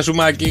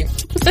Μάκη.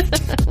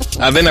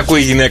 Α, δεν ακούει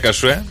η γυναίκα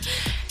σου,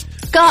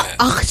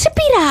 Αχ, σε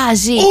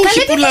πειράζει.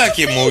 Όχι,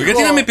 πουλάκι μου,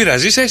 γιατί να με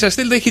πειράζει. Ίσα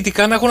στείλει τα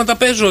ηχητικά να έχω να τα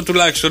παίζω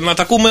τουλάχιστον. Να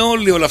τα ακούμε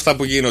όλοι όλα αυτά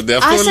που γίνονται.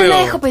 Αυτό λέω. Να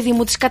έχω, παιδί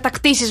μου, τις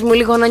κατακτήσεις μου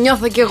λίγο να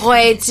νιώθω κι εγώ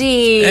έτσι.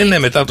 Ναι,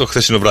 μετά το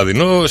χθεσινό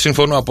βραδινό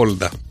συμφωνώ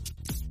απόλυτα.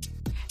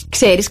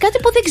 Ξέρεις κάτι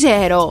που δεν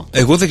ξέρω?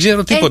 Εγώ δεν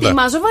ξέρω τίποτα.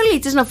 Ετοιμάζω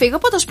βαλίτσες να φύγω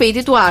από το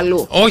σπίτι του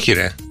άλλου. Όχι,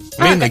 ρε.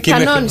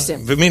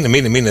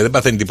 Μείνε, δεν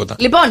παθαίνει τίποτα.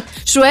 Λοιπόν,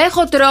 σου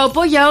έχω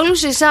τρόπο για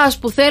όλους εσάς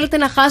που θέλετε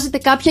να χάσετε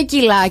κάποια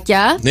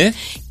κιλάκια, ναι,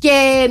 και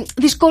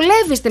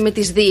δυσκολεύεστε με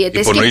τις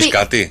δίαιτες. Υπονοείς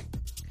κάτι?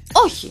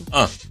 Όχι.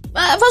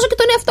 Βάζω και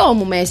τον εαυτό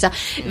μου μέσα.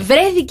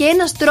 Βρέθηκε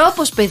ένας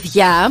τρόπος,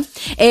 παιδιά,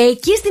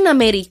 εκεί στην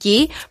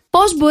Αμερική,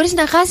 πώς μπορείς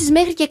να χάσεις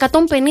μέχρι και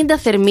 150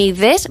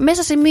 θερμίδες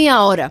μέσα σε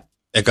μία ώρα.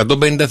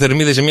 150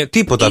 θερμίδες σε μία.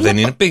 Τίποτα δεν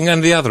είναι. Πήγαινε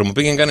διάδρομο,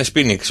 πήγαινε κάνε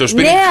σπίνικ.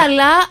 Ναι,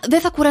 αλλά δεν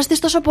θα κουραστείς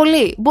τόσο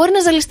πολύ. Μπορεί να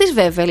ζαλιστείς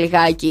βέβαια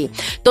λιγάκι.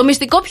 Το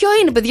μυστικό ποιο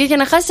είναι, παιδιά, για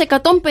να χάσεις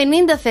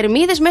 150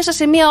 θερμίδες μέσα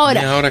σε μία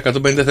ώρα? Μία ώρα 150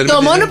 θερμίδες.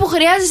 Το μόνο που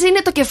χρειάζεσαι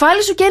είναι το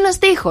κεφάλι σου και ένας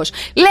τοίχος.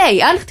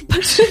 Λέει, αν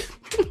χτυπάς.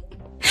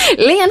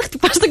 Λέει, αν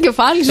χτυπάς το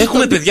κεφάλι σου.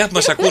 Έχουμε παιδιά που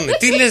μας ακούνε.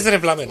 Τι λες, ρε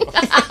βλαμμένο?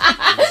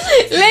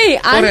 Λέει,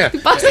 αν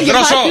χτυπάς το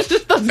κεφάλι σου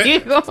στον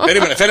τοίχο.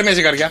 Περίμενε, φέρε μια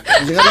ζυγαριά.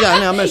 Ζυγαριά,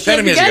 ναι, αμέσως.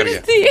 Φέρε μια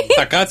ζυγαριά.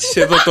 Θα κάτσεις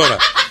εδώ τώρα.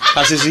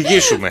 Θα σε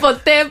ζυγίσουμε.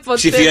 Ποτέ.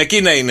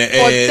 Ψηφιακή να είναι.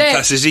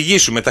 Θα σε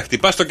ζυγίσουμε. Θα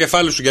χτυπάς το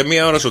κεφάλι σου για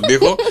μία ώρα στον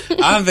τοίχο.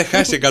 Αν δεν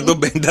χάσει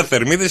 150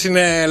 θερμίδες,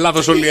 είναι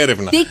λάθος όλη η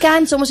έρευνα. Τι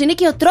κάνεις όμως, είναι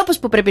και ο τρόπος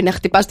που πρέπει να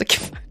χτυπάς το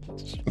κεφάλι.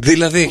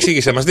 Δηλαδή,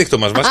 εξήγησε μας, δείχτω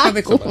μας.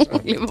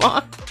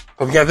 Λοιπόν.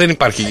 Παιδιά, δεν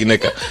υπάρχει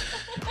γυναίκα.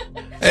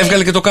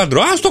 Έβγαλε και το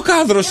κάδρο. Α, στο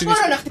κάδρο δεν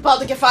μπορώ να χτυπάω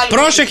το κεφάλι.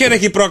 Πρόσεχε, ρε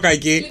Κυπρόκα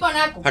εκεί. Λοιπόν,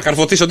 άκου. Θα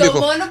καρφωθεί στον τοίχο. Το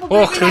μόνο που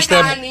πρέπει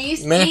να κάνεις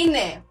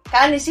είναι.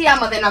 Κάνεις ή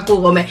άμα δεν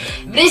ακούγομαι.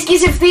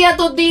 Βρίσκεις ευθεία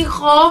τον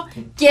τοίχο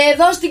και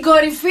εδώ στην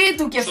κορυφή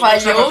του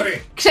κεφαλιού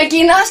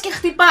ξεκινάς και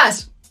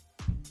χτυπάς.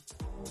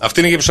 Αυτή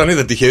είναι για που σαν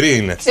είδα, τυχερή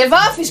είναι. Σε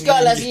βάφεις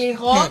κιόλας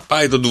λίγο.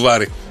 Πάει το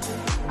ντουβάρι.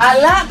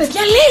 Αλλά,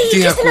 παιδιά,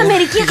 λέει και στην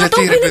Αμερική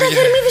 150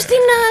 θερμίδες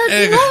την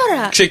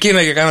ώρα.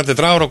 Ξεκίναγε κάνα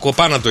τετράωρο,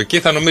 κοπάνα το εκεί,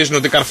 θα νομίζουν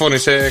ότι καρφώνει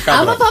σε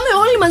κάδρο. Άμα πάμε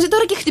όλοι μαζί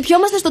τώρα και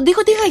χτυπιόμαστε στον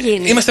τοίχο, τι θα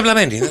γίνει? Είμαστε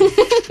βλαμμένοι.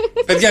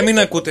 Παιδιά, μην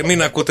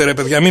ακούτε, ρε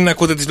παιδιά, μην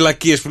ακούτε τις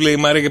βλακίες που λέει η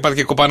Μαρία και πάτε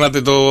και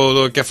κοπανάτε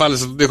το κεφάλι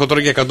σας στον τοίχο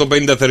τώρα για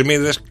 150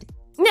 θερμίδες.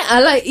 Ναι,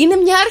 αλλά είναι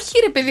μια αρχή,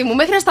 ρε παιδί μου.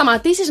 Μέχρι να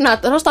σταματήσεις να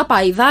τρως τα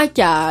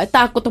παϊδάκια,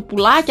 τα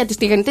κοτοπουλάκια, τις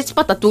τηγανιτές, τις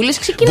πατατούλες,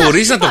 ξεκινάς.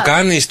 Μπορείς να το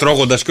κάνεις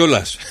τρώγοντας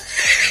κιόλας.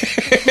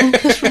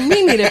 Θα σου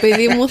μείνει, ρε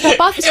παιδί μου, θα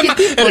πάθεις και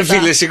τίποτα. Ρε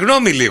φίλε,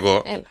 συγγνώμη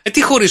λίγο.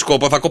 Τι χωρίς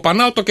κόπο, θα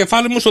κοπανάω το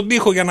κεφάλι μου στον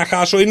τοίχο για να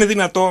χάσω, είναι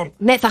δυνατόν?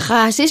 Ναι, θα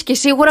χάσεις και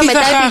σίγουρα μετά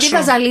επειδή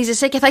θα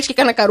ζαλίζεσαι και θα έχεις και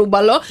κανένα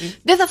καρούμπαλο,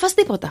 δεν θα φας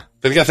τίποτα.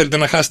 Παιδιά, θέλετε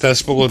να χάσετε,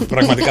 ας πω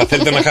πραγματικά,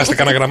 θέλετε να χάσετε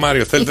κανένα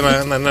γραμμάριο, θέλετε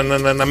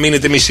να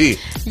μείνετε μισή.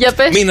 Για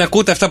πες. Μην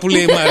ακούτε αυτά που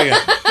λέει η Μαρία.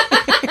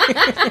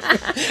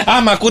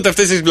 Άμα ακούτε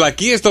αυτές τις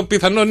βλακίες, το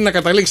πιθανό είναι να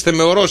καταλήξετε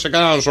με ορό σε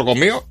κανένα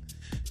νοσοκομείο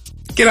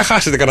και να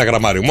χάσετε κανένα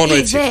γραμμάριο. Μόνο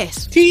έτσι.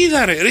 Τι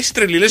είδα, ρε, είσαι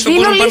τρελή. Λες στον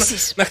κόσμο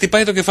να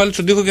χτυπάει το κεφάλι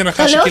στον τοίχο για να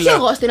χάσει κιλά.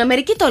 Όχι εγώ, στην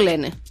Αμερική το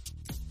λένε.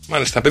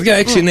 Μάλιστα, παιδιά,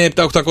 6, 9,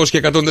 7, 800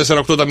 και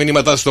 148 τα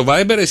μηνύματά στο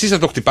Viber. Εσείς θα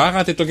το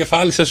χτυπάγατε το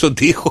κεφάλι σας στον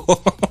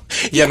τοίχο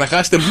για να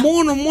χάσετε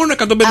μόνο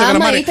 150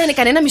 γραμμάρια. Άμα ήταν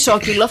κανένα μισό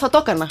κιλό, θα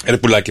το έκανα. Ρε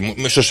πουλάκι μου,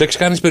 στο σεξ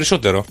κάνεις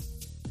περισσότερο.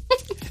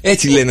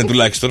 Έτσι λένε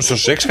τουλάχιστον. Στο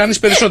σεξ κάνεις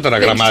περισσότερα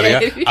γραμμάρια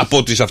από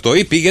ό,τι σε αυτό.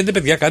 Ή πήγαινε,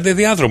 παιδιά, κάντε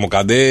διάδρομο,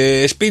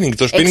 κάντε spinning.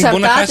 Το spinning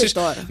μπορεί να χάσεις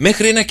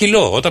μέχρι 1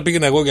 κιλό. Όταν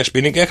πήγαινα εγώ για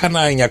spinning,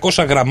 έχανα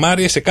 900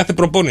 γραμμάρια σε κάθε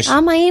προπόνηση.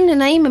 Άμα είναι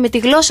να είμαι με τη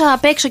γλώσσα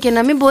απ' έξω και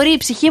να μην μπορεί η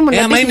ψυχή μου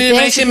να πει στη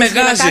θέση της να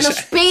κάνω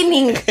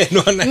spinning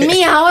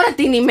μία ώρα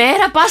την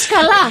ημέρα, πας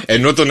καλά.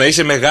 Ενώ το να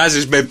είσαι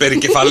μεγάζεις με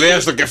περικεφαλαία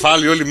στο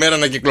κεφάλι όλη μέρα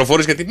να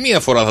κυκλοφορείς, γιατί μία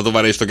φορά θα το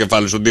βαρέσει το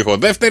κεφάλι στον τοίχο.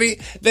 Δεύτερη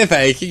δεν θα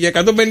έχει. Για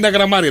 150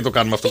 γραμμάρια το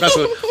κάνουμε αυτό.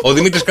 Ο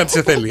Δημήτρης κάτι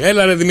σε θέλει.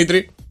 Έλα, ρε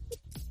Δημήτρη.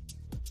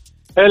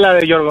 Έλα,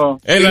 ρε Γιώργο.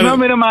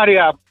 Συγγνώμη, ρε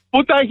Μαρία.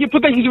 Πού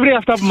τα έχεις βρει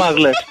αυτά που μας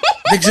λες?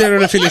 Δεν ξέρω,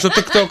 ρε φίλε, στο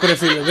TikTok, ρε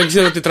φίλε. Δεν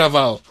ξέρω τι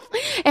τραβάω.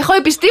 Έχω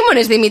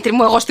επιστήμονες, Δημήτρη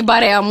μου, εγώ στην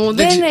παρέα μου.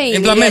 Δεν είναι.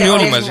 Εμπλαμμένοι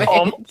όλοι μαζί.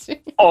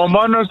 Ο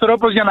μόνος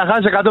τρόπος για να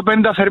χάσει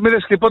 150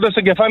 θερμίδες χτυπώντας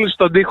το κεφάλι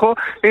στον τοίχο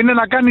είναι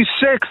να κάνει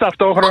σεξ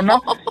ταυτόχρονα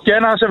και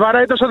να σε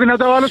βαράει τόσο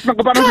δυνατό ο άλλος που να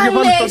κοπάνει το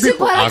κεφάλι στον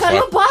τοίχο.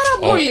 Παρακαλώ πάρα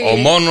πολύ. Ο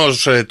μόνος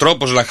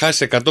τρόπος να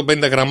χάσει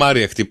 150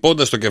 γραμμάρια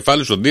χτυπώντας το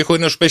κεφάλι στον τοίχο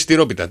είναι να σου πέσει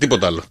τυρόπιτα.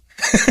 Τίποτα άλλο.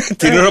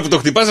 Την ώρα που το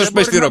χτυπάς θα σου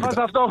πέσει τυρόπιτα.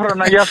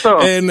 Ταυτόχρονα, γι' αυτό.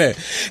 Ναι.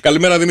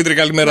 Καλημέρα Δημήτρη,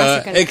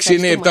 καλημέρα. 6,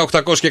 9, 7,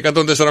 800 και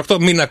 148.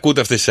 Μην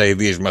ακούτε αυτές τις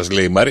αηδίες μας,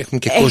 λέει η Μαρία. Έχουμε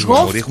και κόσμο.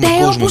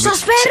 Εγώ που σας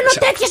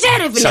φέρνω τέτοιες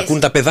έρευνες. Σ' ακούν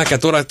τα παιδάκια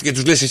τώρα και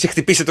τους λες εσύ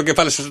χτυπήστε το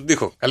κεφάλι σας στον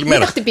τοίχο. Καλημέρα.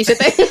 Μην το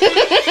χτυπήσετε.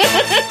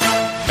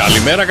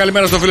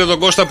 Καλημέρα στο φίλο τον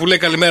Κώστα που λέει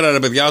καλημέρα ρε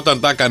παιδιά. Όταν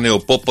τα έκανε ο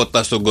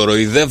Πόποτας τον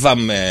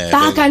κοροϊδεύαμε.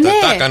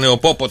 Τα έκανε ο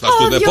Πόποτας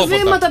του Δεπόποτα. 2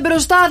 βήματα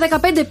μπροστά,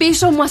 15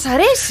 πίσω, μας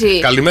αρέσει.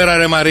 Καλημέρα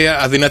ρε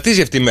Μαρία.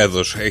 Αδυνατίζει αυτή η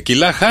μέθοδος.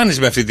 Κιλά χάνεις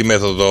με αυτή τη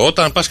μέθοδο.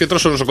 Όταν πας και τρως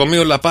στο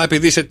νοσοκομείο λαπά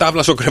επειδή είσαι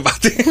τάβλα στο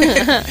κρεβάτι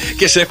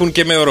και σε έχουν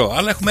και με ωρό.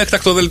 Αλλά έχουμε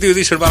έκτακτο δελτίο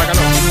ειδήσεων, παρακαλώ.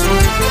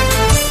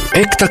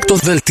 Έκτακτο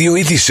δελτίο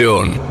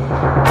ειδήσεων.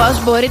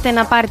 Πώς μπορείτε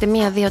να πάρετε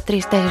 1, 2,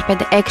 3, 4,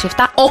 5, 6,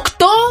 7,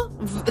 8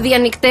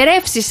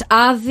 διανυκτερεύσεις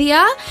άδεια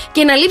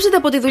και να λείψετε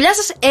από τη δουλειά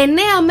σας 9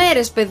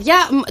 μέρες, παιδιά.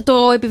 Το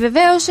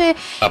επιβεβαίωσε.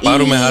 Θα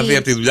πάρουμε άδεια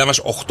από τη δουλειά μας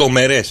 8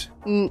 μέρες.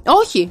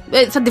 Όχι,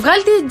 θα τη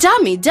βγάλει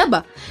τη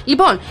τζάμπα.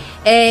 Λοιπόν,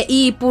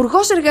 η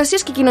Υπουργός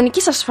Εργασίας και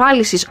Κοινωνικής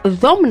Ασφάλισης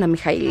Δόμνα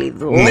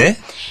Μιχαηλίδου, ναι,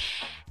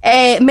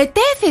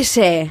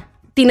 μετέθεσε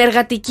την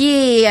εργατική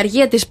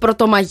αργία της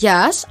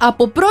Πρωτομαγιάς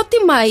από 1η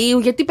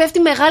Μαΐου, γιατί πέφτει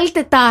Μεγάλη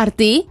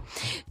Τετάρτη.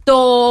 Το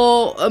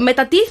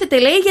μετατίθεται,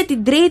 λέει, για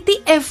την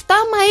Τρίτη 7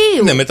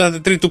 Μαΐου. Ναι, μετά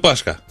την Τρίτη του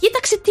Πάσχα.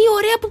 Κοίταξε τι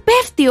ωραία που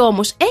πέφτει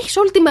όμως. Έχεις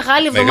όλη τη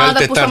μεγάλη εβδομάδα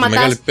Μεγάλη που Τετάρτη, σταματάς.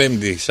 Μεγάλη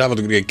Πέμπτη,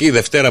 Σάββατο, Κυριακή,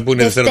 Δευτέρα που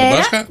είναι Δευτέρα του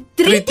Πάσχα.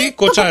 Τρίτη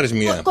κοτσάρεις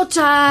μία.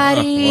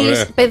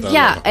 Κοτσάρεις.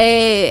 Παιδιά,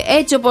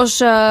 έτσι όπως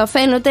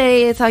φαίνεται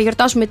θα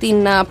γιορτάσουμε την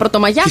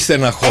Πρωτομαγιά. 7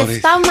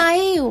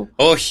 Μαΐου.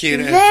 Όχι,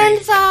 ρε. Δεν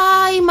θα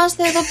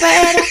είμαστε εδώ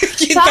πέρα.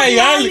 Κοίτα οι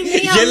άλλοι,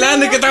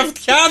 γελάνε και τα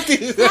αυτιά της.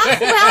 Θα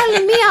έχουμε άλλη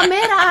μία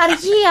μέρα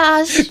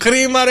αργίας.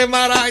 Κρίμα, ρε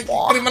μαράκι.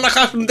 Κρίμα να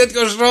χάσουν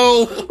τέτοιο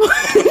σοου.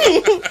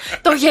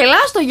 Το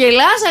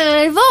γελάς, αλλά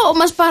εδώ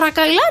μας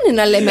παρακαλάνε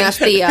να λέμε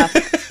αστεία.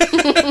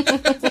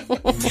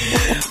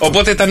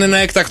 Οπότε ήταν ένα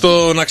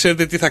έκτακτο να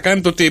ξέρετε τι θα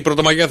κάνετε, ότι η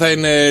Πρωτομαγιά θα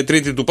είναι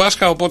Τρίτη του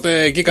Πάσχα.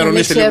 Οπότε εκεί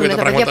κανονίστε λίγο για τα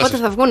πράγματα σας.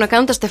 Πότε θα βγουν να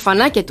κάνουν τα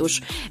στεφανάκια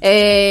τους,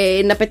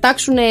 να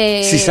πετάξουν.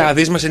 Στις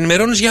άδειες μας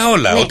ενημερώνεις για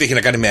όλα. Ναι. Ό,τι έχει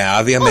να κάνει με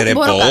άδεια, με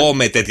ρεπό,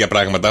 με τέτοια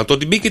πράγματα. Το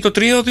ότι μπήκε το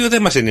τριώδιο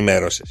δεν μας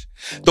ενημέρωσες.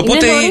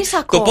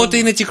 Το πότε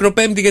είναι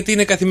Τσικροπέμπτη, γιατί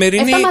είναι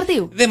καθημερινή. 7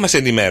 Μαρτίου. Δεν μας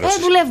ενημέρωσες.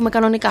 Δουλεύουμε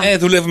κανονικά.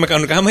 Δουλεύουμε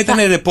κανονικά. Άμα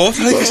ήταν ρεπό,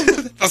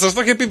 θα σας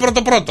το είχε πει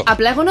πρώτο.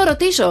 Απλά έχω να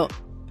ρωτήσω.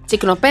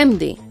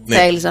 Τσικνοπέμπτη, ναι,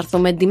 θέλεις να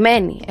έρθουμε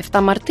ντυμένοι 7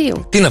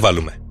 Μαρτίου? Τι να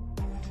βάλουμε?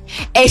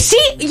 Εσύ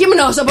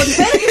γυμνός, από τη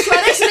φέρα και σου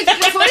αρέσει να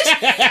κυκλοφορείς.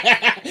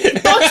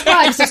 Πώς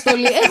πάει σε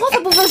στολή? Εγώ θα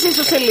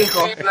αποφασίσω σε λίγο.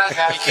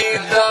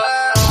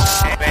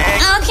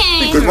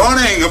 Good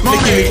morning.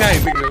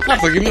 Θα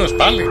έρθω γυμνός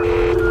πάλι.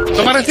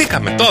 Το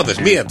βαρεθήκαμε. Τόδες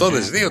 1,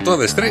 τόδες 2,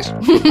 τόδες 3.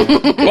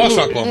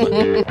 Πόσο ακόμα?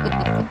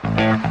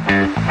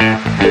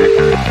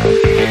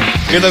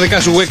 Για τα δικά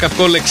σου wake up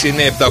call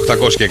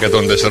 697-800 και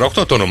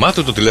 104-8. Το όνομά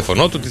του, το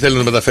τηλέφωνό του, τι θέλει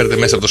να μεταφέρετε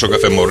μέσα από το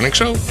Σοκαφέ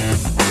Morning Show.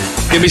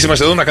 Και εμείς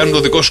είμαστε εδώ να κάνουμε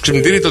το δικό σου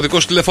ξυπνητήρι, το δικό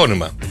σου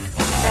τηλεφώνημα.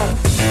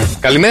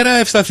 Καλημέρα,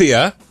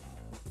 Ευσταθία.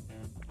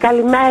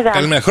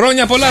 Καλημέρα.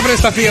 Χρόνια πολλά, βρε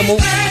Ευσταθία μου.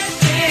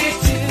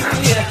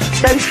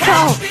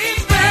 Ευχαριστώ.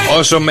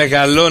 Όσο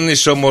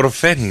μεγαλώνεις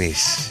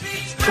ομορφαίνεις.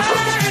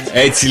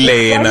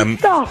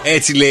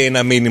 Έτσι λέει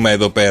ένα μήνυμα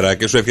εδώ πέρα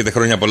και σου εύχεται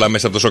χρόνια πολλά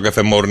μέσα από το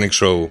Σοκαφέ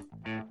Morning Show.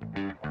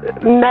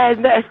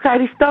 Ναι,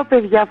 ευχαριστώ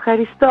παιδιά,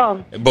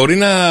 ευχαριστώ. Μπορεί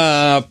να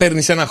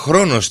παίρνεις ένα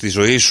χρόνο στη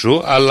ζωή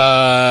σου,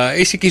 αλλά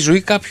είσαι και η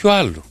ζωή κάποιου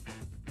άλλου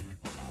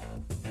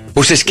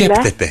που σε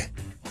σκέπτεται, ναι,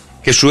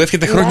 και σου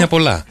εύχεται χρόνια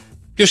πολλά.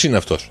 Ποιος είναι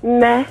αυτός?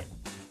 Ναι.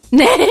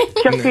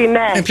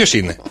 Ποιος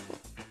είναι?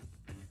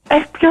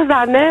 Ποιος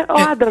θα είναι?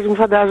 Ο άντρας μου,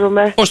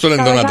 φαντάζομαι. Πώς το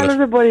λένε τον άντρα σου? Κανένας άλλος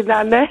δεν μπορεί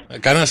να είναι.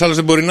 Κανένας άλλος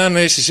δεν μπορεί να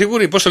είναι, είσαι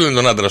σίγουρη? Πώς το λένε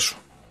τον άντρα σου?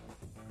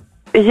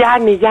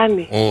 Γιάννη.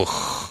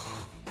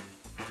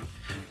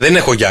 Δεν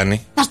έχω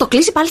Γιάννη. Θα στο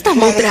κλείσει πάλι τα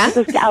μούτρα.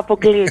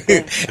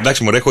 Αποκλείεται.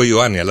 Εντάξει, μωρέ, έχω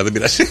Ιωάννη, αλλά δεν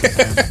πειράζει.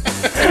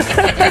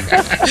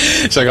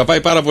 Σ'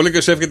 αγαπάει πάρα πολύ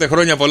και σου εύχεται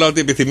χρόνια πολλά. Ό,τι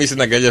επιθυμείς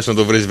την αγκαλιά σου να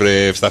το βρεις,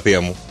 βρε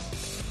Ευσταθία μου.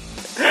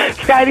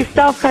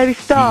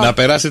 Ευχαριστώ. Να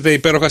περάσετε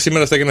υπέροχα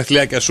σήμερα στα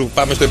γενεθλιάκια σου.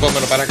 Πάμε στο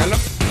επόμενο, παρακαλώ.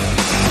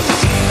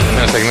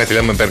 Στα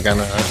γενέθλιά με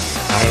πέρκανα.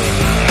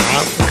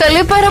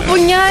 Καλέ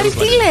παραπονιάρη, τι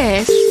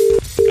λες?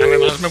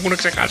 Κανένας με έχουν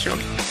ξεχάσει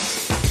όλοι.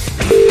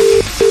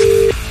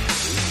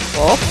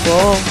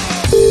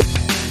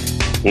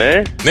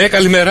 Ναι,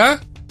 καλημέρα.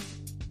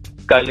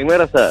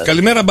 Καλημέρα σας.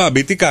 Καλημέρα,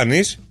 Μπάμπη, τι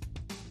κάνεις?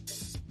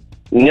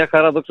 Μια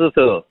χαρά, δόξα τω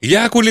Θεώ.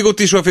 Για άκου λίγο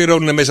τι σου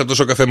αφιερώνουν μέσα από το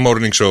Σοκαφέ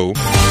Morning Show.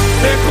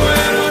 Έχω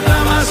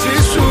έρωτα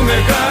μαζί σου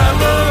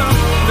μεγάλο,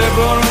 δεν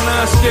μπορώ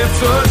να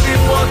σκεφτώ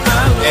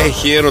τίποτα άλλο.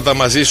 Έχει έρωτα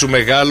μαζί σου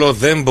μεγάλο,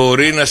 δεν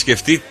μπορεί να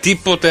σκεφτεί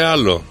τίποτε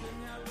άλλο.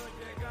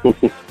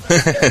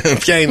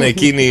 Ποια είναι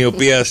εκείνη η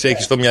οποία σε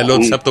έχει στο μυαλό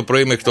της από το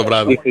πρωί μέχρι το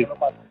βράδυ?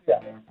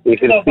 Η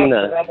Χριστίνα,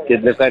 και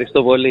την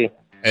ευχαριστώ πολύ.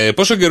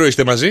 Πόσο καιρό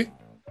είστε μαζί?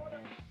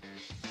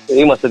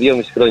 Είμαστε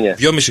 2,5 χρόνια.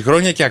 2,5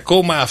 χρόνια και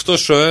ακόμα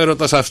αυτός ο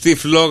έρωτας, αυτή η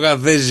φλόγα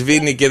δεν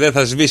σβήνει και δεν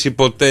θα σβήσει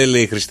ποτέ,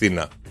 λέει η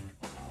Χριστίνα.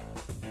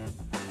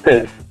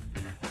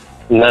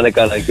 Να είναι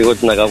καλά, και εγώ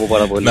την αγαπώ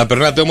πάρα πολύ. Να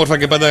περνάτε όμορφα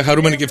και πάντα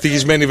χαρούμενοι και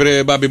ευτυχισμένοι,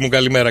 βρε Μπάμπη μου.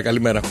 Καλημέρα.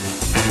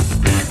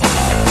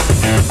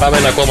 Πάμε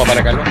ένα ακόμα,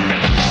 παρακαλώ.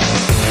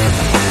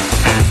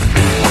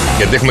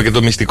 Γιατί έχουμε και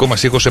το μυστικό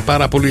μας ήχο σε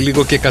πάρα πολύ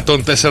λίγο και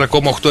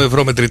 104,8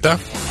 ευρώ μετρητά.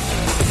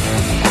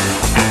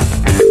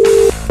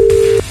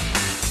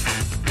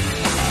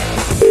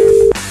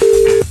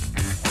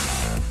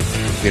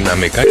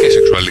 Δυναμικά και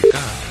σεξουαλικά.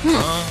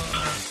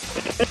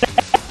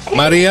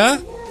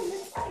 Μαρία.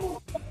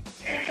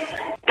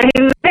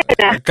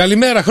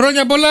 Καλημέρα,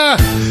 χρόνια πολλά.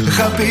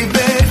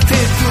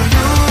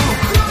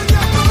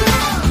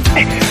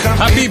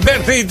 Happy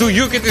birthday to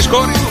you και της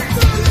κόρης.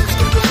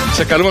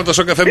 Σε καλούμε από το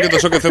Σοκαφέ και το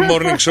Σοκαφέ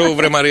Morning Show,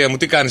 βρε Μαρία μου.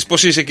 Τι κάνεις,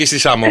 πώς είσαι εκεί στη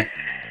Σάμο?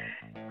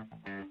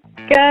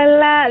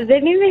 Καλά, δεν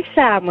είμαι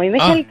Σάμο, είμαι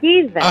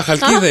Χαλκίδα.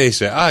 Χαλκίδα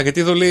είσαι. Γιατί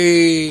εδώ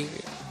λέει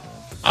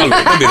Άλλο,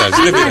 δεν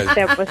πειράζει.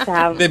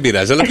 Δεν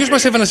πειράζει. Αλλά ποιος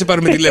μας έβαλε να σε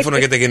πάρουμε τηλέφωνο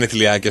για τα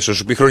γενεθλιάκια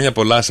σου πει χρόνια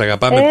πολλά, σε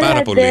αγαπάμε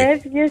πάρα πολύ.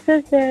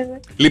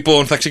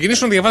 Λοιπόν, θα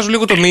ξεκινήσω να διαβάζω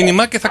λίγο το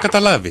μήνυμα και θα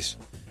καταλάβεις.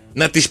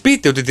 Να της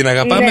πείτε ότι την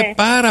αγαπάμε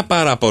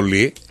πάρα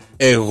πολύ.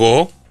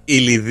 Εγώ, η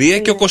Λιδία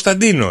και ο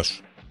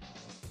Κωνσταντίνος.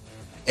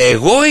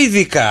 Εγώ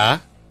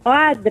ειδικά ο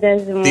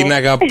άντρας μου την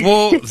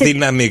αγαπώ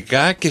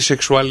δυναμικά και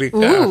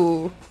σεξουαλικά.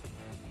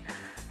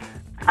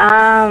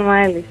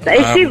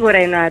 Μάλιστα.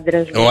 Σίγουρα είναι ο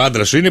άντρας μου. Ο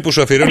άντρας σου είναι που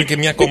σου αφιερώνει και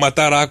μια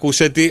κομματάρα.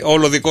 Άκουσε τι,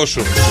 όλο δικό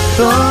σου.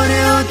 Το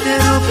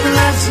ωραιότερο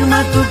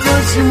πλάσμα του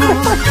κόσμου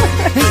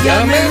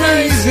για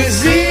μένα είσαι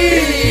εσύ.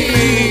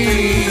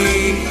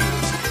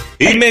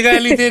 Η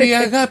μεγαλύτερη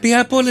αγάπη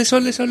από όλες.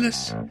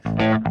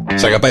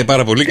 Σ' αγαπάει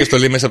πάρα πολύ και στο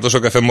λέει μέσα από το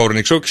Σοκαφέ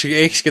Morning Show.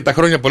 Έχεις και τα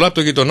χρόνια πολλά από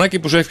το γειτονάκι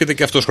που σου εύχεται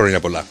και αυτός χρόνια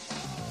πολλά.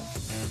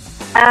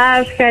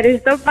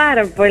 Ευχαριστώ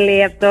πάρα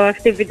πολύ από το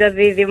χτύπητο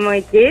δίδυμο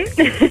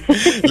εκεί.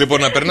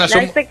 Λοιπόν, να περνάς.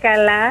 Να είστε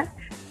καλά.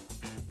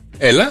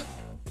 Έλα.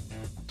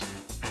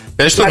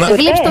 Πες το να...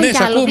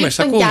 Ναι, σ'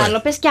 ακούμε.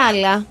 Πες κι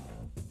άλλα.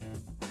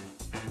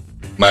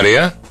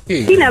 Μαρία.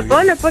 Τι να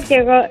πω κι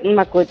εγώ. Μ'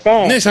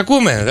 ακούτε? Ναι, σ'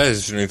 ακούμε. Δεν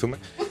συνοηθούμε.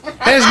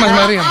 Πες μας,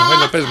 Μαρία μου,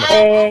 έλα, πες μας.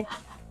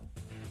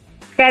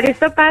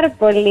 Ευχαριστώ πάρα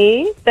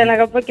πολύ. Τον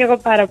αγαπώ κι εγώ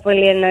πάρα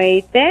πολύ,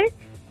 εννοείται.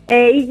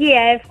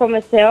 Υγεία εύχομαι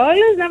σε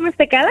όλους, να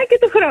είμαστε καλά και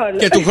του χρόνου.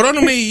 Και του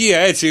χρόνου με υγεία,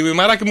 έτσι.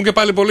 Μαράκι μου και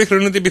πάλι πολύ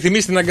χρόνο ότι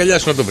επιθυμείς την αγκαλιά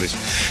σου να το βρεις.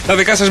 Τα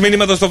δικά σας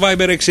μηνύματα στο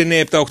Viber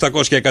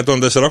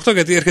 697-800-1048,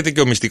 γιατί έρχεται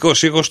και ο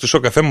μυστικός ήχος του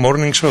Σοκαφέ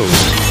Morning Show.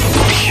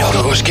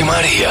 Γιώργος και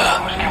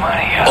Μαρία.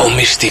 Ο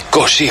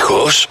μυστικός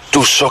ήχος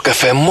του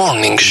Σοκαφέ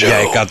Morning Show.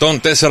 Για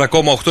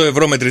 104,8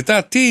 ευρώ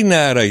μετρητά, τι είναι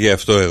άραγε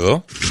αυτό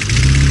εδώ?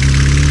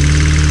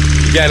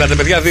 Για έλατε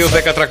παιδιά, 2,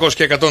 10, 300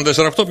 και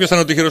 104,8. Ποιος θα είναι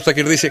ο τυχερός που θα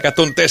κερδίσει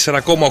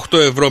 104,8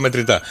 ευρώ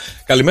μετρητά?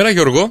 Καλημέρα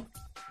Γιώργο.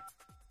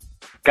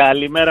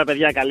 Καλημέρα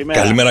παιδιά,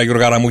 καλημέρα. Καλημέρα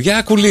Γιώργαρα μου, για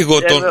άκου λίγο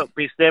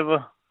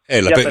Πιστεύω.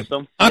 Έλα,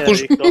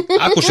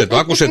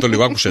 άκουσε το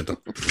λίγο, άκουσε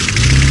το.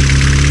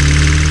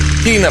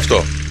 Τι είναι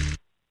αυτό?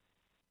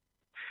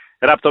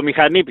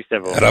 Ραπτομηχανή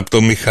πιστεύω.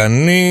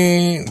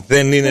 Ραπτομηχανή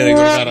δεν είναι ρε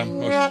Γιώργαρα.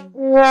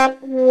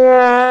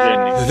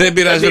 Δεν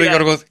πειράζει ρε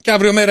Γιώργο. Και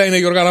αύριο μέρα είναι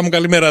Γιώργαρα μου,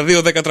 καλημέρα.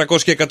 2, 10,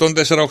 300 και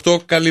 104,8.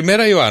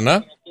 Καλημέρα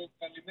Ιωάννα.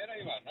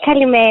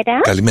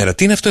 Καλημέρα. Καλημέρα,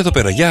 τι είναι αυτό εδώ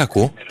πέρα, για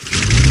άκου.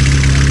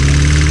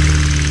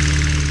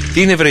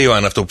 Τι είναι βρε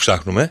Ιωάννα αυτό που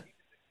ψάχνουμε?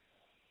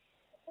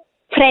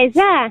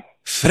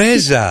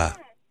 Φρέζα.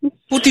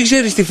 Πού την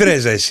ξέρεις τη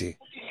φρέζα εσύ?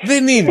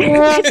 Δεν είναι. Δεν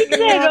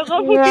ξέρω,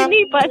 εγώ που την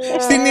είπα.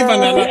 Στην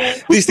είπαν, αλλά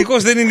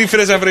δυστυχώς δεν είναι η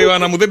φρέζα, βρε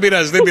Ιωάννα μου. Δεν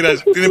πειράζει.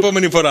 Την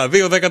επόμενη φορά.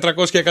 2, 10,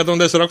 300 και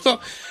 104,8.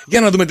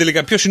 Για να δούμε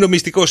τελικά ποιος είναι ο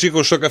μυστικός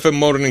ήχος στο Café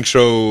Morning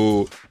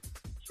Show.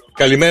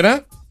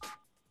 Καλημέρα.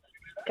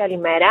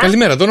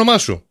 Καλημέρα, το όνομά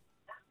σου?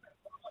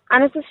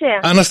 Αναστασία.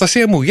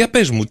 Αναστασία μου, για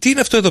πες μου, τι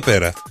είναι αυτό εδώ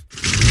πέρα?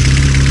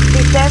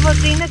 Πιστεύω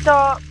ότι είναι το...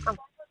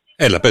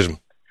 Έλα, πες μου.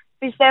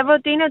 Πιστεύω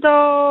ότι είναι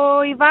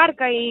η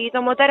βάρκα,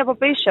 το μοτέρ από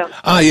πίσω.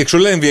 Η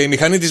εξολέμβεια, η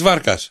μηχανή της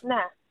βάρκας. Ναι.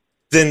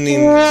 Δεν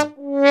είναι.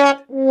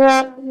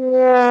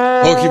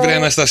 Όχι βρε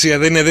Αναστασία,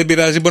 δεν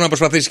πειράζει. Μπορεί να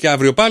προσπαθήσει και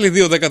αύριο πάλι.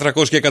 2, 10,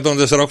 300 και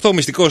 104,8.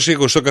 Μυστικός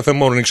ήχος στο Café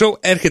Morning Show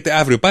έρχεται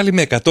αύριο πάλι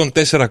με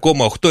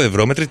 104,8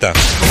 ευρώ μετρητά.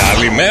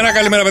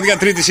 Καλημέρα παιδιά.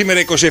 Τρίτη σήμερα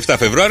 27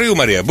 Φεβρουαρίου.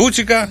 Μαρία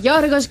Μπούτσικα.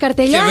 Γιώργος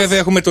Καρτελιάς. Και βέβαια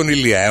έχουμε τον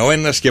Ηλία. Ο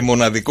ένας και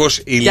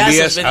μοναδικός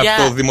Ηλίας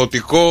από το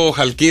δημοτικό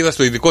Χαλκίδας,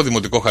 το ειδικό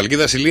δημοτικό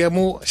Χαλκίδας. Ηλία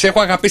μου, σε έχω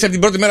αγαπήσει από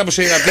την πρώτη μέρα που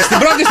σε είδα. Στην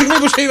πρώτη στιγμή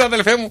που σε είδα,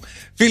 αδελφέ μου,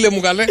 φίλε μου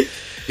καλέ.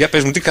 Για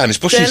πες μου, τι κάνεις,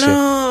 πώς είσαι?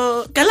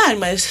 Καλά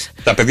είμαστε.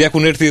 Τα παιδιά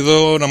έχουν έρθει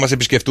εδώ να μας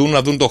επισκεφτούν,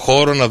 να δουν το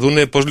χώρο, να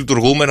δουν πώς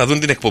λειτουργούμε, να δουν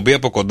την εκπομπή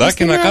από κοντά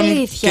και να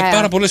κάνουν και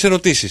πάρα πολλές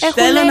ερωτήσεις.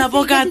 Θέλω να πω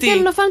κάτι.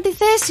 Θέλω να φάνε τη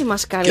θέση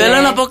μας, καλέ.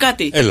 Θέλω να πω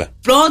κάτι. Έλα.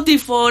 Πρώτη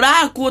φορά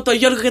ακούω το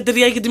Γιώργο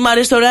Κατεριά και τη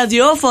Μαρία στο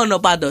ραδιόφωνο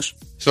πάντως.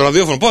 Στο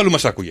ραδιόφωνο, πού αλλού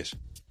μας άκουγες?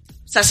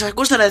 Σας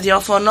ακούς στο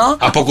ραδιόφωνο.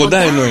 Από κοντά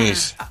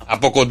εννοείς?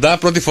 Από κοντά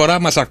πρώτη φορά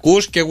μας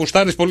ακούς και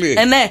γουστάρεις πολύ.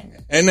 Ναι.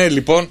 Ναι,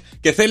 λοιπόν.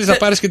 Και θέλεις να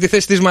πάρεις και τη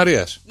θέση της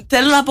Μαρίας.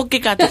 Θέλω να πω και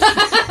κάτι.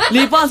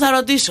 Λοιπόν, θα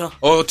ρωτήσω.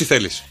 Τι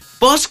θέλεις?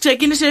 Πώς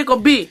ξεκίνησε η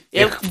εκπομπή?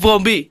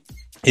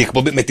 Η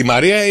εκπομπή με τη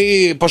Μαρία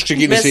ή πώς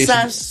ξεκίνησε?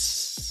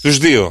 Τους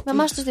δύο.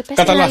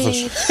 Κατά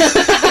λάθος.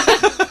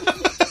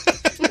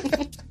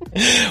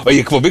 Η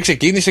εκπομπή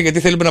ξεκίνησε γιατί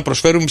θέλουμε να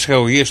προσφέρουμε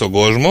ψυχαγωγία στον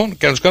κόσμο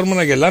και να τους κάνουμε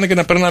να γελάνε και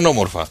να παίρνουν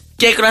όμορφα.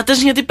 Και οι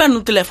κρατές γιατί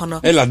παίρνουν τηλέφωνο?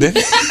 Έλαντε.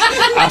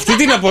 Αυτή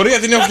την απορία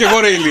την έχω και εγώ,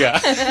 ρε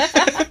Ηλία.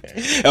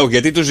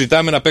 Γιατί τους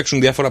ζητάμε να παίξουν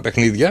διάφορα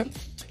παιχνίδια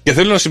και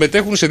θέλουν να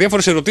συμμετέχουν σε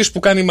διάφορες ερωτήσεις που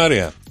κάνει η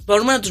Μαρία.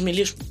 Μπορούμε να τους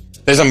μιλήσουμε.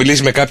 Θες να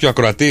μιλήσεις με κάποιο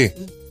ακροατή?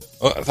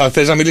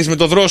 Θες να μιλήσεις με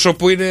τον Δρόσο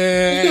που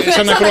είναι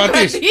σαν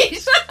ακροατής?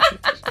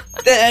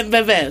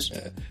 Βεβαίως.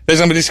 Θες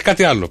να μιλήσεις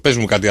κάτι άλλο? Πες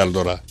μου κάτι άλλο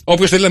τώρα.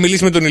 Όποιος θέλει να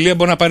μιλήσει με τον Ηλία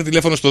μπορεί να πάρει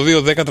τηλέφωνο στο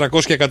 2, 10,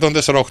 300 και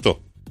 104,8.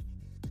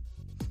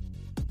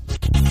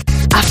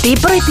 Αυτή η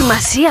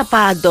προετοιμασία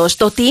πάντως,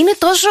 το ότι είναι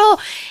τόσο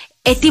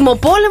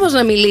ετοιμοπόλεμος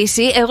να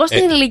μιλήσει. Εγώ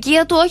στην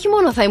ηλικία του όχι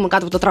μόνο θα ήμουν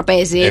κάτω από το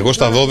τραπέζι. Εγώ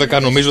στα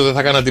 12 νομίζω δεν θα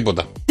έκανα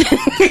τίποτα.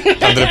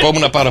 Θα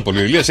ντρεπόμουν πάρα πολύ.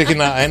 Ο Ηλίας έχει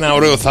ένα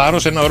ωραίο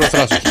θάρρος, ένα ωραίο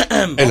θράσος.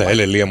 Έλα,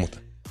 Ηλία μου.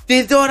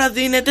 Τι τώρα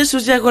δίνεται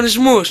στους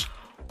διαγωνισμούς?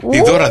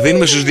 Τι δώρα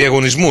δίνουμε στους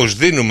διαγωνισμούς?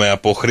 Δίνουμε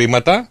από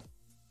χρήματα.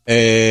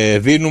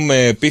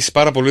 Δίνουμε επίσης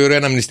πάρα πολύ ωραία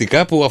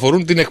αναμνηστικά που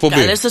αφορούν την εκπομπή.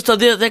 Καλέστε στο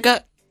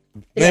 210.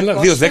 Έλα,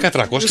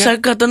 210-300.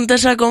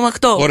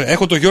 104,8. Ωραία,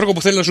 έχω τον Γιώργο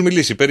που θέλει να σου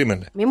μιλήσει.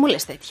 Περίμενε. Μη μου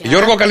λες τέτοια.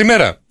 Γιώργο,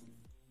 καλημέρα.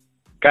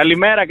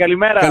 Καλημέρα.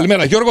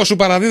 Καλημέρα. Γιώργο, σου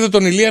παραδίδω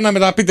τον Ηλία να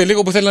μεταπείτε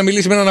λίγο που θέλει να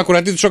μιλήσει με έναν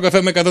ακουρατή του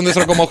Σοκαφέ με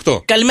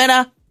 104,8.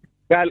 Καλημέρα.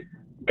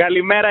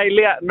 Καλημέρα,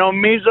 Ηλία.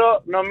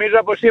 Νομίζω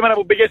από σήμερα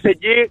που πήγες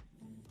εκεί,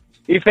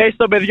 η θέση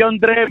των παιδιών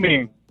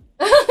τρέμει.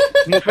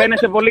 Μου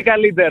φαίνεσαι πολύ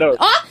καλύτερο.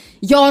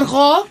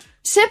 Γιώργο,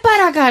 σε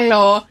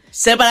παρακαλώ.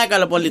 Σε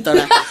παρακαλώ πολύ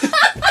τώρα.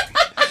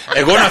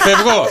 Εγώ να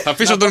φεύγω, θα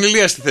αφήσω τον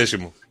Ηλία στη θέση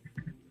μου.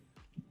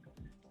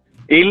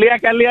 Ηλία,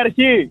 καλή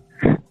αρχή.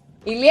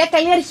 Ηλία,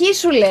 καλή αρχή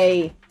σου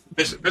λέει.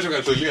 Πες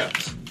κάτι στο Ηλία.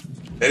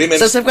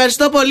 Σας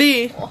ευχαριστώ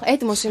πολύ.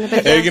 Έτοιμος είναι,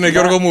 παιδιά. Έγινε,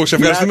 Γιώργο μου, σε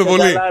ευχαριστούμε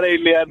πολύ. Καλά, ρε,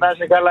 Ηλία, να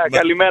είσαι καλά.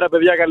 Καλημέρα,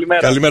 παιδιά,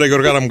 καλημέρα. Καλημέρα,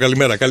 Γιώργάρα μου,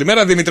 καλημέρα.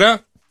 Καλημέρα,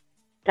 Δήμητρα.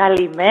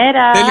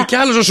 Καλημέρα. Θέλει κι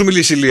άλλος να σου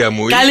μιλήσει, Ηλία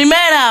μου.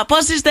 Καλημέρα,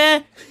 πώς είστε?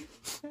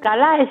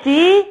 Καλά,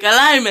 εσύ?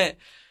 Καλά είμαι.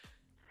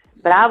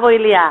 Μπράβο,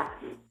 Ηλία.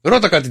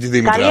 Ρώτα κάτι τη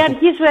Δήμητρα. Καλή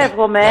αρχή σου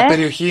εύχομαι. Ποια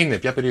περιοχή είναι,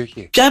 ποια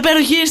περιοχή? Ποια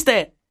περιοχή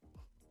είστε?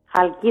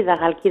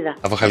 Χαλκίδα.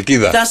 Από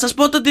Χαλκίδα. Θα σας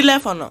πω το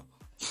τηλέφωνο.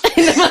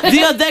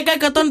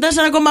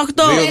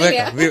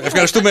 210-104,8.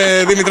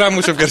 Ευχαριστούμε, Δήμητρά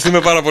μου, σε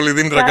ευχαριστούμε πάρα πολύ,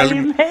 Δήμητρα.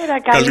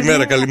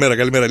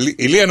 Καλημέρα.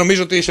 Ηλία,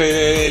 νομίζω ότι σε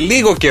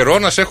λίγο καιρό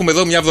να σε έχουμε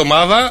εδώ μια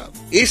εβδομάδα.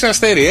 Είσαι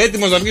αστέρι,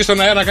 έτοιμος να βγεις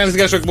στον αέρα να κάνεις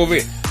δικιά σου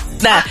εκπομπή.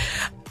 Ναι.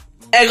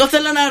 Εγώ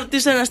θέλω να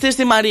ρωτήσω ένα αστείο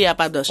στη Μαρία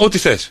πάντως. Ό,τι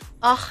θες.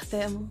 Αχ,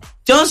 Θεέ μου.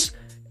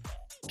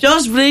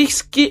 Ποιος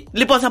βρίσκει.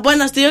 Λοιπόν, θα πω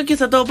ένα αστείο και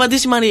θα το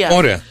απαντήσει η Μαρία.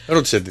 Ωραία,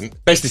 ρώτησε την.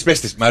 Πες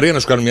της. Μαρία, να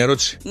σου κάνω μια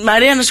ερώτηση.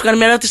 Μαρία, να σου κάνω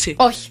μια ερώτηση.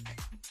 Όχι.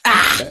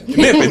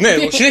 Ναι,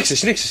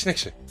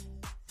 συνέχισε.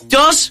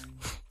 Ποιος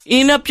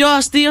είναι ο πιο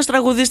αστείος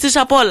τραγουδιστής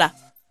απ' όλα?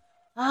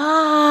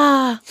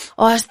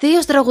 Ο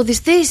αστείος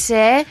τραγουδιστής,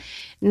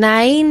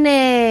 να είναι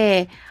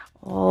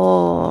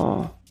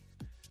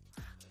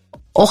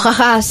ο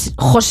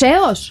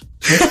Χωσέος.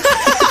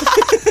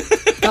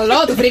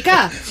 Καλό, το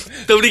βρήκα.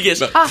 Το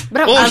βρήκες.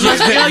 Μπράβο. Όχι,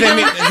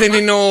 δεν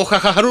είναι ο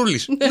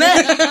Χαχαρούλης. Ναι.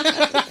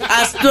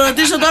 Ας το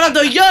ρωτήσω τώρα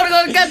τον Γιώργο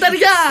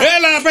Καταριά.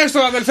 Έλα, πες το,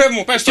 αδελφέ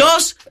μου, πες το.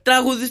 Ποιος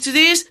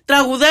τραγουδιστής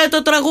τραγουδάει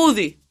το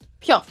τραγούδι?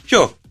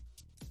 Ποιο?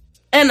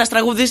 Ένας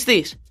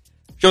τραγουδιστής.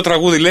 Ποιο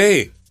τραγούδι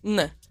λέει?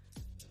 Ναι.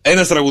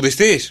 Ένας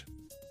τραγουδιστής.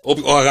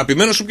 Ο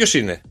αγαπημένος σου ποιος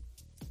είναι?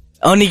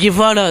 Ο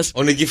Νικηφόρος.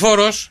 Ο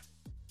Νικηφόρος.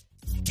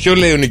 Ποιο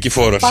λέει ο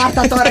Νικηφόρος?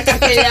 Πάρτα τώρα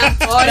καρτελιά.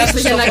 Ωραία,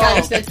 για να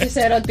κάνεις τέτοιες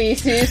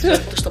ερωτήσεις.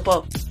 Θα το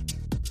πω.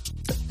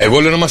 Εγώ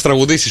λέω να μας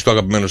τραγουδήσεις το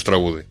αγαπημένο σου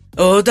τραγούδι.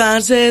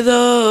 Όταν σε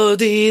δω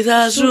τι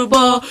θα σου πω,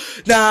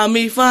 να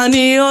μη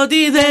φανεί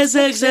ότι δεν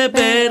σε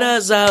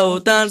ξεπέρασα.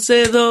 Όταν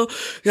σε δω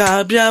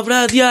κάποια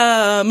βραδιά,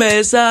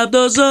 μέσα από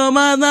το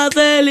σώμα να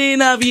θέλει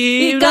να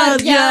βγει η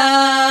βραδιά.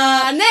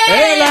 Ναι!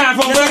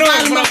 Έλα, φοβερό!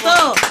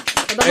 αυτό.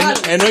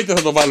 Εννοείται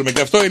θα το βάλουμε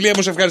και αυτό. Ηλία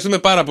μου, σε ευχαριστούμε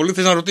πάρα πολύ.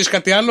 Θες να ρωτήσεις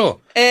κάτι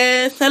άλλο?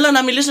 Θέλω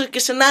να μιλήσω και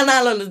σε έναν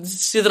άλλον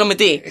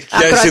συνδρομητή.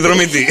 Ποια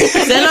συνδρομητή?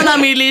 Θέλω να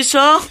μιλήσω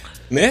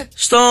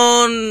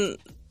στον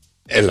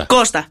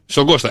Κώστα.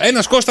 Στον Κώστα.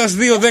 Ένας Κώστας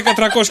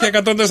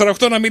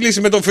 2-10-300-148 να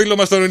μιλήσει με τον φίλο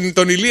μας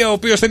τον Ηλία, ο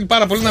οποίος θέλει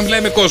πάρα πολύ να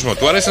μιλάει με κόσμο.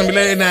 Του αρέσει να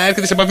μιλάει, να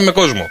έρχεται σε επαφή με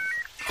κόσμο.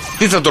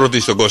 Τι θα το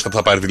ρωτήσει τον Κώστα που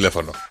θα πάρει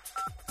τηλέφωνο?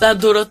 Θα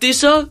του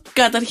ρωτήσω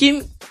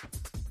καταρχήν.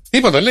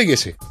 Τίποτα, λέγε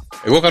εσύ.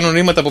 Εγώ κάνω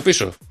νοήματα από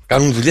πίσω.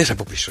 Κάνουν δουλειές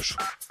από πίσω σου.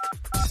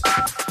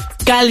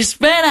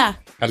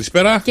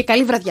 Καλησπέρα. Και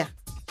καλή βραδιά.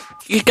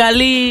 Και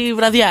καλή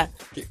βραδιά.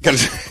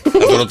 Θα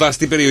το ρωτάς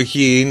τι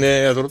περιοχή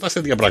είναι, θα το ρωτάς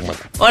τέτοια πράγματα.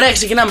 Ωραία,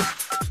 ξεκινάμε.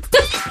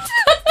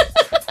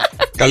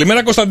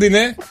 Καλημέρα,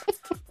 Κωνσταντίνε.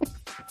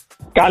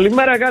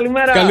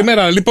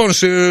 Καλημέρα. Λοιπόν,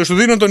 σου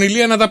δίνω τον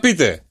Ηλία να τα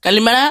πείτε.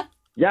 Καλημέρα.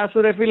 Γεια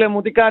σου, ρε φίλε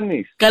μου, τι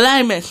κάνεις? Καλά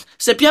είμαι.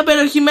 Σε ποια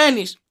περιοχή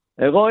μένεις?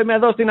 Εγώ είμαι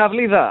εδώ στην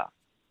Αυλίδα.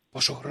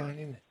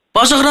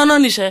 Πόσο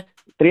χρονών είσαι?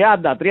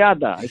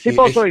 30. Εσύ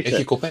πόσο είσαι?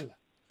 Έχει κοπέλα.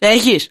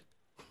 Έχεις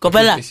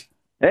κοπέλα?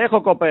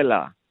 Έχω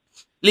κοπέλα.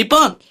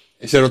 Λοιπόν.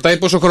 Σε ρωτάει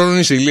πόσο χρόνο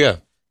είσαι,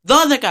 Ηλία?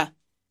 12.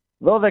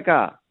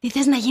 Τι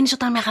θες να γίνεις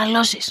όταν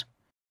μεγαλώσεις?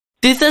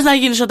 Τι θες να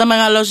γίνεις όταν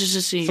μεγαλώσεις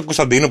εσύ? Στον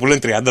Κωνσταντίνο που λένε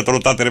 30, το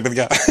ρωτάτε, ρε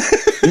παιδιά.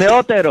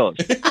 Νεότερος.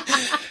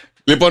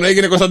 Λοιπόν,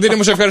 έγινε, Κωνσταντίνε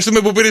μου, σε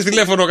ευχαριστούμε που πήρες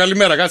τηλέφωνο.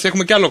 Καλημέρα, κάτσε,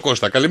 έχουμε κι άλλο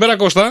Κώστα. Καλημέρα,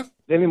 Κώστα.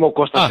 Δεν είμαι ο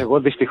Κώστας εγώ,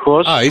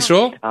 δυστυχώς. Είσαι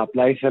ο?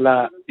 Απλά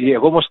ήθελα.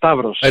 Εγώ είμαι ο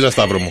Σταύρος. Έλα,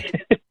 Σταύρο μου.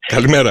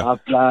 Καλημέρα.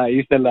 Απλά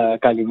ήθελα.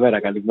 Καλημέρα.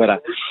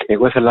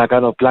 Εγώ ήθελα να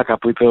κάνω πλάκα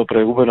που είπε ο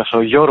προηγούμενος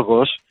ο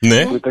Γιώργος.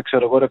 Ναι. Που είπε,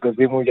 ξέρω εγώ, ρε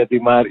παιδί μου,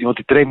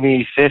 ότι τρέμει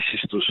οι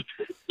θέσεις τους.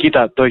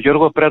 Κοίτα, το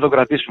Γιώργο πρέπει να τον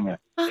κρατήσουμε.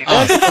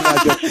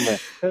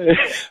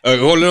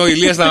 Εγώ λέω ο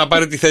Ηλίας να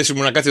πάρει τη θέση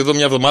μου, να κάτσει εδώ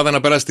μια εβδομάδα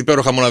να περάσει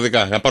υπέροχα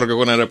μοναδικά. Να πάρω κι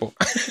εγώ ένα ρέπο.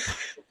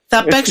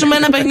 Θα παίξουμε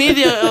ένα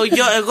παιχνίδι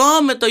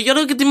εγώ με τον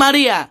Γιώργο και τη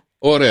Μαρία.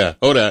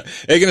 Ωραία.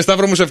 Έγινε,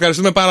 Σταύρο μου, σε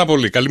ευχαριστούμε πάρα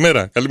πολύ.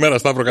 Καλημέρα,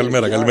 Σταύρο,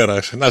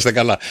 καλημέρα. Να είστε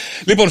καλά.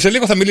 Λοιπόν, σε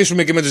λίγο θα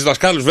μιλήσουμε και με τους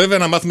δασκάλους, βέβαια,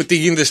 να μάθουμε τι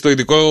γίνεται στο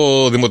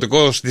ειδικό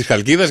δημοτικό της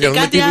Χαλκίδας για να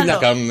δούμε τι δουλειά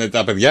κάνουν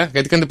τα παιδιά.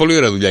 Γιατί κάνετε πολύ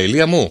ωραία δουλειά.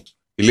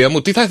 Ηλία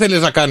μου, τι θα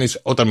ήθελες να κάνεις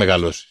όταν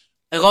μεγαλώσεις?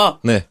 Εγώ?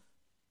 Ναι.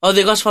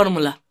 Οδηγός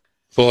φόρμουλα.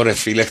 Ωραία,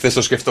 φίλε, χθες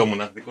το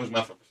σκεφτόμουν. Δικός μου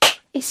άνθρωπος.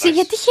 Εσύ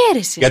γιατί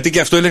χαίρεσαι? Γιατί και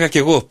αυτό έλεγα κι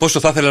εγώ. Πόσο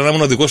θα ήθελα να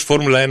ήμουν οδηγός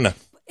Φόρμουλα 1.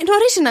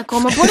 Νωρίς είναι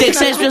ακόμα. Και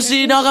ξέρεις ποιος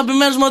είναι ο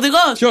αγαπημένος μου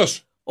οδηγός?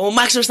 Ποιος? Ο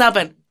Max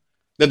Verstappen.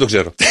 Δεν το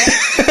ξέρω.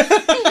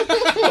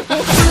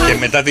 Και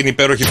μετά την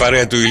υπέροχη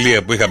παρέα του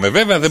Ηλία που είχαμε,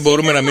 βέβαια, δεν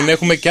μπορούμε να μην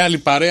έχουμε και άλλη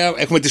παρέα.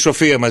 Έχουμε τη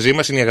Σοφία μαζί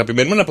μας, είναι η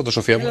αγαπημένη μου. Έλα από το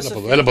Σοφία μου.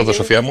 Έλα από το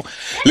Σοφία μου.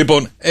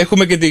 Λοιπόν,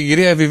 έχουμε και την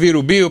κυρία Βιβί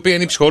Ρουμπή, η οποία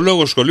είναι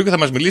ψυχολόγος του σχολείου και θα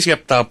μας μιλήσει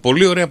για τα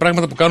πολύ ωραία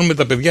πράγματα που κάνουμε με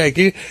τα παιδιά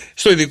εκεί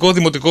στο ειδικό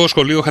δημοτικό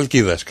σχολείο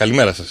Χαλκίδας.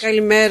 Καλημέρα σας.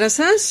 Καλημέρα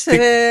σας.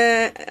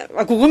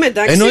 Ακουγούμε,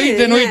 εντάξει?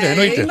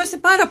 Εννοείται. Είμαστε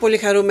πάρα πολύ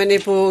χαρούμενοι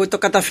που το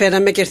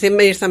καταφέραμε και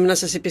ήρθαμε να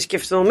σας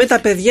επισκεφθούμε. Τα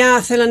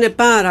παιδιά θέλανε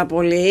πάρα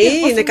πολύ,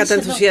 είναι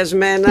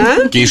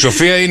κατενθουσιασμένα. Και η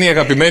Σοφία είναι η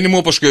αγαπημένη μου,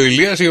 όπως και ο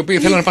Ηλίας, οι οποίοι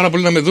θέλανε πάρα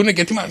πολύ να με δούνε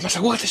και τι μας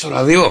ακούγατε στο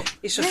ραδιό.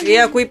 Η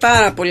Σοφία ακούει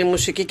πάρα πολύ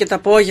μουσική και το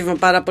απόγευμα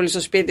πάρα πολύ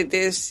στο σπίτι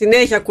της.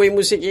 Συνέχεια ακούει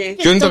μουσική.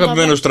 Ποιο είναι το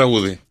αγαπημένο σου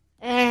τραγούδι?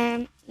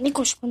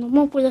 Νίκος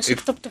Οικονομόπουλος,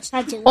 αυτό από το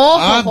Σάντζελο.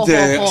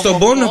 Άντε, στον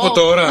πόνο από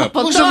τώρα.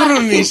 Πόσο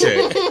χρόνο είσαι?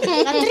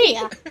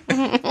 13.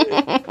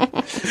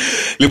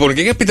 Λοιπόν,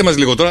 και για πείτε μας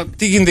λίγο τώρα,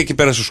 τι γίνεται εκεί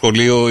πέρα στο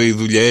σχολείο, οι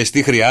δουλειές,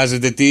 τι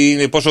χρειάζεται,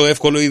 πόσο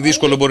εύκολο ή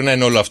δύσκολο μπορεί να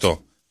είναι όλο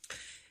αυτό?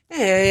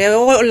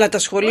 Όλα τα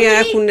σχολεία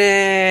έχουν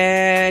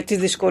τη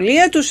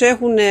δυσκολία τους,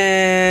 έχουν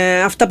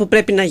αυτά που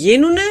πρέπει να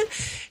γίνουν.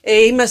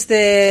 Είμαστε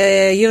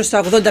γύρω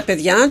στα 80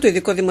 παιδιά, το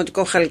ειδικό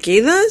δημοτικό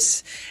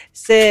Χαλκίδας.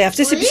 Σε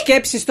αυτές τις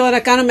επισκέψεις τώρα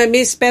κάνουμε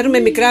εμείς, παίρνουμε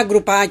μικρά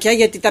γκρουπάκια,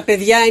 γιατί τα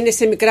παιδιά είναι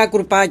σε μικρά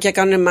γκρουπάκια,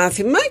 κάνουν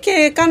μάθημα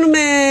και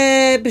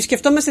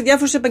επισκεφτόμαστε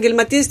διάφορους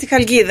επαγγελματίες στη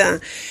Χαλκίδα.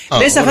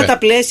 Μέσα σε αυτά τα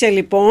πλαίσια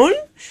λοιπόν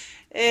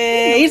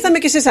ήρθαμε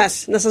και σε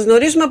εσάς, να σας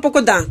γνωρίσουμε από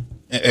κοντά.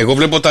 Εγώ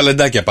βλέπω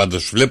ταλεντάκια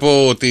πάντως.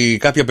 Βλέπω ότι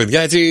κάποια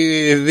παιδιά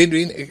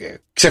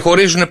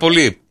ξεχωρίζουν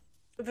πολύ.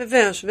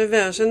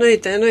 Βεβαίως,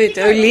 εννοείται.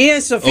 Ο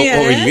Ηλίας, η Σοφία.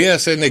 Ο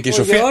Ηλίας, ναι, και η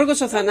Σοφία. Ο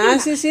Γιώργος, ο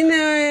Θανάσης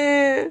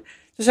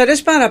τους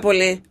αρέσει πάρα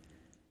πολύ.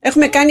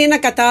 Έχουμε κάνει ένα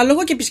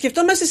κατάλογο και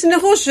επισκεφτόμαστε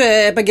συνεχώς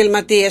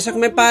επαγγελματίες.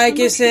 Έχουμε πάει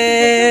και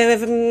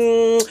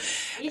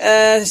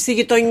στη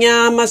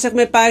γειτονιά μας,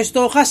 έχουμε πάει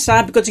στο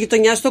χασάπικο της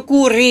γειτονιάς, στο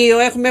κουρίο,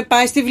 έχουμε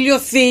πάει στη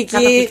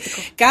βιβλιοθήκη.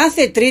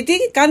 Κάθε Τρίτη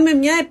κάνουμε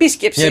μια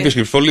επίσκεψη. Μια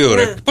επίσκεψη, πολύ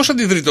ωραία. Ναι. Πώς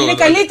αντιδρεί τώρα?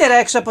 Είναι καλύτερα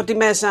έξω από τη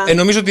μέσα.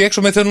 Νομίζω ότι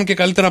έξω μαθαίνουν και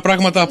καλύτερα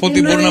πράγματα από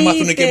ό,τι μπορούν να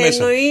μάθουν και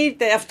μέσα.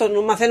 Εννοείται.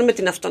 Μαθαίνουμε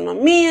την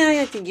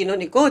αυτονομία, την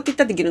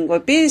κοινωνικότητα, την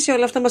κοινωνικοποίηση.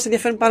 Όλα αυτά μας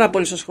ενδιαφέρουν πάρα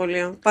πολύ στο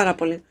σχολείο. Πάρα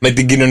πολύ. Με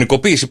την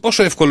κοινωνικοποίηση,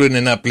 πόσο εύκολο είναι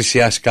να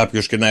πλησιάσει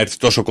κάποιος και να έρθει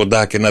τόσο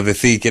κοντά και να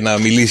δεθεί και να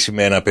μιλήσει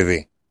με ένα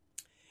παιδί?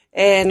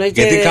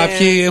 Γιατί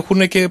κάποιοι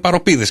έχουν και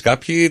παροπίδες,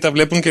 κάποιοι τα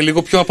βλέπουν και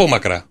λίγο πιο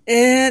απόμακρα.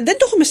 Δεν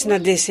το έχουμε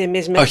συναντήσει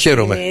εμείς μέχρι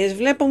στιγμής.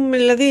 Βλέπουμε,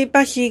 δηλαδή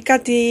υπάρχει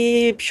κάτι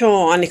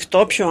πιο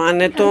ανοιχτό, πιο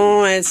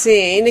άνετο, έτσι.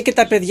 Είναι και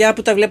τα παιδιά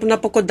που τα βλέπουν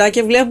από κοντά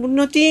και βλέπουν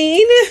ότι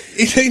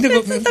είναι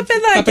τα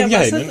παιδάκια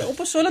μας,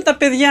 όπως όλα τα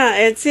παιδιά,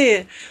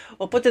 έτσι.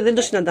 Οπότε δεν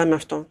το συναντάμε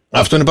αυτό.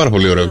 Αυτό είναι πάρα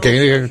πολύ ωραίο. Και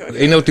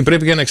είναι ότι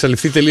πρέπει για να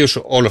εξαλειφθεί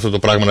τελείως όλο αυτό το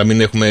πράγμα, να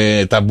μην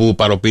έχουμε ταμπού,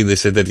 παροπίδες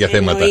σε τέτοια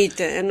θέματα.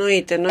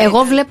 Εννοείται.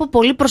 Εγώ βλέπω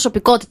πολύ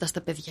προσωπικότητα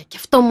στα παιδιά και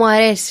αυτό μου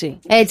αρέσει.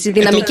 Έτσι,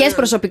 δυναμικές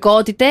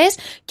προσωπικότητες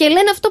και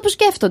λένε αυτό που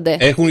σκέφτονται.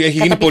 Έχει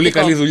γίνει πολύ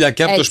καλή δουλειά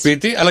και από το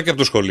σπίτι αλλά και από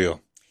το σχολείο.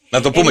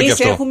 Να το πούμε και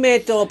αυτό. Εμείς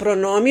έχουμε το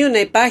προνόμιο να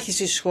υπάρχει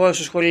στο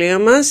σχολείο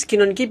μας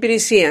κοινωνική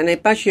υπηρεσία. Να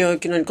υπάρχει ο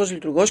κοινωνικός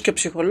λειτουργός και ο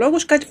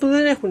ψυχολόγος, κάτι που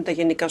δεν έχουν τα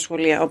γενικά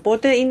σχολεία.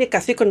 Οπότε είναι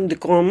καθήκον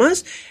δικό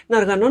μας να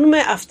οργανώνουμε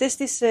αυτές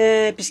τις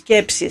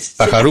επισκέψεις.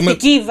 Σε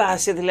τακτική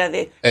βάση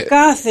δηλαδή.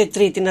 Κάθε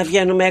Τρίτη να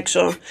βγαίνουμε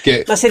έξω.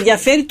 Μας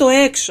ενδιαφέρει το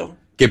έξω.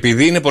 Και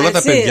επειδή είναι πολλά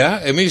τα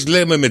παιδιά, εμείς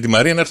λέμε με τη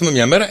Μαρία να έρθουμε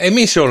μια μέρα,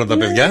 εμείς σε όλα τα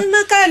παιδιά.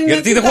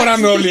 Γιατί δεν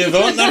χωράμε όλοι εδώ,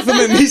 να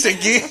έρθουμε εμείς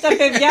εκεί. Τα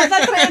παιδιά θα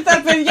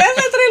τρελαθούν.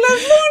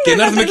 Και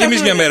να έρθουμε και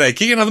εμείς μια μέρα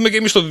εκεί για να δούμε και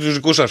εμείς τους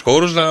δικούς σας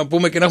χώρους, να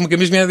πούμε και να έχουμε και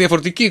εμείς μια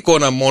διαφορετική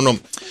εικόνα μόνο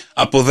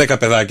από 10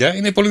 παιδάκια.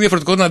 Είναι πολύ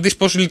διαφορετικό να δεις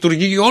πώς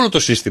λειτουργεί όλο το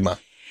σύστημα.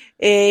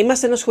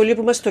 Είμαστε ένα σχολείο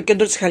που είμαστε στο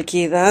κέντρο της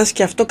Χαλκίδας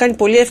και αυτό κάνει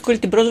πολύ εύκολη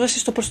την πρόσβαση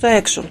στο προς τα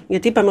έξω.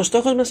 Γιατί είπαμε, ο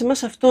στόχος μας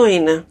εμάς αυτό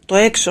είναι. Το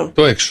έξω.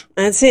 Το έξω.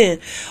 Έτσι.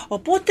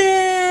 Οπότε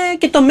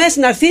και το μέσα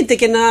να έρθετε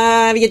και να.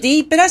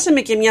 Γιατί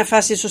περάσαμε και μια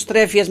φάση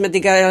ισοστρέφειας με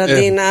την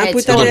καραντίνα που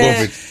ήταν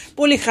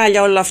πολύ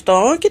χάλια όλο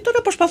αυτό. Και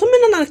τώρα προσπαθούμε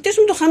να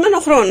ανακτήσουμε το χαμένο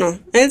χρόνο.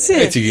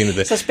 Έτσι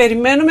γίνεται. Σας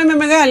περιμένουμε με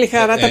μεγάλη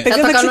χαρά. Τα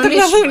παιδιά θα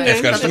ξετρελαθούν.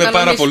 Ευχαριστούμε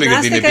πάρα πολύ για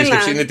την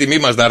επίσκεψη. Είναι τιμή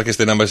μας να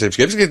έρχεστε να μας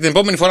επισκέψετε και την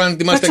επόμενη φορά να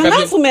ετοιμάσετε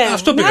κάποιο.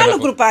 Αυτό πήγαμε. Άλλο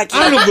γκρουπάκι.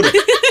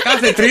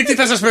 Κάθε Τρίτη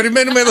θα σας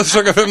περιμένουμε εδώ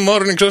στο Cafe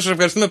Morning Show. Σας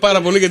ευχαριστούμε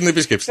πάρα πολύ για την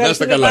επίσκεψη. Να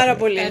είστε καλά. Πάρα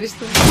πολύ.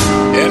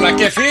 Έλα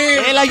Κεφί.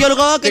 Έλα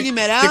Γιώργο,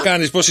 καλημέρα. Τι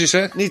κάνεις, πώς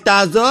είσαι?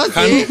 Νιστάζω.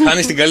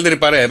 Χάνεις την καλύτερη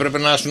παρέα. Έπρεπε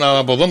να ήσουν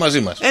από εδώ μαζί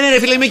μας. Ναι, ρε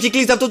φίλε, είμαι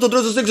κυκλίσει αυτό το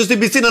τρόπο έξω στην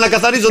πισίνα να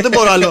καθαρίζω. Δεν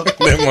μπορώ άλλο.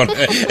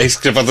 Έχεις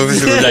ξεπατωθεί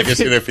στη δουλειά και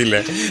εσύ, ρε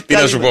φίλε. Τι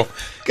να σου πω.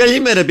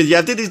 Καλημέρα, παιδιά.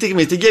 Αυτή τη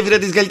στιγμή στην γέφυρα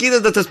της Χαλκίδας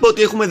θα σας πω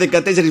ότι έχουμε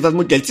 14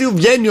 βαθμούς Κελσίου.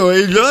 Βγαίνει ο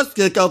ήλιος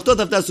και 18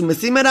 θα φτάσουμε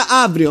σήμερα.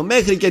 Αύριο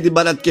μέχρι και την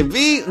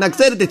Παρασκευή, να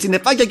ξέρετε,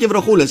 συννεφάκια και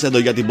βροχούλες εδώ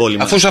για την πόλη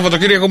μας. Αφού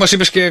Σαββατοκύριακο μας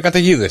είπες και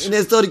καταιγίδες.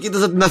 Είναι story,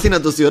 κοίτας από την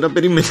Αθήνα τόση ώρα,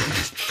 περίμενε.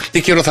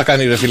 Τι καιρό θα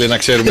κάνει, ρε φίλε, να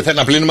ξέρουμε. Θέλει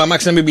να πλύνουμε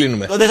αμάξι, να μην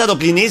πλύνουμε. Δεν θα το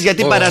πλυνείς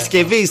γιατί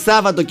Παρασκευή,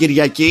 Σάββατο,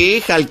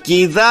 Κυριακή,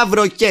 Χαλκίδα,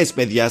 βροχές,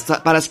 παιδιά.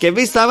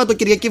 Παρασκευή, Σάββατο,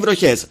 Κυριακή,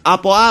 βροχές.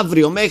 Από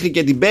αύριο μέχρι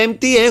και την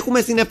Πέμπτη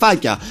έχουμε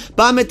συννεφάκια.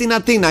 Πάμε την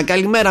Αθήνα.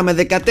 Καλημέρα με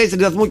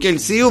 14 βαθμούς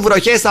Κελσίου.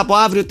 Βροχές από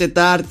αύριο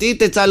Τετάρτη.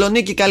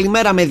 Θεσσαλονίκη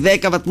καλημέρα με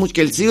 10 βαθμούς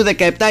Κελσίου.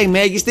 17 η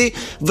μέγιστη.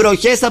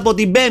 Βροχές από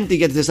την Πέμπτη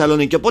για τη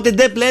Θεσσαλονίκη. Οπότε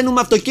δεν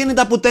πλένουμε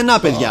αυτοκίνητα πουθενά,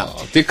 παιδιά.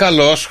 Τι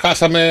καλός,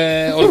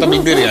 χάσαμε όλα τα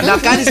πλυντήρια. Να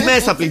κάνεις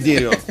μέσα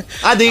πλυντήριο.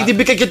 Άντε, την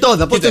μπήκα και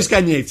τώρα. Πώς το έχεις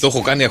κάνει έτσι? Το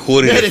έχω κάνει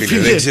αχούρι, ρε φίλε.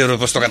 Δεν ξέρω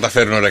πώς το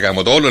καταφέρνω, ρε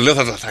γάμο. Το όλο λέω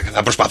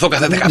θα προσπαθώ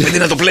κάθε 15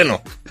 να το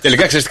πλένω.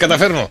 Τελικά ξέρεις τι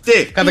καταφέρνω?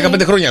 Κάθε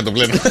 15 χρόνια να το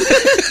πλένω.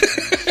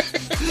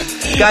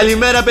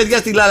 Καλημέρα, παιδιά,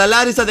 στη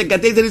Λαραlárisσα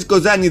 14,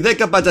 Κοζάνη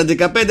 10, Πάτσα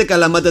 15,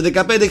 Καλαμάτα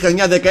 15,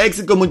 Χανιά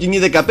 16, Κομοτηνή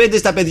 15.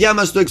 Στα παιδιά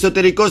μας στο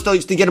εξωτερικό,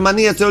 στη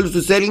Γερμανία, σε όλους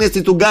τους Έλληνες,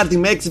 στη Τουγκάρτη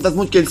με 6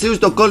 βαθμούς Κελσίου,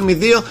 στο Κόλμη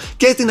 2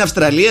 και στην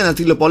Αυστραλία. Να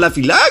στείλω πολλά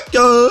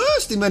φιλάκια.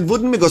 Στη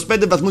Μελβούρνη με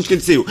 25 βαθμούς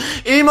Κελσίου.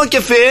 Είμαι ο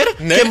Κεφίρ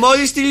και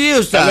μόλις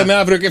τελείωσα. Τα λέμε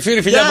αύριο,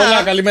 Κεφίρ, φιλιά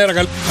πολλά.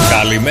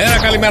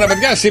 Καλημέρα,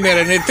 παιδιά. Σήμερα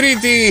είναι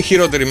Τρίτη,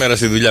 χειρότερη μέρα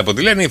στη δουλειά από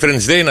ό,τι λένε. Η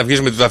Friends Day, να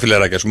βγεις με τα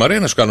φιλαράκια σου. Μαρία,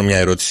 να σου κάνω μια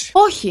ερώτηση.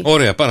 Όχι.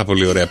 Ωραία, πάρα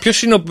πολύ ωραία.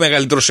 Ποιος είναι ο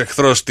μεγαλύτερος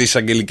εχθρός της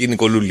Αγγελική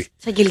Νικολούλη?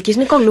 Της Αγγελικής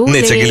Νικολούλη.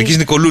 Ναι, της Αγγελικής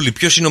Νικολούλη.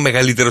 Ποιος είναι ο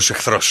μεγαλύτερος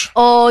εχθρός?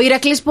 Ο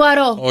Ηρακλής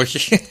Πουαρό.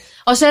 Όχι.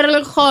 Ο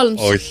Σέρλοκ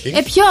Χόλμς. Όχι.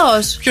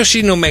 Ποιος? Ποιος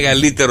είναι ο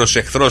μεγαλύτερος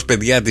εχθρός,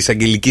 παιδιά, της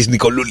Αγγελικής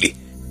Νικολούλη?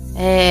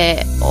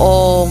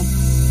 Ο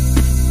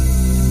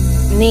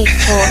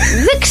Νίκο.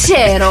 Δεν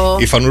ξέρω.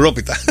 Η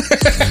Φανουρόπιτα.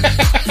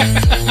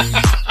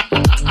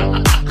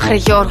 Χρε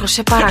Γιώργο,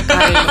 σε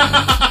παρακαλώ.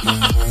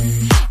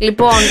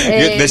 Λοιπόν.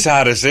 Δεν σ'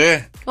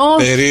 άρεσε?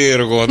 Όχι.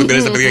 Περίεργο, δεν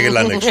πειράζει, τα παιδιά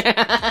γελάνε έξω.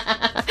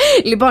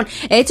 Λοιπόν,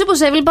 έτσι όπως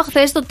έβλεπα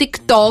χθες στο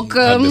TikTok,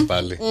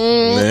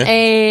 ναι.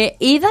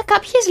 είδα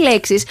κάποιες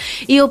λέξεις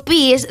οι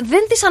οποίες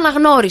δεν τις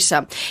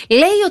αναγνώρισα.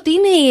 Λέει ότι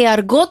είναι η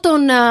αργό των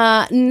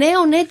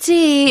νέων, έτσι.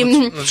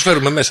 Να τους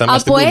φέρουμε μέσα.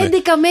 Από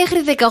 11 μέχρι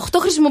 18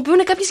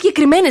 χρησιμοποιούν κάποιες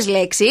συγκεκριμένες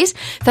λέξεις.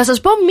 Θα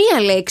σας πω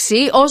μία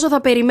λέξη όσο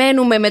θα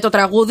περιμένουμε με το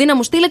τραγούδι, να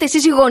μου στείλετε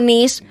εσείς οι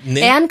γονείς,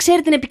 εάν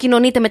ξέρετε να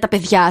επικοινωνείτε με τα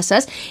παιδιά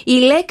σας. Η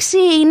λέξη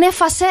είναι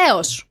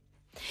φασέος.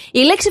 Η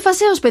λέξη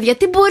φασέος, παιδιά,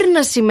 τι μπορεί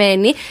να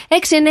σημαίνει?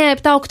 6, 9,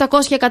 7,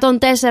 800 και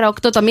 104,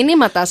 8 τα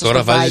μηνύματά σας.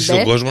 Τώρα βάζεις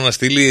στον κόσμο να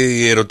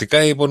στείλει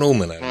ερωτικά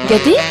υπονοούμενα.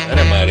 Γιατί?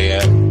 Ρε Μαρία.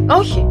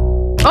 Όχι.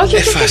 Όχι.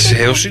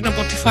 Φασέος είναι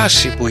από τη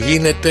φάση που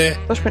γίνεται.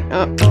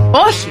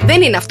 Όχι,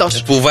 δεν είναι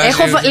αυτός.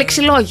 Έχω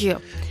λεξιλόγιο.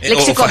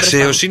 Ο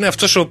φασέος είναι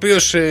αυτός ο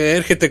οποίος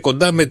έρχεται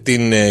κοντά με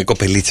την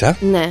κοπελίτσα.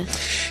 Ναι.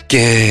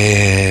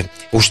 Και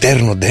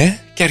ουστέρνονται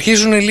και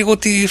αρχίζουν λίγο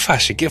τη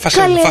φάση και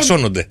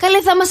φασώνονται.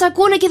 Καλέ, θα μας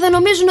ακούνε και θα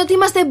νομίζουν ότι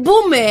είμαστε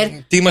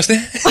boomer. Τι είμαστε?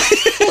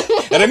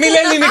 Ρε μη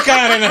λέει ελληνικά,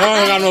 ρε,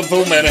 να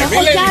οργανωθούμε, ρε.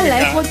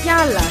 Έχω κι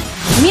άλλα.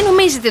 Μην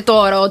νομίζετε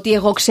τώρα ότι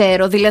εγώ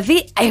ξέρω.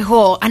 Δηλαδή,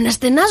 εγώ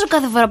αναστενάζω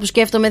κάθε φορά που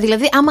σκέφτομαι.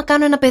 Δηλαδή, άμα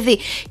κάνω ένα παιδί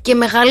και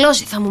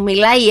μεγαλώσει, θα μου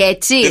μιλάει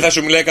έτσι? Δεν θα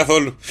σου μιλάει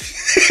καθόλου.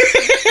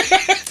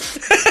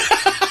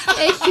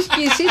 Έχεις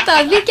και εσύ τα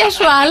δίκια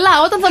σου, αλλά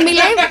όταν θα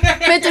μιλάει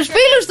με τους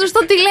φίλους του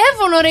στο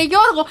τηλέφωνο, ρε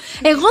Γιώργο,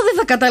 εγώ δεν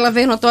θα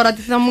καταλαβαίνω τώρα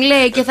τι θα μου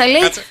λέει και θα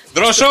λέει.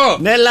 Δρόσο!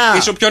 Νέλα!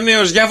 Είσαι ο πιο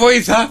νέος, για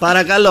βοήθα!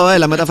 Παρακαλώ,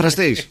 έλα,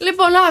 μεταφραστής.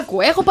 Λοιπόν,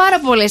 άκου, έχω πάρα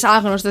πολλές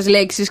άγνωστες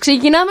λέξεις.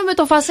 Ξεκινάμε με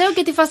το φασαίο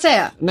και τη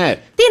φασέα. Ναι.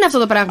 Τι είναι αυτό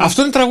το πράγμα?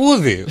 Αυτό είναι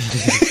τραγούδι.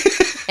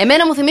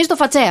 Εμένα μου θυμίζει το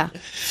φατσέα.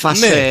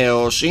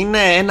 Φασέος είναι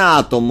ένα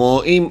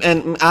άτομο, ή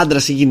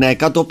άντρας ή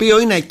γυναίκα, το οποίο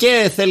είναι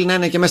και θέλει να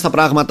είναι και μέσα στα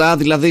πράγματα,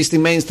 δηλαδή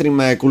στη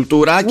mainstream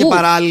κουλτούρα και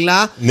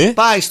παράλληλα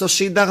πάει στο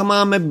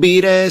Σύνταγμα με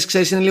μπύρες,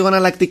 ξέρεις, είναι λίγο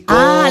εναλλακτικό.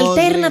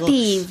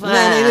 Alternative.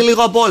 Ναι, είναι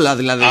λίγο απ' όλα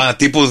δηλαδή.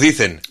 Τύπου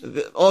δήθεν.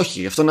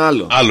 Όχι, αυτό είναι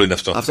άλλο. Άλλο είναι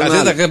αυτό.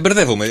 Δεν τα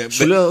μπερδεύομαι.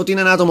 Σου λέω ότι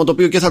είναι ένα άτομο το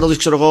οποίο και θα το δεις,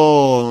 ξέρω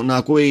εγώ, να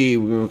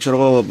ακούει, ξέρω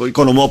εγώ,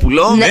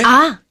 Οικονομόπουλο. Ναι.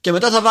 Και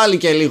μετά θα βάλει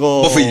και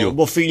λίγο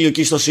μποφίλιο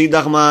εκεί στο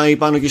Σύνταγμα ή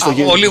πάνω εκεί στο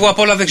γήπεδο. Λίγο απ'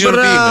 όλα δεν ξέρω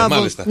τι είναι,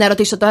 μάλιστα. Να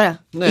ρωτήσω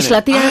τώρα. Ναι,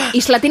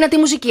 η Σλατίνα τι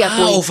μουσική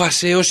ακούει? Ο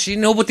φασέος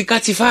είναι όπου την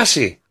κάτσει η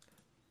φάση.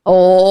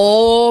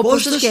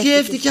 Πώς το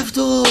σκέφτηκε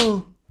αυτό?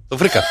 Το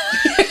βρήκα.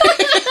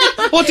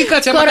 Ό,τι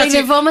κάτσει.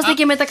 Κοροϊδευόμαστε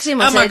και μεταξύ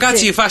μας. Άμα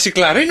κάτσει η φάση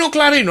κλαρίνο,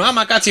 κλαρίνο.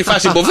 Άμα κάτσει η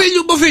φάση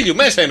μποφίλιο.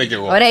 Μέσα είμαι κι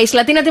εγώ. Ωραία, η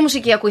Σλατίνα τι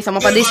μουσική ακούει? Θα μου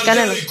απαντήσει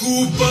κανένα?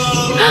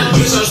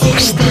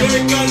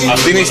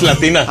 Αυτή είναι η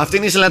Σλατίνα. Αυτή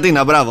είναι η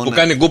Σλατίνα, μπράβο. Που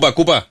κάνει κούπα.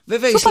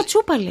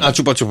 Τσούπα λέει.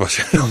 Τσούπα.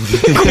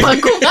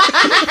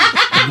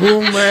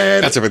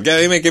 Boomer. Κάτσε,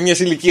 παιδιά, είμαι και μια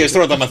ηλικία.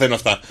 Τώρα τα μαθαίνω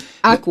αυτά.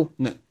 Άκου.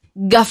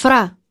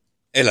 Γκαφρά.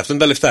 Έλα, αυτό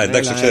είναι τα λεφτά.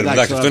 Εντάξει, το ξέρουμε.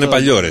 Εντάξει, αυτό είναι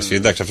παλιό, ρε.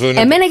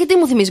 Εμένα γιατί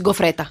μου θυμίζει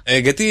γκοφρέτα?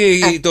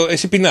 Γιατί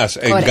εσύ πεινάς.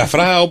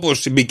 Γκαφρά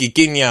όπως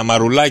μπικικίνια,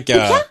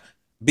 μαρουλάκια.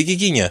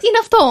 Μπικικίνια. Τι είναι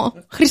αυτό?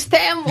 Χριστέ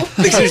μου.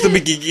 Δεν ξέρεις το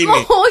μπικικίνι?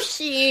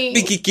 Όχι.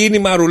 Μπικικίνι,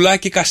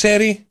 μαρουλάκι,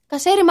 κασέρι.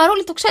 Κασέρι,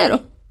 μαρούλι, το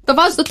ξέρω. Το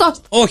βάζω στο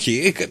τόστ.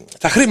 Όχι,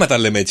 τα χρήματα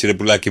λέμε έτσι, ρε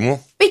πουλάκι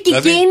μου. και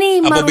εκείνη η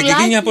από μαρουλάκι.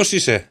 πικικίνια πώς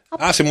είσαι?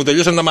 Άσε μου,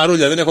 τελειώσαν τα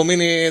μαρούλια, δεν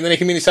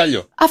έχει μείνει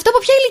σάλιο. Αυτό από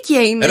ποια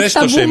ηλικία είναι?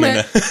 Ρέστος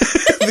έμεινα.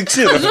 Δεν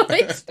ξέρω.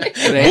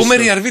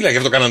 Μπούμερ η αρβίλα, γι'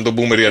 αυτό κάνανε τον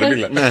μπούμερ η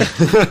αρβίλα.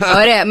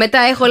 Ωραία, μετά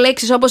έχω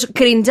λέξεις όπως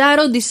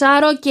κριντζάρο,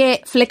 ντισάρο και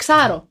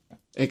φλεξάρο.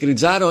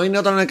 Κριτζάρο είναι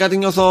όταν κάτι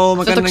νιώθω,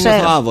 με κάνει να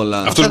νιώθω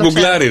άβολα. Αυτός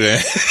γκουγκλάρει,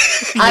 ρε.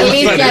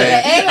 Αλήθεια,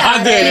 ρε.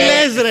 Άντε,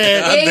 λες,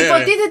 ρε.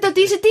 Υποτίθεται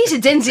ότι είσαι, τι είσαι,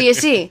 Gen Z,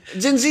 εσύ?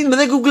 Gen Z,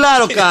 δεν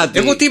γκουγκλάρω κάτι.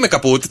 Εγώ τι είμαι,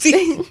 καπούτ, τι.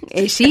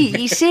 Εσύ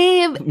είσαι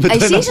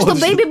στο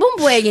baby boom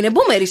που έγινε.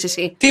 Boomer είσαι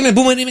εσύ. Τι είμαι,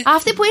 boomer είμαι?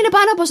 Αυτή που είναι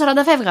πάνω από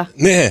 40 φεύγα.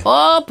 Ναι.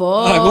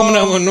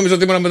 Εγώ νόμιζα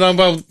ότι ήμουν μετά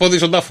από πόδι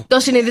στον τάφο. Το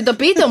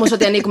συνειδητοποιείτε όμως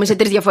ότι ανήκουμε σε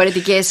 3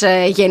 διαφορετικές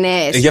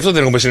γενναίες. Γι' αυτό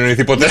δεν έχουμε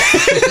συνεννοηθεί ποτέ.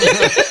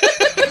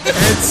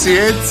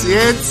 Έτσι.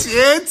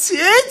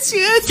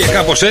 Και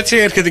κάπως έτσι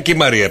έρχεται και η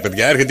Μαρία,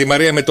 παιδιά. Έρχεται η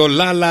Μαρία με το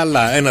λα λα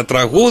λα. Ένα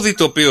τραγούδι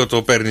το οποίο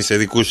το παίρνει σε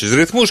δικούς της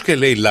ρυθμούς και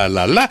λέει λα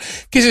λα λα.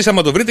 Και εσείς,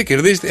 άμα το βρείτε,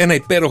 κερδίζετε ένα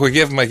υπέροχο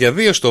γεύμα για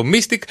 2 στο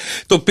Mystic.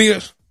 Το οποίο.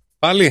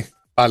 Πάλι,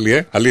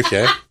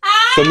 αλήθεια,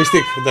 Στο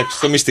Mystic, εντάξει,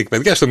 στο Mystic,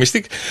 παιδιά, στο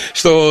Mystic.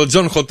 Στο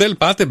John Hotel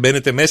πάτε,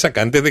 μπαίνετε μέσα,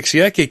 κάνετε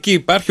δεξιά και εκεί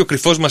υπάρχει ο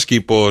κρυφός μας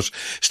κήπος.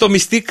 Στο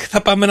Mystic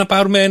θα πάμε να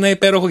πάρουμε ένα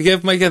υπέροχο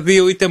γεύμα για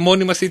 2, είτε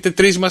μόνοι μας είτε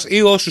 3 μας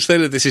ή όσους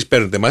θέλετε εσείς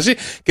παίρνετε μαζί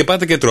και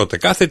πάτε και τρώτε.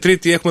 Κάθε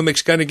Τρίτη έχουμε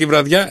μεξικάνικη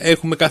βραδιά,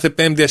 έχουμε κάθε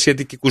Πέμπτη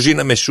ασιατική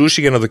κουζίνα με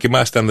σούσι για να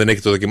δοκιμάσετε αν δεν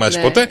έχετε το δοκιμάσει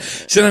ποτέ.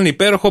 Σε έναν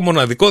υπέροχο,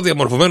 μοναδικό,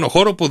 διαμορφωμένο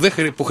χώρο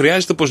που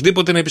χρειάζεται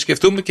οπωσδήποτε να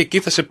επισκεφτούμε και εκεί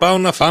θα σε πάω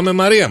να φάμε,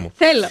 Μαρία μου.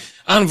 Θέλω.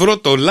 Αν βρω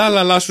το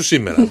λάλαλα σου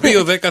σήμερα.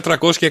 2, 10,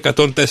 300 και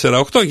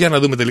 104,8 για να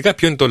δούμε τελικά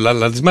ποιο είναι το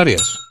λάλαλα της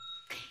Μαρίας.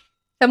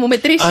 Θα μου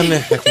μετρήσει. Α,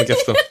 ναι, έχουμε και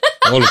αυτό.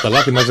 Όλα τα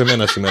λάθη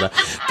μαζεμένα σήμερα.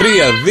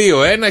 3,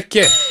 2, 1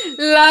 και.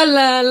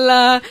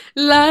 Λάλαλα,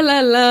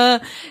 λάλαλα,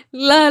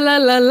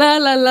 λάλαλα,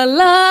 λάλαλα,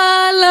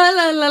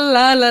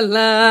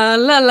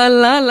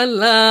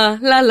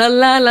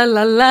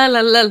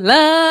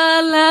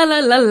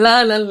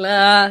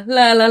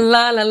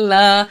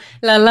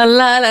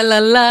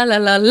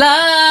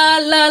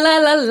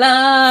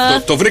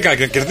 λάλαλα. Το βρήκα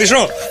και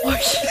κερδίσω.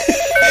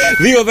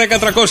 2, 10,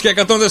 300 και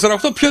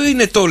 104,8. Ποιο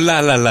είναι το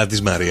λάλαλα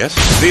της Μαρίας?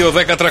 2,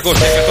 10, 300 και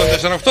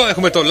 104,8.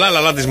 Έχουμε το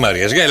λάλαλα της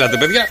Μαρίας. Για ελάτε,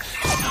 παιδιά.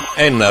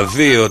 1,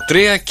 2,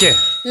 3 και.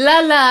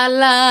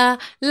 Λάλαλα,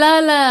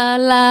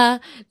 λάλαλα,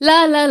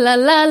 λάλαλα,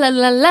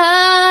 λάλαλα,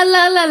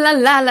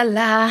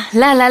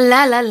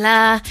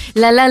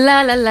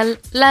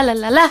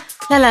 λάλαλα,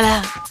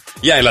 λάλαλα.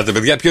 Για ελάτε,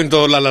 παιδιά. Ποιο είναι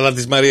το λάλαλα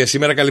της Μαρίας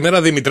σήμερα?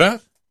 Καλημέρα,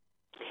 Δήμητρα.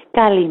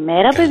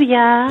 Καλημέρα,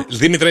 παιδιά.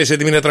 Δήμητρα, είσαι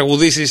έτοιμη να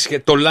τραγουδήσεις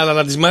το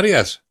λάλαλα της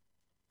Μαρίας?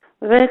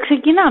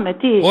 Ξεκινάμε,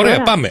 τι.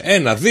 Ωραία, πάμε.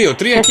 1, 2,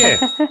 3 και.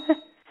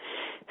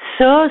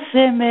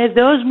 Σώσε με,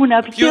 δώσ' μου να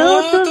πιω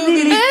το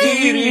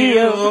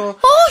δηλητήριο.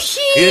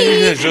 Όχι!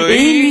 Είναι η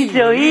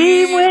ζωή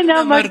μου ένα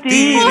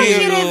μαρτύριο.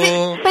 Όχι, ρε,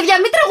 παιδιά,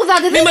 μην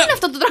τραγουδάτε, δεν είναι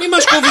αυτό το τραγούδι. Μη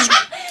μας κόβεις.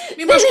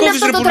 Δεν είναι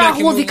αυτό το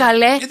τραγούδι,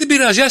 καλέ. Δεν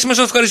πειράζει, άσε μας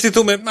να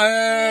ευχαριστηθούμε.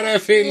 Ρε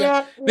φίλε.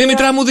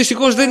 Δήμητρά μου,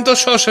 δυστυχώς δεν είναι το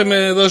σώσε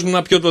με, δώσ' μου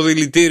να πιω το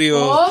δηλητήριο.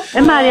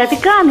 Μάρια, τι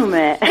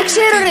κάνουμε? Δεν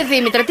ξέρω, ρε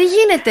Δήμητρα, τι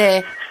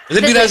γίνεται?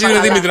 Δεν πειράζει, ρε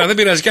Δήμητρα, δεν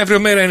πειράζει. Και αύριο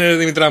μέρα είναι, ρε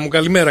Δήμητρά μου.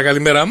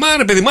 Καλημέρα. Μα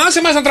ρε παιδί,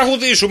 άσε μας να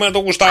τραγουδήσουμε, να το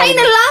γουστάρουμε.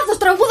 Είναι λάθος,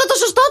 τραγούδα το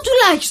σωστό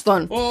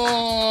τουλάχιστον.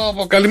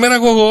 Καλημέρα,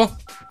 εγώ.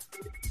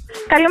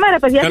 Καλημέρα,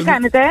 παιδιά, τι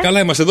κάνετε? Καλά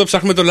είμαστε εδώ,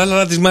 ψάχνουμε το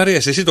λάλαλα της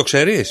Μαρίας. Εσύ το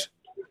ξέρεις?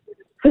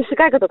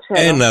 Φυσικά και το ξέρω.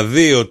 1,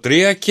 2,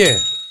 3 και.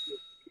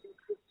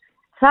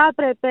 Θα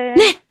έπρεπε.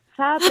 Ναι,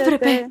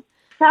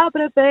 θα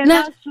έπρεπε να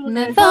σου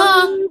δω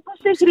που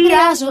σε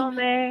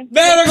χρειάζομαι.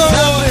 Ναι, ρε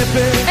κόβω.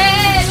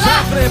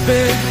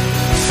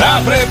 Θα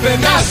πρέπει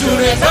να σου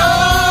εδώ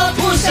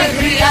που σε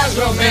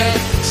χρειάζομαι.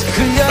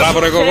 Μπράβο,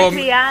 ρε κόβω. Σε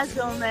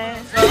χρειάζομαι.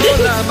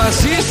 Όλα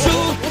μαζί σου.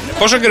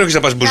 Πόσο καιρό έχεις να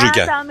πας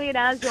μπουζούκια? Θα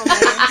μοιράζομαι.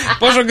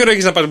 Πόσο καιρό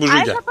έχεις να πας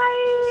μπουζούκια? Είχα πάει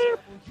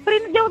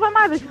πριν 2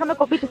 εβδομάδες. Είχαμε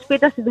κοπεί τη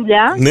σπίτι στη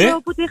δουλειά. Ναι.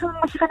 Οπότε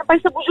μας είχαν πάει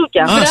στα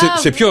μπουζούκια. Α,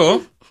 σε ποιο?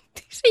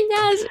 Τι σε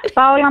νοιάζει?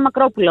 Πάω ένα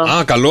Μακρόπουλο. Α,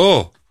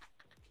 καλό.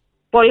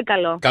 Πολύ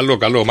καλό.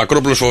 Καλό.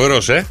 Μακρόπουλος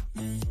φοβερός,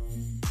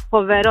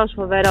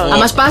 Φοβερός. Θα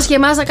μας πας και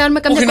εμάς να κάνουμε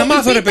καμιά Όχι, να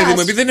μάθω, ρε παιδί μου,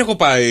 επειδή δεν έχω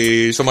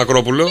πάει στο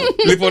Μακρόπουλο.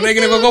 Λοιπόν,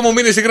 έγινε εγώ μου,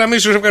 μείνε στη γραμμή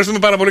σου. Σε ευχαριστούμε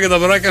πάρα πολύ για τα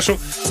δωράκια σου.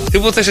 Τι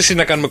που θες εσύ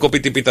να κάνουμε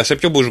κοπίτη πίτα, σε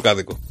ποιο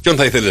μπουζουκάδικο? Ποιον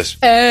θα ήθελες?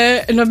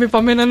 Να μην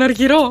πάμε έναν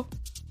αργυρό.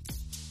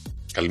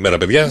 Καλημέρα,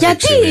 παιδιά.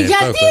 Γιατί,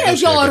 ρε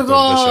Γιώργο?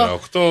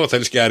 4, 8,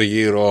 θέλεις και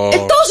αργύρο?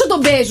 Τόσο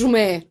τον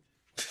παίζουμε.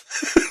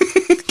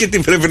 Και τι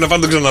πρέπει να πάω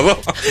να τον ξαναδώ?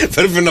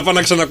 Πρέπει να πάω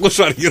να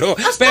ξανακούσω αργυρό.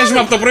 Παίζουμε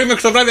από το πρωί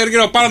μέχρι το βράδυ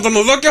αργυρό. Πάω να τον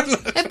οδώ κιόλας.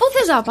 Πού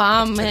θες να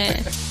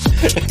πάμε?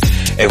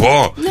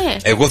 Εγώ? Ναι.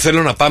 Εγώ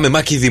θέλω να πάμε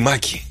Μάκη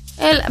Δημάκη.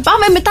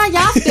 Πάμε μετά για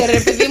after, ρε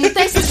παιδί μου, 4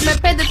 με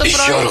 5 το πρωί.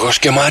 Γιώργος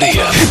και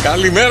Μαρία.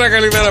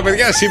 Καλημέρα,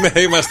 παιδιά. Σήμερα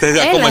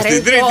είμαστε ακόμα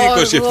στην Τρίτη,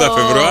 27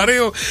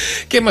 Φεβρουαρίου.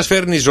 Και μας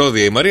φέρνει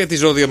ζώδια η Μαρία. Τι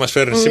ζώδια μας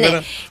φέρνει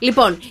σήμερα?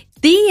 Λοιπόν,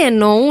 τι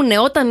εννοούν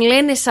όταν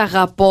λένε σ'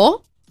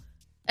 αγαπώ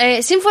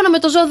Σύμφωνα με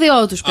το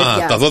ζώδιό τους,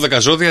 παιδιά. Τα 12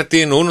 ζώδια τι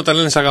εννοούν όταν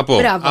λένε σ' αγαπώ.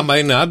 Μπράβο. Άμα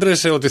είναι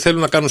άντρες, ότι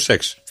θέλουν να κάνουν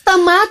σεξ.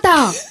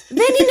 Σταμάτα!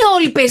 Δεν είναι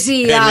όλοι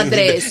πεζοί οι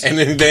άντρες.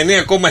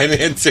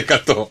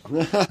 99,9%.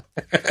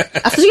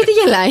 Αυτός γιατί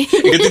γελάει?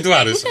 Γιατί του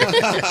άρεσε.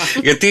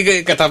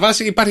 Γιατί κατά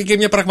βάση υπάρχει και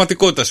μια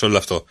πραγματικότητα σε όλο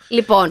αυτό.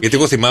 Λοιπόν. Γιατί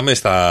εγώ θυμάμαι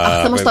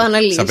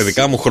στα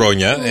παιδικά μου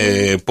χρόνια,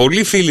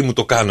 πολλοί φίλοι μου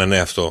το κάνανε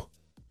αυτό.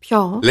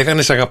 Ποιο?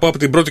 Λέγανε σ' αγαπώ από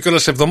την πρώτη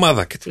κιόλας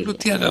εβδομάδα. Και τι λέω,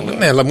 τι αγαπώ.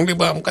 Ναι, αλλά μου λέει,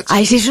 μου κάτσε. Α,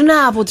 εσύ ήσουν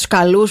από τους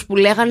καλούς που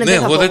λέγανε. Ναι,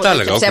 εγώ δεν τα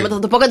έλεγα. Θα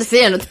το πω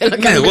κατευθείαν.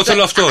 Ναι, εγώ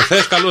θέλω αυτό.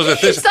 Θες καλός, δεν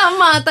θες.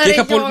 Σταμάτα,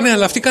 ρε. Ναι,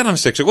 αλλά αυτοί κάνανε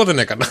σεξ. Εγώ δεν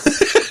έκανα.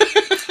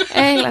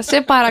 Έλα,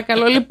 σε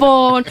παρακαλώ.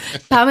 Λοιπόν,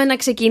 πάμε να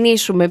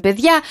ξεκινήσουμε,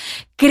 παιδιά.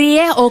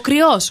 Ο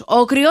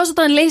κρυός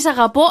όταν λέει σ'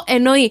 αγαπώ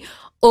εννοεί.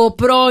 Ο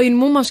πρώην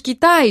μου μας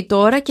κοιτάει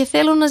τώρα και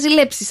θέλω να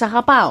ζηλέψει. Σ'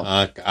 αγαπάω.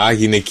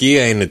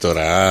 Γυναικεία είναι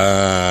τώρα.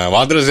 Ο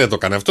άντρας δεν το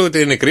κάνει αυτό, είτε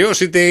είναι κρυός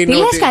είτε είναι. Τι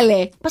λες,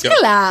 καλέ? Πας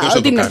καλά.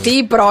 Ότι είναι αυτή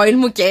η πρώην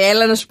μου και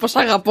έλα να σου πω σ'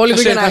 αγαπώ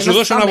λίγο για να. Θα σου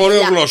δώσω ένα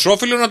ωραίο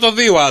γλωσσόφυλλο να το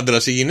δει ο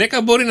άντρας. Η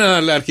γυναίκα μπορεί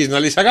να αρχίσει να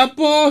λέει σ'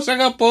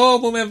 αγαπώ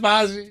που με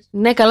βάζεις.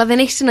 Ναι, καλά, δεν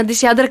έχει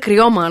συναντήσει άντρα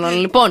κρυό, μάλλον.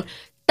 Λοιπόν.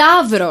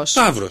 Ταύρος.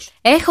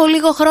 Έχω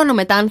λίγο χρόνο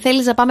μετά. Αν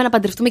θέλεις να πάμε να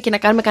παντρευτούμε και να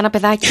κάνουμε κανένα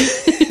παιδάκι.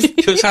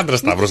 Ποιος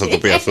άντρας Ταύρος θα το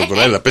πει αυτό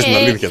τώρα? Έλα, πες την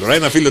αλήθεια τώρα.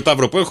 Ένα φίλο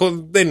Ταύρο που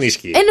έχω δεν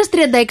ίσχυει. Ένας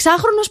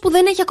 36χρονος που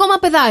δεν έχει ακόμα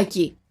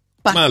παιδάκι.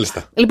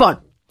 Μάλιστα.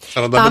 Λοιπόν.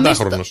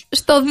 45χρονος.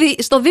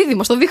 Στο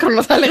δίδυμο, στο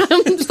δίχρονο θα έλεγα.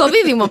 Στο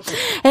δίδυμο.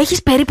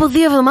 Έχεις περίπου 2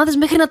 εβδομάδες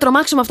μέχρι να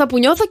τρομάξω με αυτά που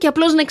νιώθω και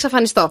απλώς να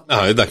εξαφανιστώ.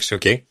 Εντάξει,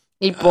 οκ.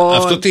 Λοιπόν.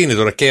 Αυτό τι είναι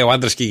τώρα, και ο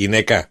άντρας και η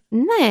γυναίκα?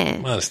 Ναι.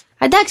 Μάλιστα.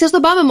 Εντάξει, ας το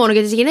πάμε μόνο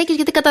για τις γυναίκες,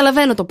 γιατί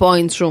καταλαβαίνω το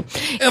point σου.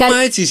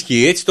 Μα έτσι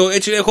ισχύει.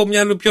 Έτσι έχω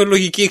μια πιο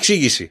λογική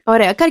εξήγηση.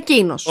 Ωραία.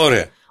 Καρκίνος.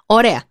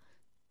 Ωραία.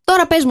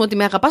 Τώρα πες μου ότι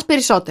με αγαπάς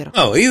περισσότερο.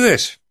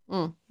 Είδες.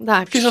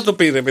 Ποιος θα το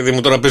πει, ρε παιδί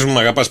μου, τώρα πες μου με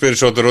αγαπάς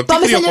περισσότερο?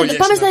 Πάμε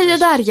στα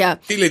λιοντάρια.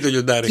 Τι λέει το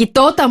λιοντάρι?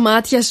 Κοιτώ τα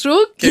μάτια σου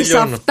και σε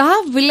αυτά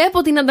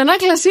βλέπω την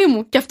αντανάκλασή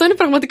μου. Και αυτό είναι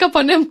πραγματικά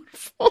πανέμορφο.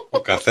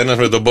 Ο καθένας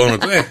με τον πόνο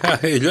του.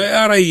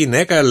 Άρα η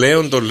γυναίκα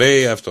Λέων το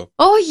λέει αυτό.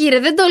 Όχι, ρε,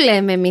 δεν το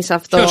λέμε εμείς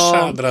αυτό. Ποιος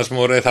άντρας,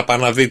 μωρέ, θα πάει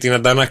να δει την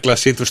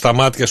αντανάκλασή του στα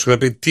μάτια σου, θα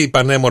πει τι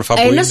πανέμορφα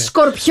που είναι? Ένας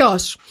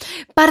σκορπιός.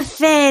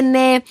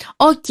 Παρθένε.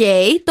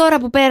 Τώρα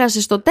που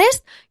πέρασες το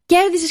τεστ,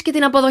 κέρδισες και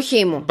την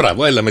αποδοχή μου.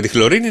 Μπράβο, έλα με τη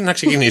χλωρίνη να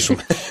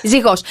ξεκινήσουμε.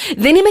 Ζυγός.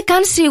 Δεν είμαι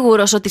καν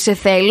σίγουρος ότι σε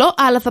θέλω,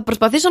 αλλά θα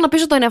προσπαθήσω να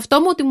πείσω τον εαυτό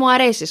μου ότι μου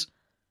αρέσεις.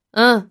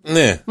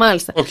 Ναι.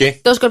 Μάλιστα. Okay.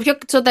 Το σκορπιό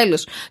στο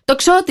τέλος.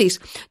 Τοξότης.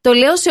 Το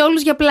λέω σε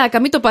όλους για πλάκα.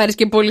 Μην το πάρεις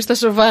και πολύ στα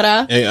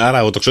σοβαρά.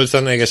 Άρα ο τοξότης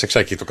ήταν για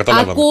σεξάκι, το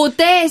καταλάβαμε.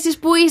 Ακούτε εσείς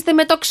που είστε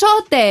με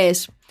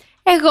τοξότες?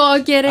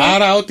 Εγώ και ρε.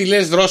 Άρα ό,τι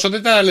λες δρόσο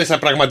δεν τα λες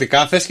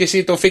πραγματικά. Θες και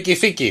εσύ το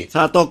φίκι.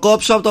 Θα το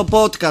κόψω από το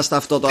podcast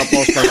αυτό το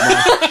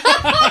απόσπασμα.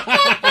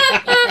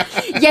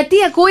 Γιατί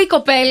ακούει η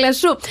κοπέλα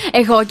σου.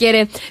 Εγώ και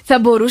ρε, θα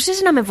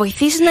μπορούσες να με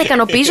βοηθήσεις να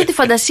ικανοποιήσω τη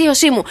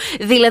φαντασίωσή μου.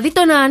 Δηλαδή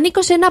το να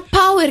ανήκω σε ένα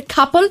power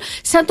couple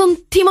σαν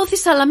τον Τίμοθι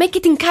Σαλαμέ και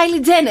την Κάιλι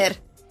Τζένερ.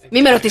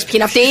 Μη με ρωτήσεις ποιοι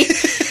είναι αυτοί.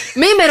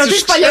 Μη με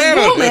ρωτήσεις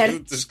παλιομπούμερ.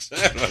 Τους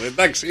ξέρω,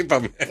 εντάξει,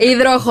 είπαμε.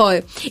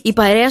 Υδροχόε. Η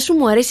παρέα σου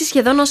μου αρέσει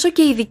σχεδόν όσο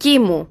και η δική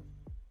μου.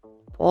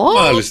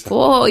 Μάλιστα.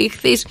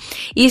 Ηχθείς.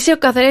 Είσαι ο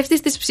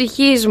καθρέφτης της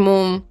ψυχής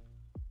μου.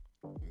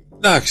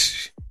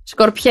 Εντάξει.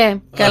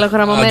 Σκορπιέ,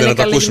 καλογραμμωμένα. Άντε να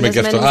το ακούσουμε και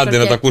αυτό. Άντε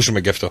να το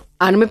ακούσουμε και αυτό.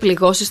 Αν με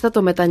πληγώσεις θα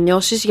το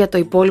μετανιώσεις για το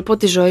υπόλοιπο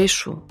της ζωής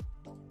σου.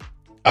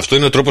 Αυτό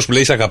είναι ο τρόπος που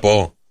λέει σ'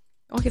 αγαπώ?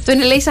 Όχι, αυτό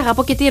είναι λέει σ'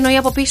 αγαπώ και τι εννοεί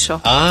από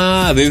πίσω.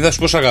 Δεν θα σου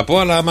πω σ' αγαπώ,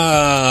 αλλά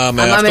άμα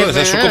με αυτό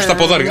θα σου κόψει τα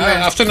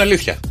ποδάρια. Αυτό είναι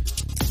αλήθεια.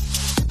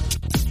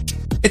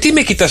 Τι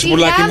με κοιτάς,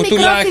 πουλάκι μου,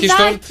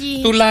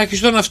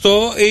 τουλάχιστον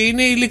αυτό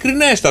είναι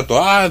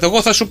ειλικρινέστατο.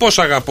 Εγώ θα σου πω σ'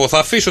 αγαπώ, θα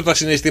αφήσω τα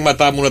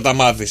συναισθήματά μου να τα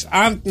μάθεις.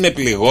 Αν με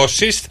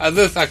πληγώσεις,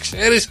 δεν θα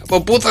ξέρεις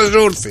από πού θα σου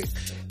έρθει.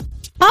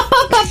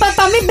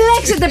 Μην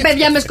μπλέξετε,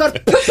 παιδιά, με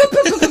σκορπιό.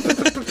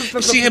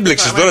 Εσύ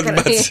έμπλεξες τώρα, την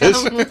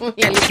πάτησες.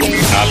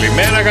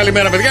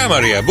 Καλημέρα, παιδιά.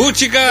 Μαρία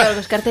Μπούτσικα.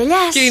 Γιώργος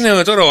Καρτελιάς. Και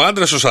είναι τώρα ο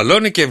άντρας στο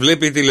σαλόνι και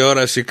βλέπει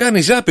τηλεόραση.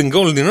 Κάνει ζάπινγκ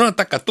όλη την ώρα.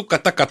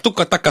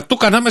 Τα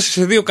κατούκα ανάμεσα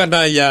σε 2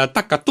 κανάλια.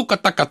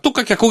 Τα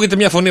κατούκα και ακούγεται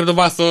μια φωνή από το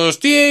βάθος.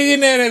 Τι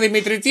έγινε,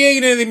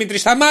 ρε Δημήτρη,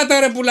 σταμάτα,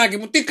 ρε πουλάκι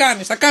μου. Τι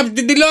κάνεις, θα κάνεις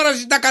την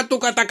τηλεόραση. Τα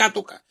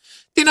κατούκα.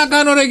 Τι να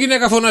κάνω, ρε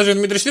γυναίκα, φωνάζει ο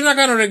Δημήτρης. Τι να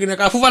κάνω, ρε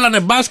γυναίκα, αφού βάλανε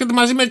μπάσκετ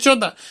μαζί με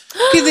Τσόντα.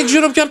 Και δεν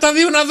ξέρω ποια από τα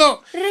δύο να δω.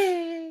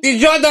 Τη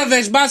Τσόντα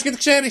δες, μπάσκετ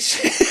ξέρεις.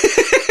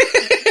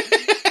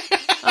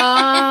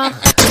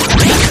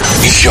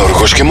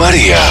 Γιώργος και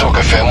Μαρία.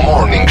 Σοκαφέ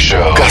Morning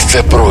Show.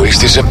 Κάθε πρωί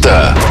στις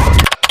 7.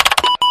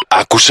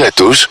 Άκουσέ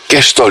τους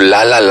και στο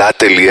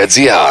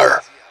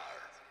lalala.gr.